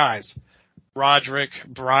the top guys. Roderick,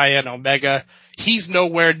 Bryan, Omega, he's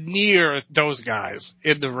nowhere near those guys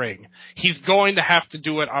in the ring. He's going to have to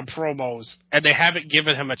do it on promos, and they haven't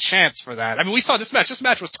given him a chance for that. I mean, we saw this match. This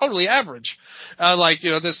match was totally average. And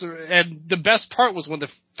the best part was when the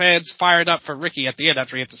fans fired up for Ricky at the end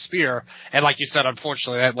after he hit the spear, and like you said,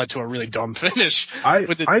 unfortunately, that led to a really dumb finish.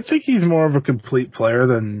 I think he's more of a complete player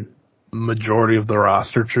than majority of the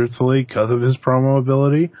roster, truthfully, because of his promo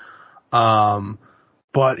ability.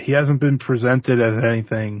 But he hasn't been presented as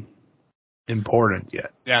anything important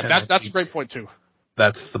yet. Yeah, that's a great point, too.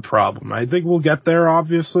 That's the problem. I think we'll get there,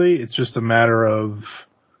 obviously. It's just a matter of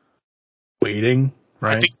waiting,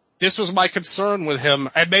 right? I think this was my concern with him.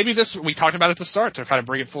 And maybe we talked about it at the start to kind of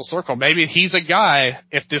bring it full circle. Maybe he's a guy,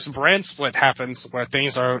 if this brand split happens where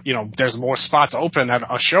things are, there's more spots open at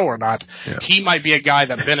a show or not, he might be a guy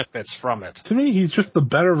that benefits from it. To me, he's just the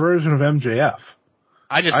better version of MJF.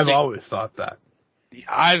 I've always thought that.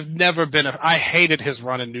 I've never been I hated his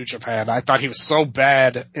run in New Japan. I thought he was so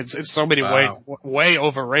bad in so many ways, way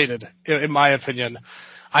overrated, in my opinion.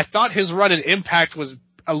 I thought his run in Impact was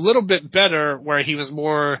a little bit better, where he was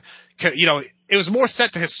more, it was more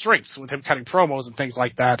set to his strengths with him cutting promos and things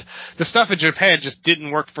like that. The stuff in Japan just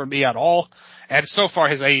didn't work for me at all. And so far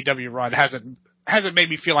his AEW run hasn't made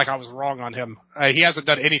me feel like I was wrong on him. He hasn't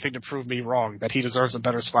done anything to prove me wrong, that he deserves a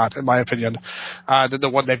better spot, in my opinion, than the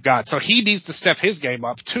one they've got. So he needs to step his game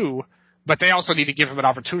up, too, but they also need to give him an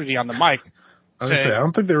opportunity on the mic. I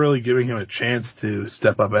don't think they're really giving him a chance to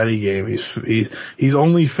step up any game. He's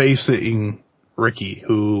only facing Ricky,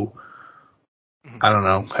 who, I don't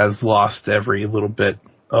know, has lost every little bit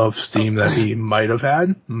of steam that he might have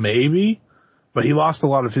had, maybe. But he lost a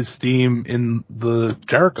lot of his steam in the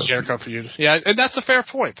Jericho feud. Yeah, and that's a fair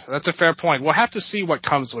point. We'll have to see what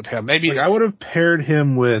comes with him. Maybe I would have paired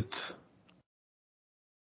him with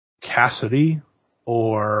Cassidy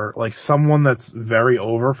or someone that's very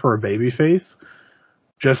over for a babyface,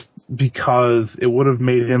 just because it would have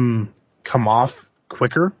made him come off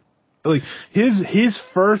quicker. His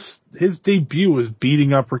debut was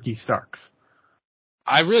beating up Ricky Starks.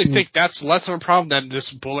 I really think that's less of a problem than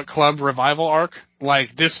this Bullet Club revival arc.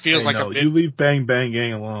 This feels you leave Bang Bang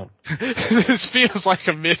Gang alone. This feels like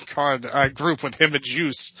a mid-card group with him and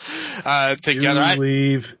Juice together. You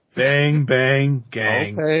leave Bang Bang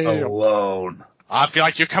Gang alone. I feel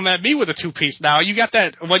like you're coming at me with a two-piece now. You got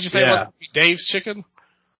that, what'd you say, Dave's chicken?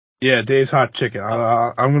 Yeah, Dave's hot chicken.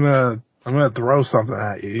 I'm gonna throw something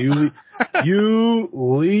at you. You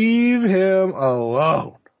leave him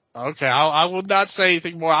alone. Okay, I will not say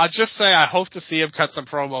anything more. I'll just say I hope to see him cut some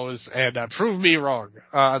promos and prove me wrong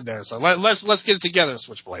on there. So let's get it together,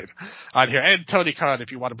 Switchblade, on here. And Tony Khan,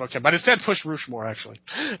 if you want to book him. But instead, push Roosh more, actually,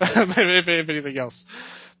 if anything else.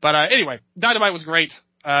 But anyway, Dynamite was great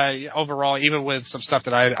overall, even with some stuff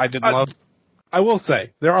that I didn't love. I will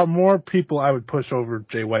say, there are more people I would push over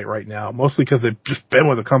Jay White right now, mostly because they've just been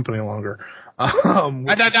with the company longer.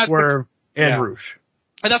 Swerve and Roosh.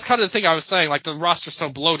 And that's kind of the thing I was saying, the roster's so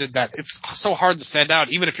bloated that it's so hard to stand out,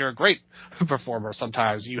 even if you're a great performer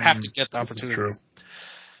sometimes. You have to get the opportunities.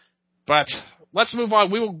 But let's move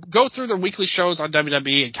on. We will go through the weekly shows on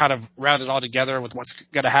WWE and kind of round it all together with what's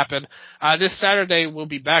going to happen. This Saturday, we'll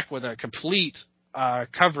be back with a complete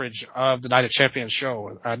coverage of the Night of Champions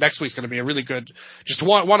show. Next week's going to be a really good, just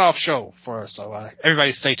one-off show for us, so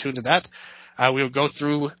everybody stay tuned to that. We will go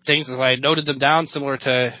through things as I noted them down, similar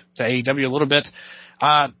to AEW a little bit.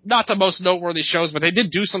 Not the most noteworthy shows, but they did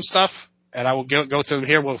do some stuff, and I will go through them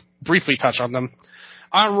here. We'll briefly touch on them.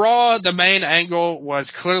 On Raw, the main angle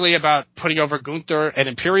was clearly about putting over Gunther and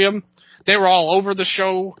Imperium. They were all over the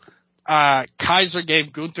show. Kaiser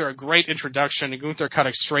gave Gunther a great introduction, and Gunther cut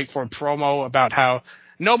a straightforward promo about how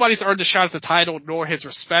nobody's earned a shot at the title nor his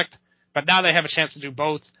respect, but now they have a chance to do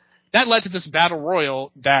both. That led to this battle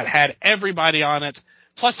royal that had everybody on it,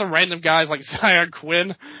 plus some random guys like Zion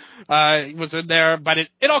Quinn was in there. But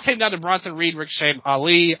it all came down to Bronson Reed, Ricochet, and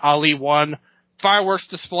Ali. Ali won. Fireworks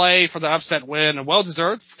display for the upset win, and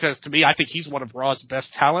well-deserved, because to me, I think he's one of Raw's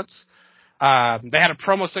best talents. They had a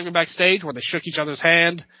promo segment backstage where they shook each other's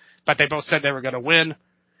hand, but they both said they were going to win.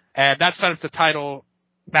 And that set up the title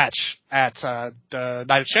match at the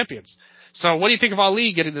Night of Champions. So what do you think of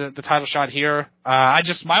Ali getting the title shot here?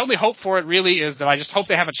 My only hope for it really is that I just hope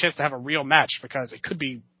they have a chance to have a real match, because it could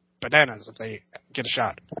be bananas if they get a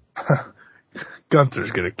shot.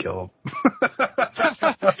 Gunther's gonna kill him.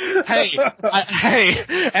 Hey,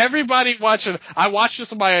 everybody watching. I watched this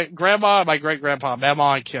with my grandma, my great grandpa,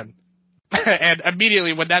 Mama, and Ken. And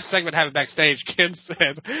immediately when that segment happened backstage, Ken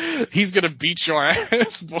said, "He's gonna beat your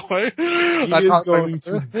ass, boy." He is going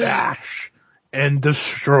to bash and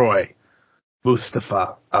destroy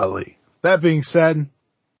Mustafa Ali. That being said,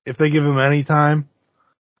 if they give him any time,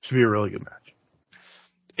 it should be a really good match.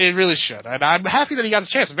 It really should, and I'm happy that he got his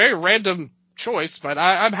chance. A very random choice, but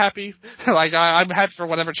I'm happy. I'm happy for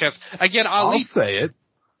whatever chance. Again, Ali. I'll say it.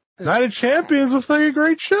 Night of Champions looks like a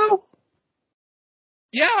great show.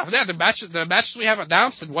 Yeah, the matches we have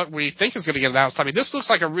announced and what we think is going to get announced. I mean, this looks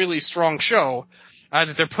like a really strong show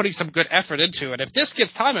that they're putting some good effort into. And if this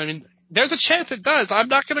gets time, I mean, there's a chance it does. I'm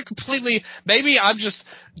not going to completely. Maybe I'm just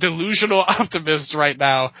delusional optimist right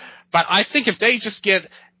now, but I think if they just get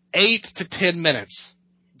 8 to 10 minutes,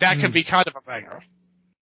 that could be kind of a banger.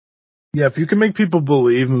 Yeah, if you can make people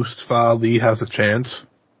believe Mustafa Ali has a chance.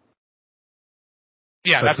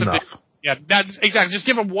 Yeah, that's enough. That's exactly. Just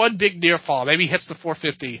give him one big near fall. Maybe he hits the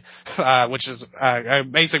 450, which is an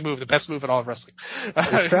amazing move, the best move in all of wrestling.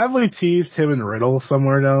 I sadly teased him and Riddle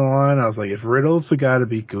somewhere down the line. I was like, if Riddle's the guy to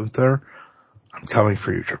beat Gunther, I'm coming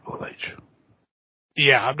for you, Triple H.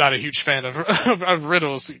 Yeah, I'm not a huge fan of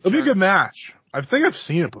Riddle's. It'll be a good match. I think I've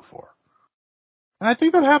seen it before. And I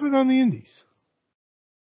think that happened on the Indies.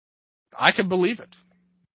 I can believe it.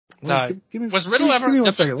 Was Riddle Riddle ever? Give me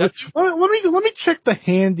 1 second. Let me check the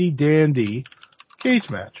handy dandy cage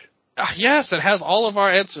match. Yes, it has all of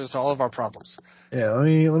our answers to all of our problems. Yeah, let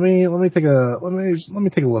me take a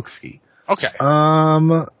look ski. Okay.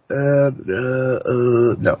 No.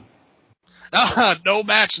 No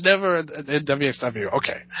match, never in WXW.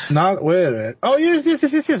 Okay. Wait a minute. Oh, yes.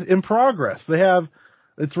 In progress.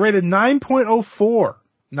 It's rated 9.04.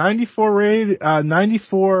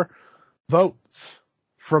 94 votes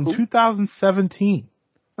from 2017.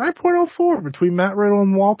 9.04 between Matt Riddle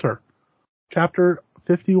and Walter. Chapter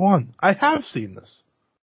 51. I have seen this.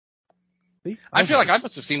 See? I feel like I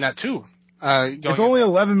must have seen that too. It's only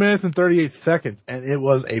 11 minutes and 38 seconds, and it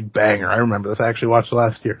was a banger. I remember this. I actually watched it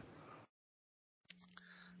last year.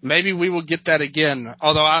 Maybe we will get that again.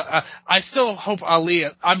 Although I still hope Ali.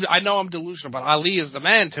 I know I'm delusional, but Ali is the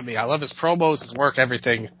man to me. I love his promos, his work,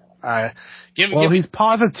 everything. He's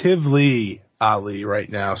positively Ali right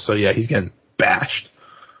now, so yeah, he's getting bashed.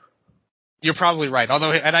 You're probably right.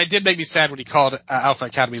 Although, and I did make me sad when he called Alpha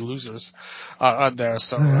Academy losers on there.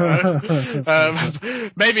 So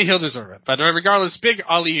maybe he'll deserve it. But regardless, big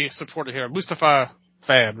Ali supporter here, Mustafa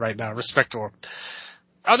fan right now. Respect to him.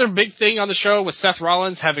 Other big thing on the show was Seth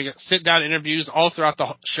Rollins having sit-down interviews all throughout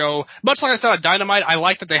the show. Much like I said on Dynamite, I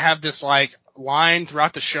like that they have this line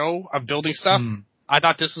throughout the show of building stuff. I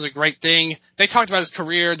thought this was a great thing. They talked about his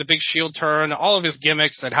career, the big Shield turn, all of his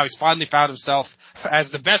gimmicks, and how he's finally found himself as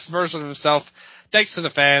the best version of himself, thanks to the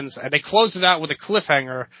fans. And they closed it out with a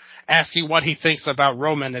cliffhanger, asking what he thinks about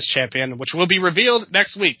Roman as champion, which will be revealed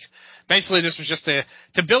next week. Basically, this was just to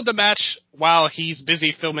build the match while he's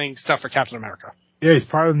busy filming stuff for Captain America. Yeah, he's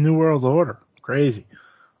part of the New World Order. Crazy.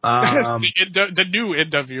 The new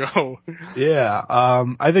NWO. Yeah,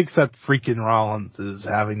 I think Seth freaking Rollins is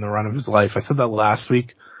having the run of his life. I said that last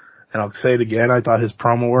week, and I'll say it again. I thought his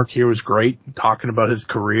promo work here was great, talking about his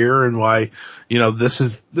career and why, this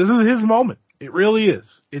is his moment. It really is.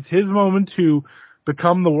 It's his moment to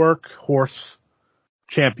become the workhorse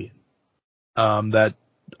champion, that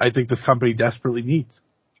I think this company desperately needs.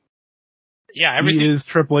 Yeah, he is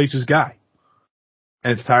Triple H's guy,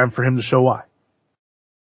 and it's time for him to show why.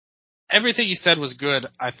 Everything you said was good,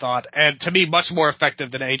 I thought, and to me, much more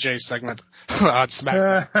effective than AJ's segment on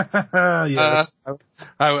SmackDown.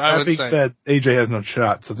 I would say. Said, AJ has no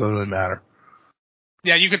shot, so it doesn't really matter.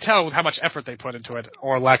 Yeah, you could tell how much effort they put into it,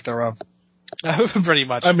 or lack thereof. Pretty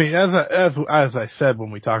much. I mean, as I said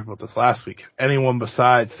when we talked about this last week, anyone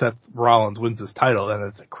besides Seth Rollins wins this title, then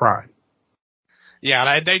it's a crime.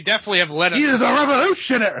 Yeah, they definitely have let it. He is a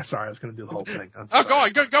revolutionary. Sorry, I was going to do the whole thing.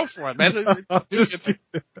 Go for it, man.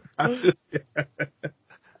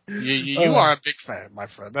 You are a big fan, my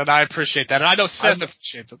friend, and I appreciate that. And I know Seth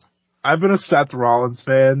appreciates it. I've been a Seth Rollins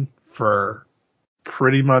fan for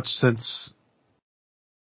pretty much since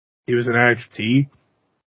he was in NXT.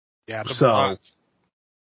 Yeah,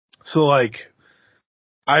 So like,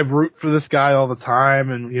 I root for this guy all the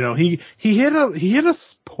time, and you know, he hit a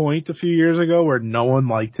point a few years ago where no one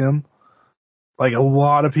liked him. Like, a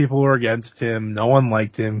lot of people were against him. No one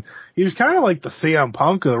liked him. He was kind of like the CM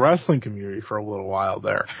Punk of the wrestling community for a little while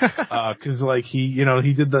there. Cause like he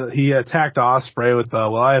attacked Ospreay with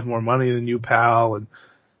well, I have more money than you, pal, and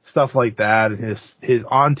stuff like that. And his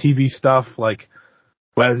on TV stuff, like,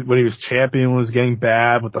 when he was champion, was getting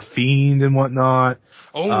bad with the Fiend and whatnot.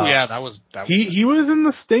 Oh yeah, that was he was in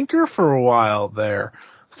the stinker for a while there.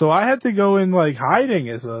 So I had to go in like hiding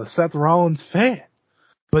as a Seth Rollins fan.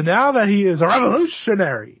 But now that he is a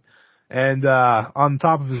revolutionary and on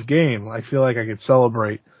top of his game, I feel like I could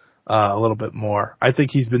celebrate a little bit more. I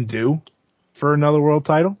think he's been due for another world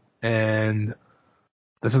title, and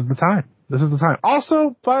this is the time. This is the time.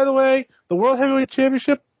 Also, by the way, the World Heavyweight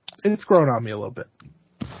Championship, it's grown on me a little bit.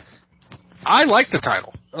 I like the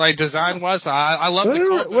title. Like, design-wise, I love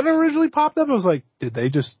the when it originally popped up, I was like, did they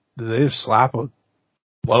just slap a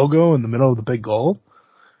logo in the middle of the big gold?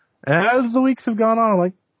 And as the weeks have gone on, I'm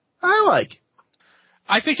like, I like it.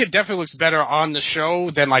 I think it definitely looks better on the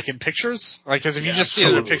show than like in pictures. Like, cause if you just see it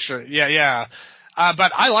in a picture, yeah.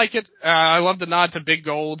 But I like it. I love the nod to Big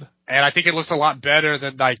Gold, and I think it looks a lot better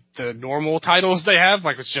than like the normal titles they have.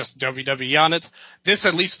 Like, it's just WWE on it. This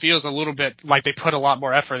at least feels a little bit like they put a lot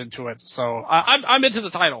more effort into it. So I'm into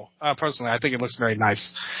the title personally. I think it looks very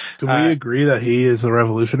nice. Can we agree that he is a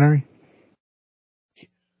revolutionary?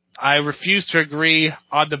 I refuse to agree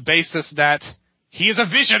on the basis that he is a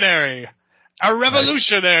visionary, a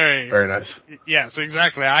revolutionary. Nice. Very nice. Yes,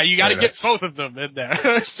 exactly. You got to get both of them in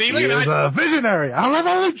there. See, he is a visionary, a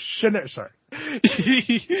revolutionary. Sorry.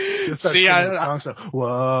 See,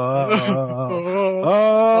 whoa.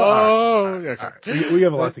 Okay. We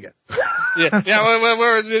have a lot to get. yeah,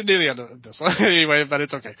 we're near the end of this anyway, but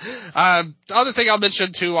it's okay. The other thing I'll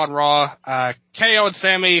mention too on Raw, KO and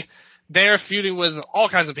Sammy. They're feuding with all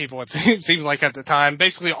kinds of people, it seems like at the time.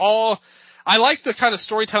 Basically I like the kind of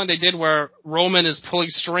storytelling they did where Roman is pulling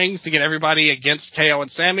strings to get everybody against KO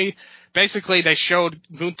and Sammy. Basically, they showed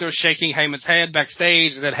Gunther shaking Heyman's hand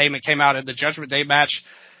backstage, and then Heyman came out in the Judgment Day match.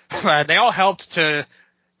 They all helped to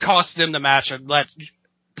cost them the match and let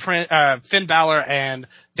Finn Balor and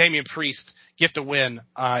Damian Priest get the win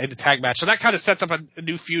in the tag match. So that kind of sets up a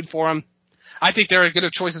new feud for them. I think they're as good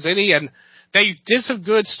a choice as any, and they did some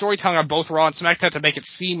good storytelling on both Raw and SmackDown to make it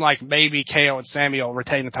seem like maybe KO and Sammy will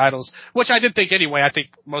retain the titles, which I did think anyway. I think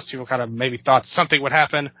most people kind of maybe thought something would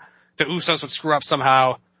happen. The Usos would screw up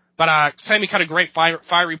somehow. But Sammy cut a great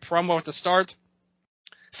fiery promo at the start,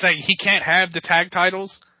 saying he can't have the tag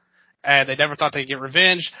titles, and they never thought they'd get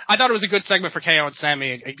revenge. I thought it was a good segment for KO and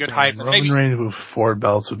Sammy, a good hype. Roman Reigns with 4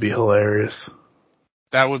 belts would be hilarious.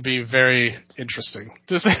 That would be very interesting,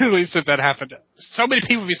 to say the least, if that happened. So many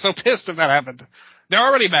people would be so pissed if that happened. They're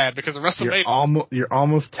already mad because of WrestleMania. You're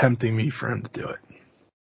almost tempting me for him to do it.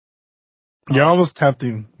 You're almost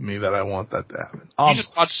tempting me that I want that to happen. You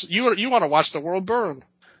just watch. You want to watch the world burn.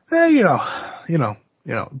 You know.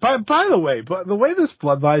 By the way, the way this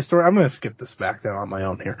Bloodline story, I'm going to skip this back down on my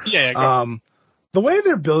own here. Yeah. Go. The way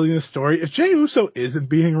they're building the story, if Jey Uso isn't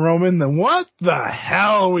beating Roman, then what the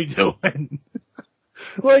hell are we doing?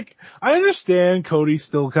 Like, I understand Cody's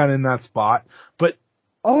still kind of in that spot, but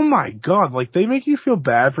oh my god, like, they make you feel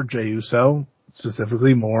bad for Jey Uso,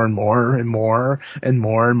 specifically more and more and more and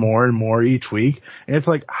more and more and more each week. And it's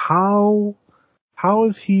like, how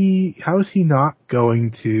is he not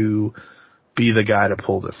going to be the guy to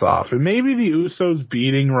pull this off? And maybe the Usos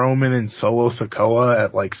beating Roman and Solo Sikoa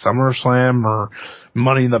at like SummerSlam or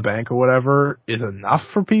Money in the Bank or whatever is enough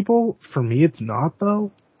for people. For me, it's not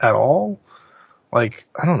though, at all. Like,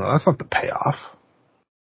 I don't know, that's not the payoff.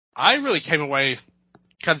 I really came away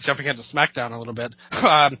kind of jumping into SmackDown a little bit.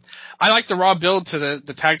 I like the Raw build to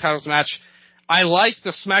the tag titles match. I like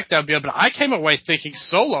the SmackDown build, but I came away thinking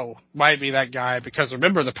Solo might be that guy because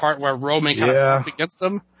remember the part where Roman kind of against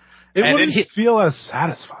them? It wouldn't feel as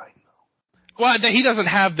satisfying. Well, he doesn't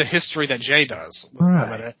have the history that Jey does.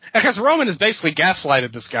 Right. Because Roman has basically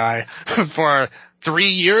gaslighted this guy for 3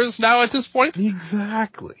 years now at this point.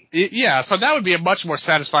 Exactly. Yeah, so that would be a much more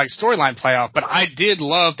satisfying storyline playoff, but I did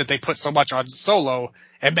love that they put so much on Solo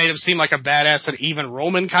and made him seem like a badass that even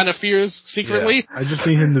Roman kind of fears secretly. Yeah, I just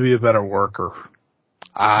need him to be a better worker.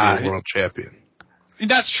 Be a world champion.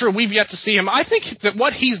 That's true. We've yet to see him. I think that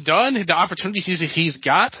what he's done, the opportunities he's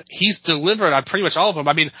got, he's delivered on pretty much all of them.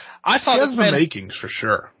 I mean, I saw this man... the makings, for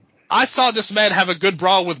sure. I saw this man have a good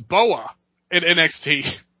brawl with Boa in NXT.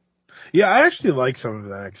 Yeah, I actually like some of the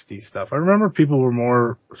NXT stuff. I remember people were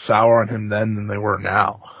more sour on him then than they were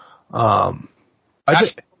now. I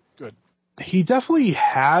think good. he definitely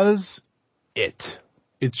has it.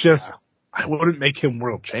 It's just I wouldn't make him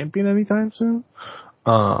world champion anytime soon.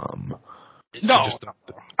 No.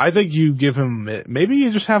 I think you give him, maybe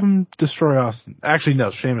you just have him destroy Austin. Actually,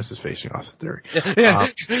 no, Sheamus is facing Austin Theory.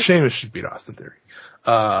 Sheamus should beat Austin Theory.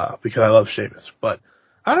 Because I love Sheamus. But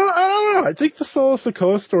I don't know. I think the Solo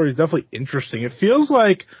Sikoa story is definitely interesting. It feels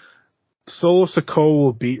like Solo Sikoa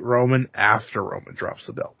will beat Roman after Roman drops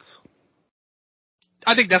the belts.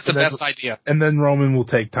 I think that's the best idea. And then Roman will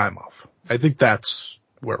take time off. I think that's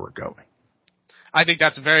where we're going. I think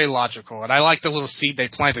that's very logical, and I like the little seed they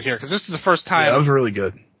planted here, because this is the first time... Yeah, that was really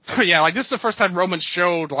good. Yeah, like, this is the first time Roman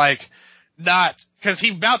showed, like, not... Because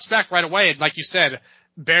he bounced back right away, and like you said,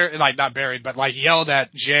 not buried, but, like, yelled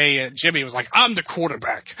at Jay and Jimmy, was like, I'm the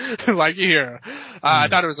quarterback. Like, here. I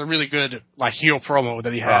thought it was a really good, like, heel promo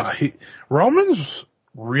that he had. Roman's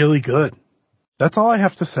really good. That's all I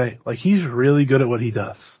have to say. Like, he's really good at what he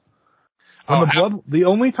does. The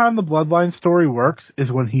only time the Bloodline story works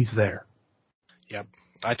is when he's there. Yep,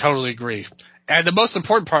 I totally agree. And the most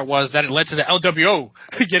important part was that it led to the LWO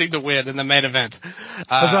getting the win in the main event.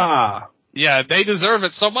 Huzzah! Yeah, they deserve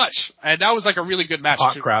it so much. And that was like a really good match.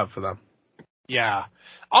 Hot crowd for them. Yeah.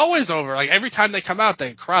 Always over. Like, every time they come out,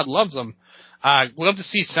 the crowd loves them. Love to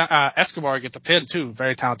see Escobar get the pin, too.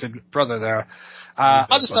 Very talented brother there.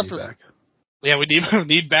 Other stuff. Yeah, we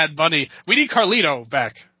need Bad Bunny. We need Carlito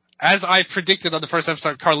back. As I predicted on the first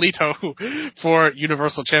episode, Carlito for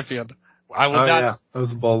Universal Champion. I will not. Yeah, that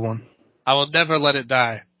was a bold one. I will never let it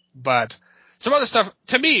die. But some other stuff,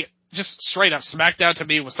 to me, just straight up, SmackDown to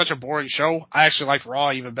me was such a boring show. I actually liked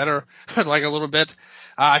Raw even better, like a little bit.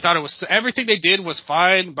 I thought it was, everything they did was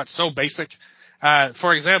fine, but so basic.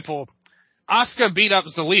 For example, Asuka beat up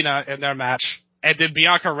Zelina in their match, and then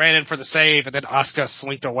Bianca ran in for the save, and then Asuka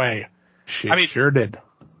slinked away. She sure did.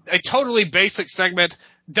 A totally basic segment,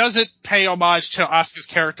 doesn't pay homage to Asuka's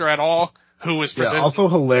character at all. Who was presented. Yeah, also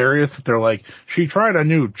hilarious that they're like, she tried a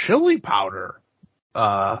new chili powder,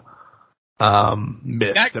 mix.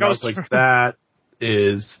 And I was like, that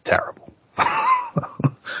is terrible.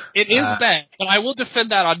 It is bad, but I will defend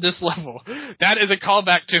that on this level. That is a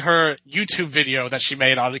callback to her YouTube video that she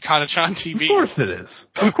made on Kana-chan TV. Of course it is.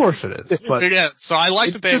 Of course it is. But yeah, so I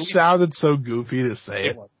like that they just sounded so goofy to say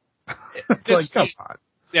it. It's like, come on.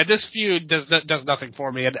 Yeah, this feud does nothing for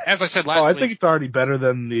me. And as I said last week... I think it's already better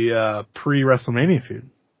than the pre-WrestleMania feud.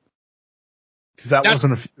 Because that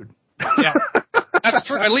wasn't a feud. Yeah, that's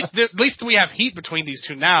true. At least we have heat between these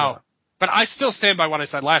two now. Yeah. But I still stand by what I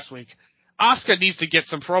said last week. Asuka needs to get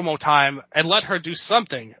some promo time and let her do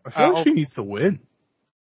something. I feel like she needs to win.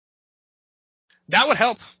 That would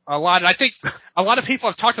help a lot. And I think a lot of people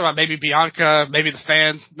have talked about maybe Bianca, maybe the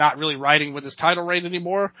fans not really riding with this title reign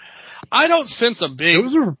anymore. I don't sense a big... There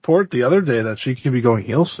was a report the other day that she could be going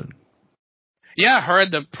heel soon. Yeah, her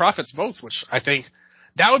and the Profits both, which I think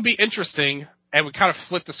that would be interesting and would kind of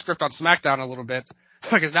flip the script on SmackDown a little bit.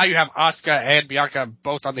 Because now you have Asuka and Bianca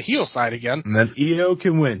both on the heel side again. And then EO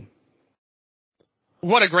can win.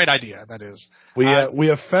 What a great idea that is. We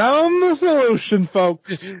have found the solution,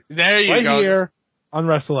 folks. There you go. Right here on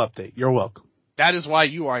Wrestle Update. You're welcome. That is why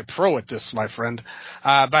you are a pro at this, my friend.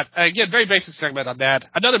 But again, very basic segment on that.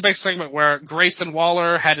 Another big segment where Grayson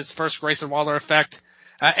Waller had his first Grayson Waller effect.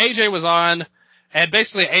 AJ was on, and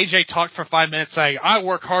basically AJ talked for 5 minutes saying, I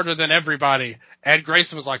work harder than everybody. And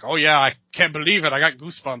Grayson was like, oh yeah, I can't believe it. I got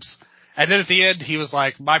goosebumps. And then at the end, he was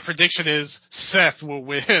like, my prediction is Seth will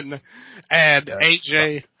win. And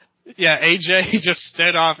AJ just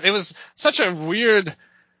stayed off. It was such a weird...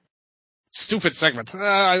 stupid segment.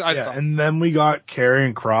 And then we got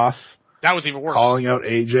Karrion Kross. That was even worse. Calling out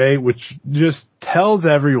AJ, which just tells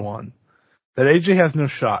everyone that AJ has no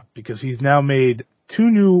shot because he's now made 2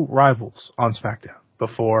 new rivals on SmackDown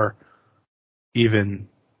before even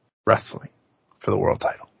wrestling for the world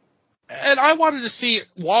title. And I wanted to see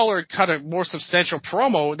Waller cut a more substantial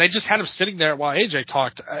promo. They just had him sitting there while AJ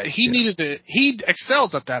talked. He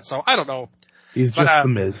excels at that, so I don't know. He's just the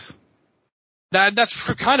Miz. That's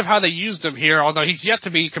kind of how they used him here, although he's yet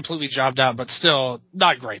to be completely jobbed out, but still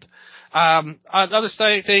not great. Another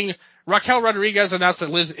thing, Raquel Rodriguez announced that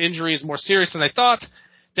Liv's injury is more serious than they thought.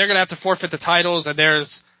 They're going to have to forfeit the titles, and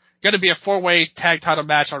there's going to be a 4-way tag title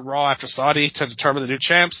match on Raw after Saudi to determine the new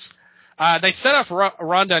champs. They set up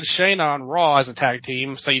Ronda and Shayna on Raw as a tag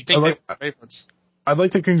team, so you'd think they were favorites. I'd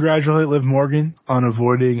like to congratulate Liv Morgan on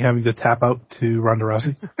avoiding having to tap out to Ronda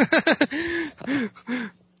Rousey.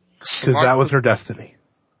 Because that was her destiny.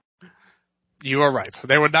 You are right.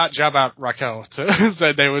 They would not job out Raquel.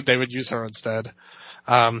 So they would use her instead.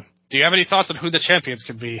 Do you have any thoughts on who the champions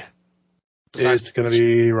could be? It's going to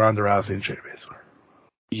be Ronda Rousey and Shayna Baszler.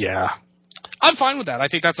 Yeah. I'm fine with that. I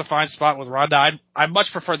think that's a fine spot with Ronda. I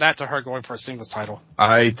much prefer that to her going for a singles title.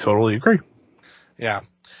 I totally agree. Yeah.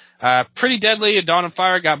 Pretty Deadly and Dawn and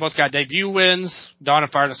Fire both got debut wins. Dawn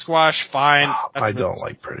and Fire to squash, fine. I don't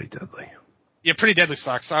like Pretty Deadly. Yeah, Pretty Deadly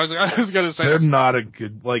sucks. I was going to say they're not a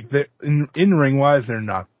good, in ring wise, they're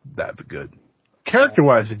not that good. Character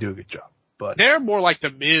wise, they do a good job. But they're more like the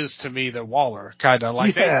Miz to me than Waller, kind of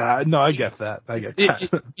like. Yeah, no, I get that.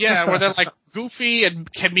 Yeah, where they're like goofy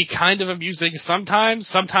and can be kind of amusing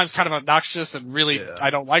sometimes kind of obnoxious and really I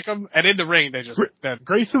don't like them. And in the ring, they just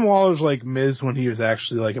Grayson Waller's like Miz when he was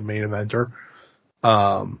actually like a main eventer,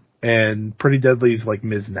 and Pretty Deadly's like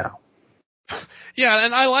Miz now. Yeah,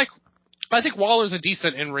 and I think Waller's a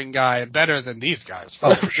decent in-ring guy and better than these guys.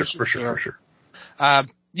 For sure.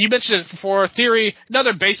 You mentioned it before. Theory,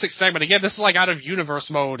 another basic segment. Again, this is like out of universe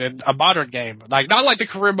mode in a modern game. Like, not like the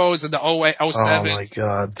career modes in the 08, 07. Oh my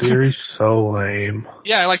god, Theory's so lame.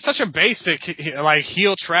 Yeah, like such a basic, like,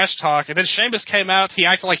 heel trash talk. And then Sheamus came out. He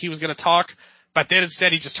acted like he was going to talk, but then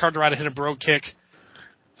instead he just turned around and hit a bro kick.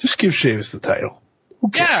 Just give Sheamus the title.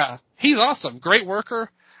 Okay. Yeah, he's awesome. Great worker.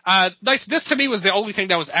 This to me was the only thing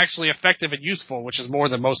that was actually effective and useful, which is more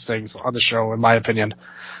than most things on the show, in my opinion.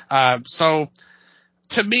 So,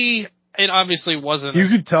 to me, it obviously wasn't. You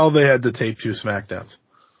could tell they had to tape 2 SmackDowns.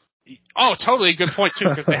 Oh, totally. Good point, too,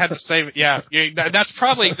 because they had to save it. Yeah, that's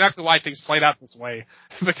probably exactly why things played out this way.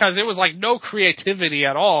 Because it was like no creativity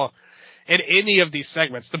at all in any of these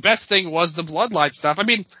segments. The best thing was the Bloodline stuff. I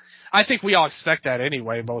mean, I think we all expect that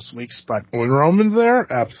anyway most weeks, but. When Roman's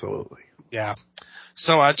there? Absolutely. Yeah.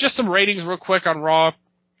 So, just some ratings real quick on Raw.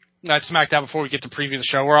 SmackDown before we get to preview the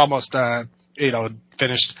show. We're almost,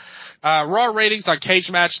 finished. Raw ratings on Cage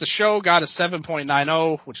Match. The show got a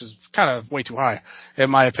 7.90, which is kind of way too high, in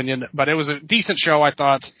my opinion. But it was a decent show, I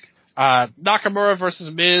thought. Nakamura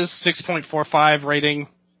versus Miz, 6.45 rating.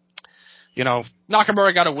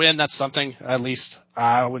 Nakamura got a win. That's something, at least.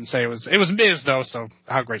 I wouldn't say it was Miz, though, so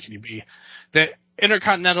how great can you be? The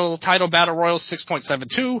Intercontinental Title Battle Royal,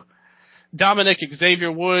 6.72. Dominic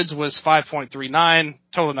Xavier Woods was 5.39.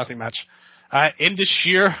 Total nothing match. Indus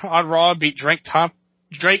Shear on Raw beat Drake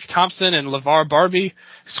Thompson and LeVar Barbie.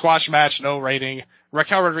 Squash match, no rating.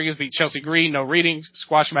 Raquel Rodriguez beat Chelsea Green, no rating.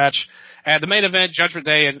 Squash match. And the main event, Judgment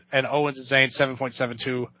Day and Owens and Zayn,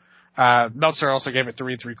 7.72. Meltzer also gave it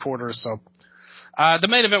 3 3/4. So, the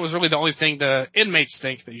main event was really the only thing the inmates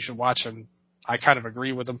think that you should watch, and I kind of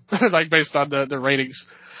agree with them, like based on the ratings.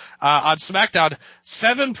 On SmackDown,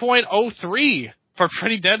 7.03 for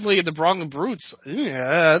Pretty Deadly and the Brawling Brutes.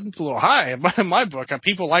 Yeah, that's a little high in my book.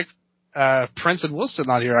 People like Prince and Wilson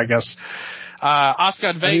on here, I guess.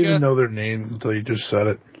 Asuka and Vega. I didn't even know their names until you just said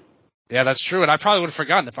it. Yeah, that's true, and I probably would have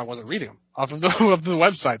forgotten if I wasn't reading them off of the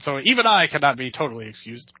website. So even I cannot be totally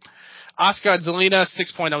excused. Asuka and Zelina,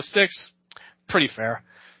 6.06. Pretty fair.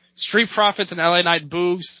 Street Profits and LA Knight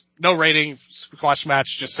Boogs, no rating. Squash match,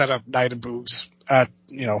 just set up Knight and Boogs.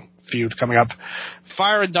 Feud coming up.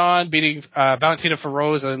 Fire and Dawn beating Valentina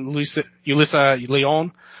Feroz and Yulisa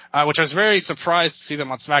Leon, which I was very surprised to see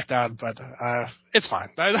them on SmackDown, but it's fine.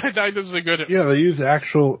 This is a good. Yeah, they use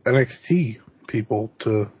actual NXT people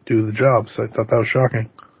to do the job, so I thought that was shocking.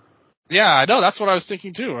 Yeah, I know. That's what I was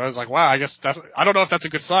thinking too. I was like, wow, I guess I don't know if that's a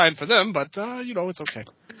good sign for them, but it's okay.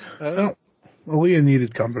 Leah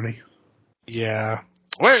needed company. Yeah.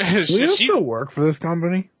 Leah still work for this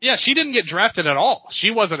company? Yeah, she didn't get drafted at all.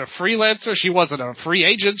 She wasn't a freelancer. She wasn't a free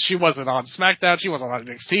agent. She wasn't on SmackDown. She wasn't on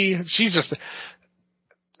NXT. She's just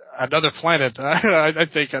another planet, I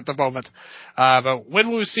think, at the moment. But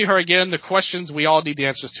when we see her again, the questions we all need the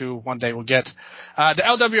answers to one day we'll get. The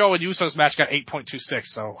LWO and Usos match got 8.26,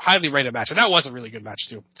 so highly rated match. And that was a really good match,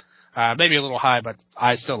 too. Maybe a little high, but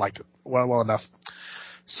I still liked it well enough.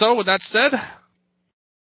 So, with that said,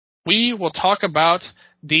 we will talk about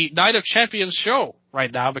the Night of Champions show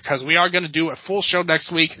right now, because we are going to do a full show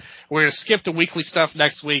next week. We're going to skip the weekly stuff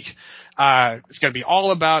next week. It's going to be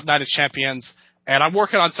all about Night of Champions, and I'm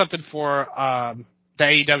working on something for the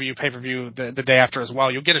AEW pay-per-view the day after as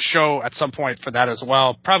well. You'll get a show at some point for that as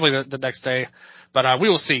well, probably the next day, but we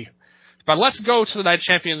will see. But let's go to the Night of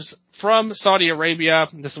Champions from Saudi Arabia.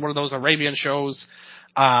 This is one of those Arabian shows.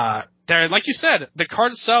 There, like you said, the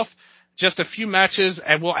card itself, just a few matches,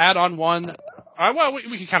 and we'll add on one.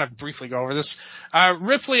 We can kind of briefly go over this.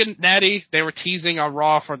 Ripley and Natty, they were teasing on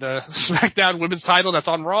Raw for the SmackDown Women's title that's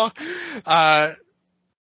on Raw. I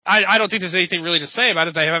don't think there's anything really to say about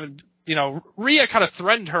it. They haven't Rhea kind of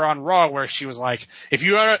threatened her on Raw where she was like, if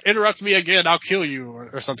you interrupt me again, I'll kill you,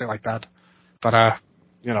 or something like that. But,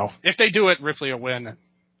 if they do it, Ripley will win.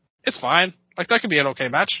 It's fine. Like, that could be an okay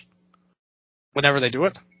match. Whenever they do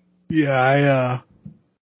it. Yeah,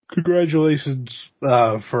 congratulations,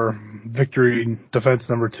 for victory defense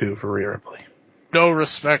number 2 for Rhea Ripley. No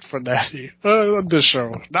respect for Natty on this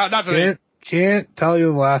show. Not that Can't tell you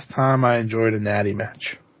the last time I enjoyed a Natty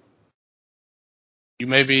match. You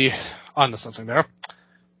may be onto something there.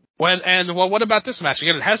 What about this match?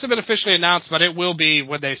 Again, it hasn't been officially announced, but it will be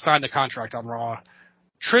when they sign the contract on Raw.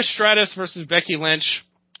 Trish Stratus versus Becky Lynch.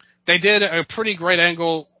 They did a pretty great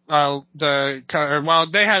angle. Trish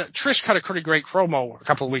cut a pretty great promo a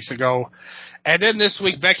couple of weeks ago. And then this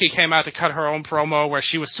week, Becky came out to cut her own promo where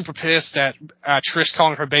she was super pissed at Trish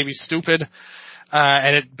calling her baby stupid.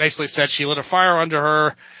 And it basically said she lit a fire under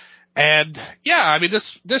her. And yeah, I mean,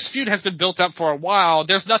 this feud has been built up for a while.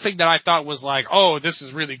 There's nothing that I thought was like, oh, this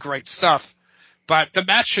is really great stuff. But the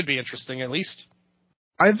match should be interesting, at least.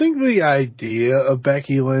 I think the idea of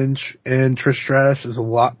Becky Lynch and Trish Stratus is a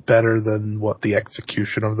lot better than what the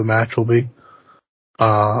execution of the match will be.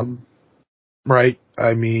 Right?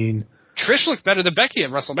 I mean, Trish looked better than Becky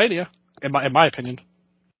at WrestleMania, in my opinion.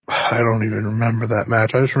 I don't even remember that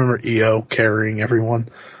match. I just remember EO carrying everyone.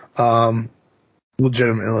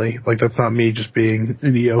 Legitimately. Like, that's not me just being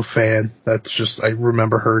an EO fan. That's just, I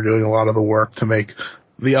remember her doing a lot of the work to make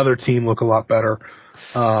the other team look a lot better.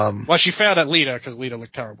 Well, she failed at Lita because Lita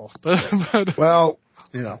looked terrible. Well,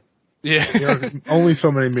 yeah, only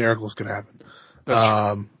so many miracles can happen.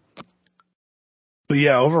 That's true. But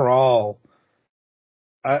yeah, overall,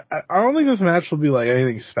 I don't think this match will be like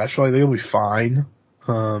anything special. I think it'll be fine.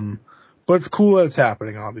 But it's cool that it's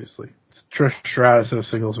happening. Obviously, it's Trish Stratus in a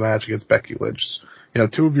singles match against Becky Lynch.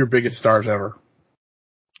 2 of your biggest stars ever.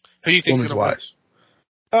 Who do you think's gonna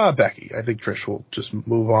win? Becky. I think Trish will just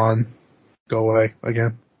move on. Go away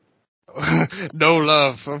again. No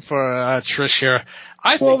love for Trish here.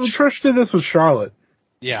 Trish did this with Charlotte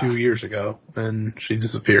a few years ago, and she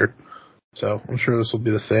disappeared. So I'm sure this will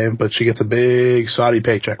be the same, but she gets a big Saudi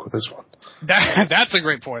paycheck with this one. That's a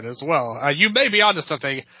great point as well. You may be onto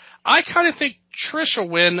something. I kind of think Trish will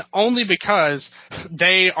win only because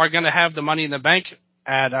they are going to have the Money in the Bank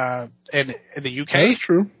in the UK. That's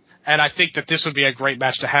true. And I think that this would be a great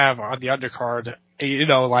match to have on the undercard.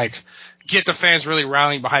 Get the fans really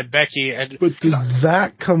rallying behind Becky. But does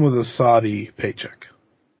that come with a Saudi paycheck?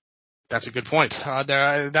 That's a good point.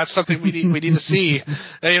 That's something we need to see.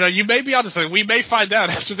 You may be onto something. We may find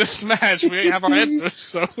out after this match. We may have our answers.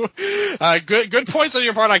 So, good points on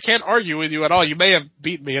your part. I can't argue with you at all. You may have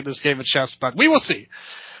beaten me in this game of chess, but we will see.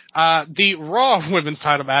 The Raw Women's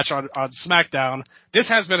title match on SmackDown. This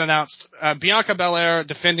has been announced. Bianca Belair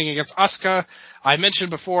defending against Asuka. I mentioned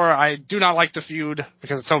before, I do not like the feud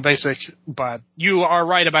because it's so basic, but you are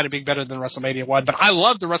right about it being better than WrestleMania 1. But I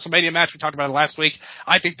love the WrestleMania match. We talked about it last week.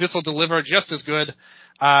 I think this will deliver just as good.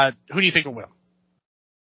 Who do you think will win?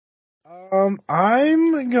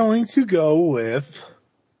 I'm going to go with...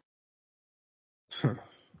 Let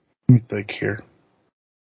me think here.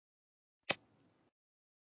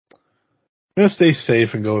 I'm going to stay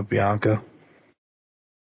safe and go with Bianca.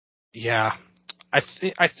 Yeah.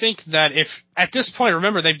 I think that if, at this point,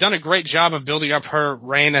 remember, they've done a great job of building up her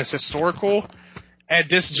reign as historical, and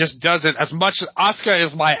this just doesn't, as much as Asuka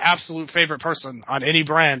is my absolute favorite person on any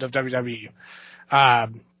brand of WWE. I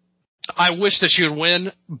wish that she would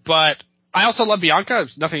win, but I also love Bianca.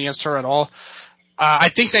 There's nothing against her at all. I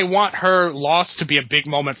think they want her loss to be a big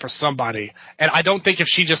moment for somebody. And I don't think if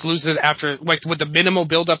she just loses it after, like, with the minimal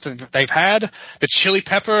build-up that they've had, the chili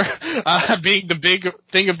pepper being the big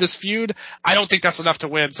thing of this feud, I don't think that's enough to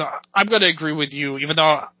win. So I'm going to agree with you, even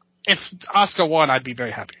though if Asuka won, I'd be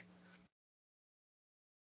very happy.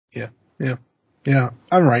 Yeah,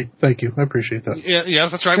 I'm right. Thank you. I appreciate that. Yeah,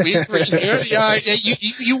 that's right. We agree here. Yeah,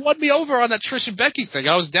 you won me over on that Trish and Becky thing.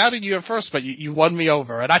 I was doubting you at first, but you won me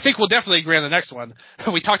over. And I think we'll definitely agree on the next one.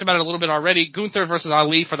 We talked about it a little bit already. Gunther versus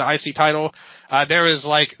Ali for the IC title. There is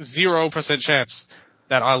like 0% chance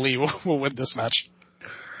that Ali will win this match.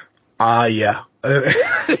 Yeah.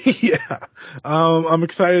 Yeah. I'm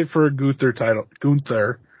excited for a Gunther title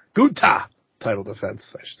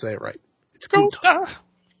defense. I should say it right. It's Gunther.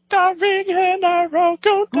 I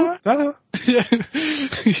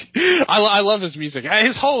love his music.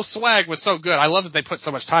 His whole swag was so good. I love that they put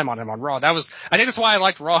so much time on him on Raw. I think that's why I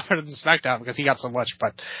liked Raw better than SmackDown, because he got so much.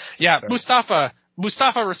 But yeah, sure.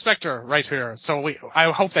 Mustafa respecter right here. So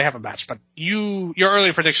I hope they have a match. But your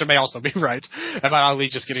earlier prediction may also be right about Ali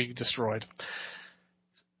just getting destroyed.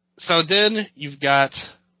 So then you've got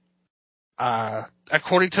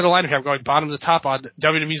According to the line here, I'm going bottom to top on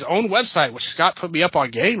WWE's own website, which Scott put me up on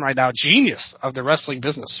game right now. Genius of the wrestling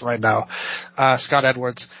business right now, Scott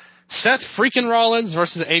Edwards. Seth freaking Rollins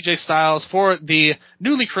versus AJ Styles for the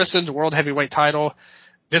newly christened World Heavyweight title.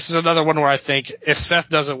 This is another one where I think if Seth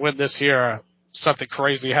doesn't win this here, something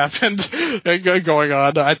crazy happened going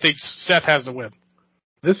on. I think Seth has to win.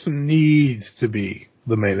 This needs to be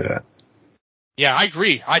the main event. Yeah, I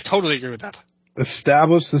agree. I totally agree with that.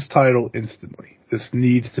 Establish this title instantly. This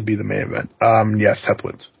needs to be the main event. Yes, Seth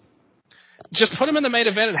wins. Just put him in the main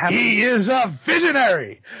event and have He is a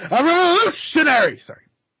visionary, a revolutionary. Sorry.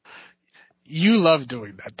 You love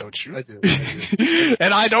doing that, don't you? I do.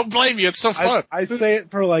 And I don't blame you. It's so fun. I say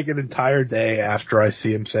it for like an entire day after I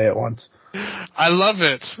see him say it once. I love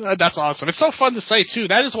it. That's awesome. It's so fun to say, too.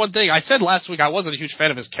 That is one thing. I said last week I wasn't a huge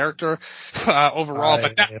fan of his character overall.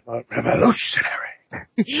 But that,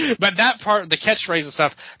 revolutionary. But that part, the catchphrase and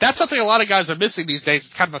stuff, that's something a lot of guys are missing these days.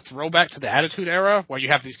 It's kind of a throwback to the Attitude Era where you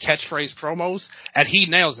have these catchphrase promos, and he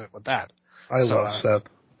nails it with that. I love Seth.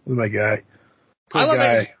 He's my guy.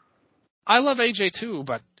 I love AJ too,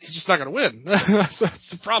 but he's just not going to win. That's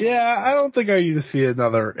the problem. Yeah, I don't think I need to see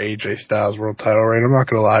another AJ Styles world title reign. I'm not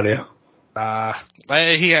going to lie to you.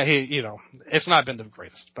 He, you know, it's not been the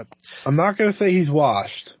greatest, but I'm not going to say he's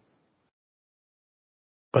washed,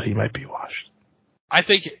 but he might be washed. I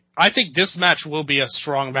think this match will be a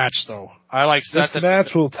strong match, though. I like Seth. This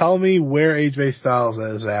match will tell me where AJ Styles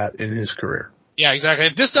is at in his career. Yeah, exactly.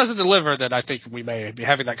 If this doesn't deliver, then I think we may be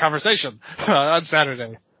having that conversation on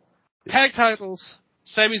Saturday. Tag titles,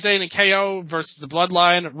 Sami Zayn and KO versus the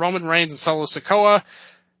Bloodline, Roman Reigns and Solo Sikoa.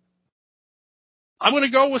 I'm going to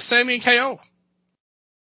go with Sami and KO.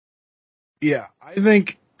 Yeah, I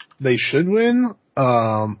think they should win.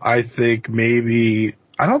 I think maybe,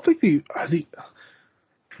 I don't think are the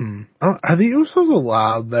Usos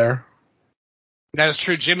allowed there? That is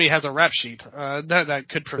true. Jimmy has a rap sheet. That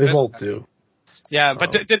could prevent They both that. do. Yeah,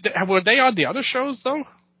 but were they on the other shows, though?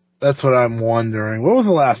 That's what I'm wondering. What was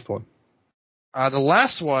the last one? The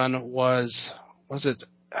last one was it,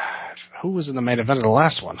 who was in the main event of the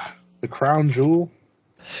last one? The Crown Jewel?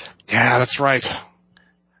 Yeah, that's right.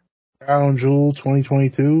 Crown Jewel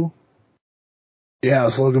 2022? Yeah,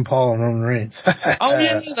 it's Logan Paul and Roman Reigns. Oh,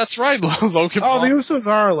 yeah, that's right, Logan Paul. Oh, the Usos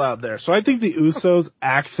are allowed there. So I think the Usos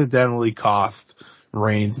accidentally cost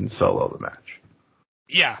Reigns and Solo the match.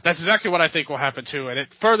 Yeah, that's exactly what I think will happen, too. And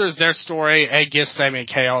it furthers their story and gives Sami and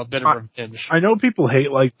KO a bit of revenge. I know people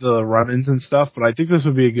hate, like, the run-ins and stuff, but I think this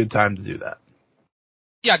would be a good time to do that.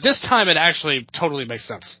 Yeah, this time it actually totally makes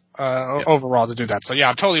sense overall to do that. So, yeah,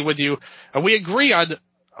 I'm totally with you. We agree on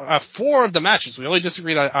 4 of the matches. We only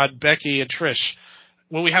disagreed on Becky and Trish.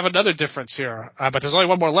 Well, we have another difference here, but there's only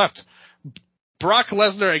one more left. Brock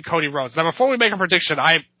Lesnar and Cody Rhodes. Now, before we make a prediction,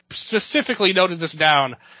 I specifically noted this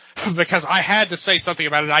down because I had to say something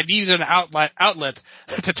about it. I needed an outlet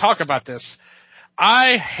to talk about this.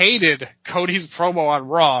 I hated Cody's promo on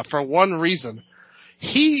Raw for one reason.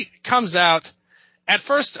 He comes out, at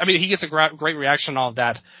first, I mean, he gets a great reaction and all of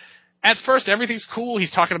that. At first, everything's cool.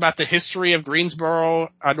 He's talking about the history of Greensboro,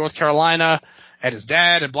 North Carolina, and his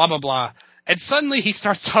dad, and blah, blah, blah. And suddenly he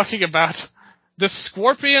starts talking about the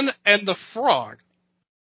Scorpion and the Frog.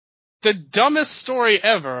 The dumbest story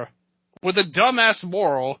ever, with a dumbass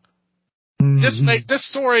moral. This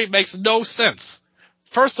story makes no sense.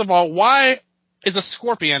 First of all, why is a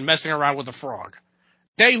scorpion messing around with a frog?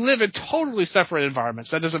 They live in totally separate environments.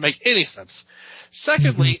 That doesn't make any sense.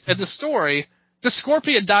 Secondly, in the story, the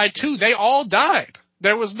scorpion died too. They all died.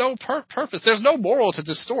 There was no purpose. There's no moral to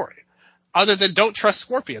this story other than don't trust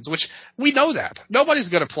scorpions, which we know that. Nobody's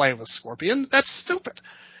going to play with a scorpion. That's stupid.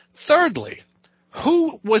 Thirdly,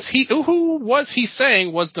 who was he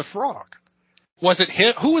saying was the frog? Was it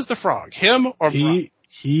him? Who was the frog? Him or Brock?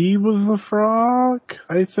 He was the frog,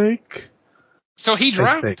 I think. So he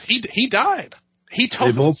drowned. He died.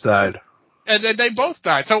 They both died. And then they both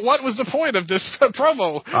died. So what was the point of this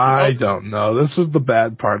promo? I don't know. This was the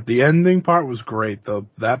bad part. The ending part was great, though.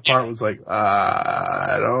 That part was like,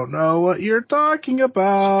 I don't know what you're talking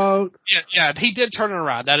about. Yeah, he did turn it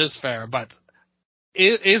around. That is fair. But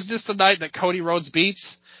is this the night that Cody Rhodes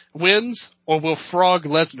wins, or will Frog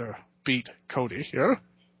Lesnar beat Cody? Yeah.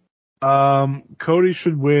 Cody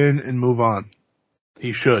should win and move on.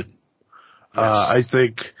 He should. Yes.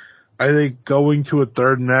 I think going to a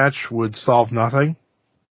third match would solve nothing.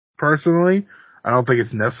 Personally, I don't think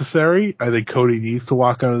it's necessary. I think Cody needs to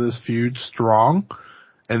walk out of this feud strong,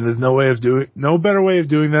 and there's no better way of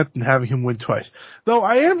doing that than having him win twice. Though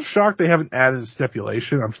I am shocked they haven't added a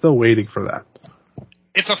stipulation. I'm still waiting for that.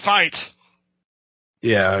 It's a fight.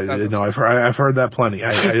 Yeah, no, I've heard that plenty.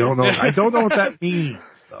 I don't know. I don't know what that means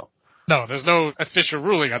though. No, there's no official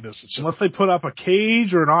ruling on this. It's just unless they put up a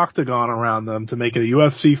cage or an octagon around them to make it a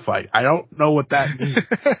UFC fight. I don't know what that means.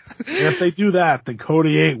 And if they do that, then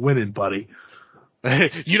Cody ain't winning, buddy.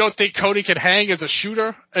 You don't think Cody can hang as a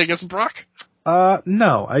shooter against Brock?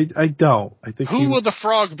 No, I don't. I think Who will the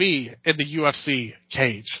Frog be in the UFC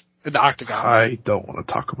cage? In the octagon? I don't want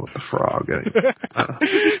to talk about the Frog.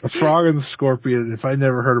 The Frog and the Scorpion. If I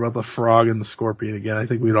never heard about the Frog and the Scorpion again, I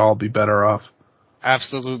think we'd all be better off.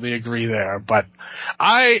 Absolutely agree there. But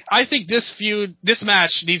I think this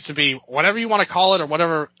match needs to be whatever you want to call it or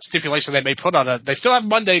whatever stipulation they may put on it. They still have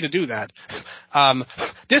Monday to do that.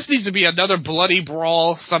 This needs to be another bloody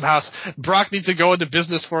brawl somehow. Brock needs to go into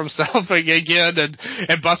business for himself again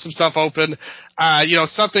and bust himself open.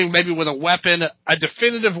 Something maybe with a weapon, a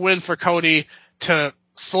definitive win for Cody to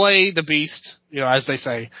slay the beast, as they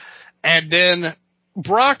say. And then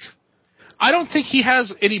Brock, I don't think he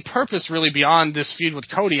has any purpose really beyond this feud with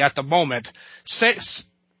Cody at the moment.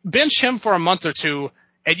 Bench him for a month or two,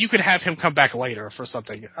 and you could have him come back later for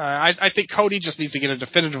something. I think Cody just needs to get a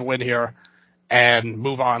definitive win here and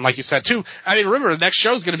move on. Like you said, too. I mean, remember, the next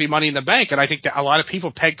show is going to be Money in the Bank, and I think that a lot of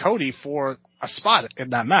people peg Cody for a spot in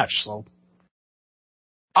that match. So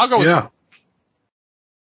I'll go with that.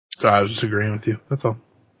 So I was just agreeing with you. That's all.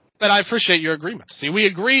 But I appreciate your agreement. See, we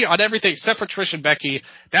agree on everything except for Trish and Becky.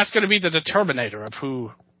 That's going to be the determinator of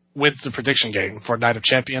who wins the prediction game for Night of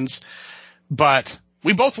Champions. But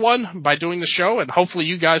we both won by doing the show, and hopefully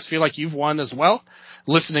you guys feel like you've won as well,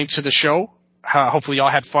 listening to the show. Hopefully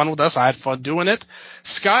y'all had fun with us. I had fun doing it.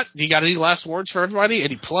 Scott, do you got any last words for everybody?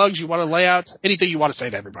 Any plugs you want to lay out? Anything you want to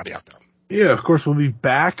say to everybody out there? Yeah, of course, we'll be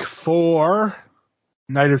back for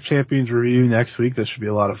Night of Champions review next week. That should be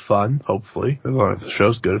a lot of fun, hopefully. As long as the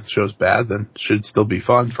show's good. If the show's bad, then it should still be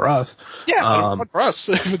fun for us. Yeah, fun for us.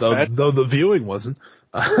 Though the viewing wasn't.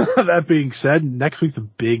 That being said, next week's a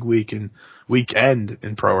big weekend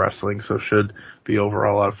in pro wrestling, so should be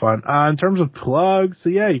overall a lot of fun. In terms of plugs, so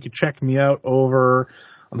yeah, you can check me out over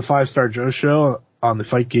on the 5-Star Joe Show on the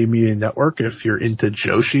Fight Game Media Network if you're into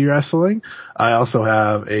Joshi wrestling. I also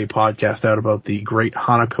have a podcast out about the great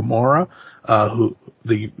Hana Kimura,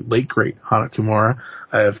 the late great Hana Kimura.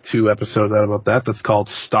 I have 2 episodes out about that. That's called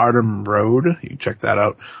Stardom Road. You can check that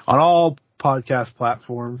out on all podcast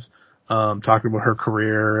platforms. Talking about her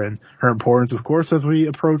career and her importance, of course, as we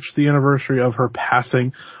approach the anniversary of her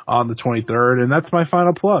passing on the 23rd. And that's my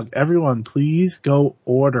final plug. Everyone, please go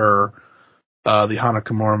order the Hana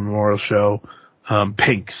Kimura Memorial Show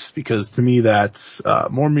Pinks, because to me that's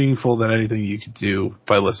more meaningful than anything you could do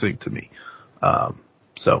by listening to me.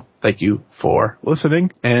 So thank you for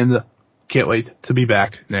listening, and can't wait to be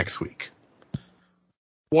back next week.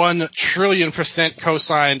 1,000,000,000%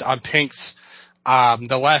 co-signed on Pinks.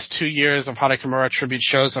 The last 2 years of Hana Kimura tribute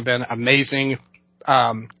shows have been amazing.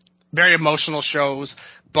 Very emotional shows,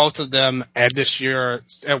 both of them, and this year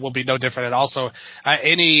it will be no different. And also,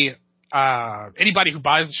 anybody who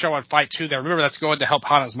buys the show on Fight 2 there, remember that's going to help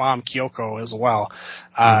Hana's mom, Kyoko, as well,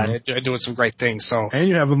 doing some great things. So, and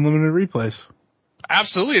you have unlimited replays.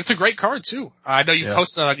 Absolutely. It's a great card, too. I know you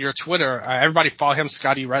posted on your Twitter. Everybody follow him,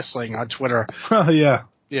 Scotty Wrestling, on Twitter. Yeah,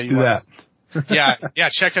 do that. yeah.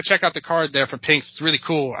 Check out the card there for Pinks. It's really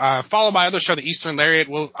cool. Follow my other show, the Eastern Lariat.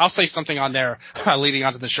 I'll say something on there leading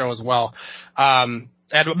onto the show as well. And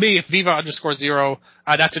me, Viva_0.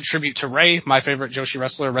 That's a tribute to Ray, my favorite Joshi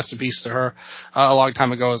wrestler. Rest in peace to her a long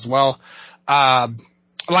time ago as well.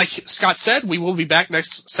 Like Scott said, we will be back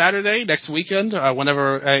next Saturday, next weekend,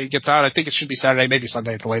 whenever it gets out. I think it should be Saturday, maybe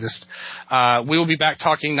Sunday at the latest. We will be back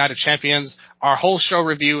talking Night of Champions, our whole show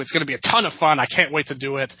review. It's going to be a ton of fun. I can't wait to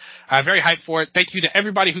do it. I'm very hyped for it. Thank you to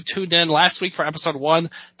everybody who tuned in last week for episode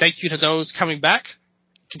 1. Thank you to those coming back,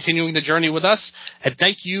 continuing the journey with us. And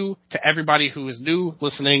thank you to everybody who is new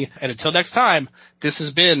listening. And until next time, this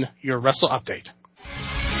has been your Wrestle Update.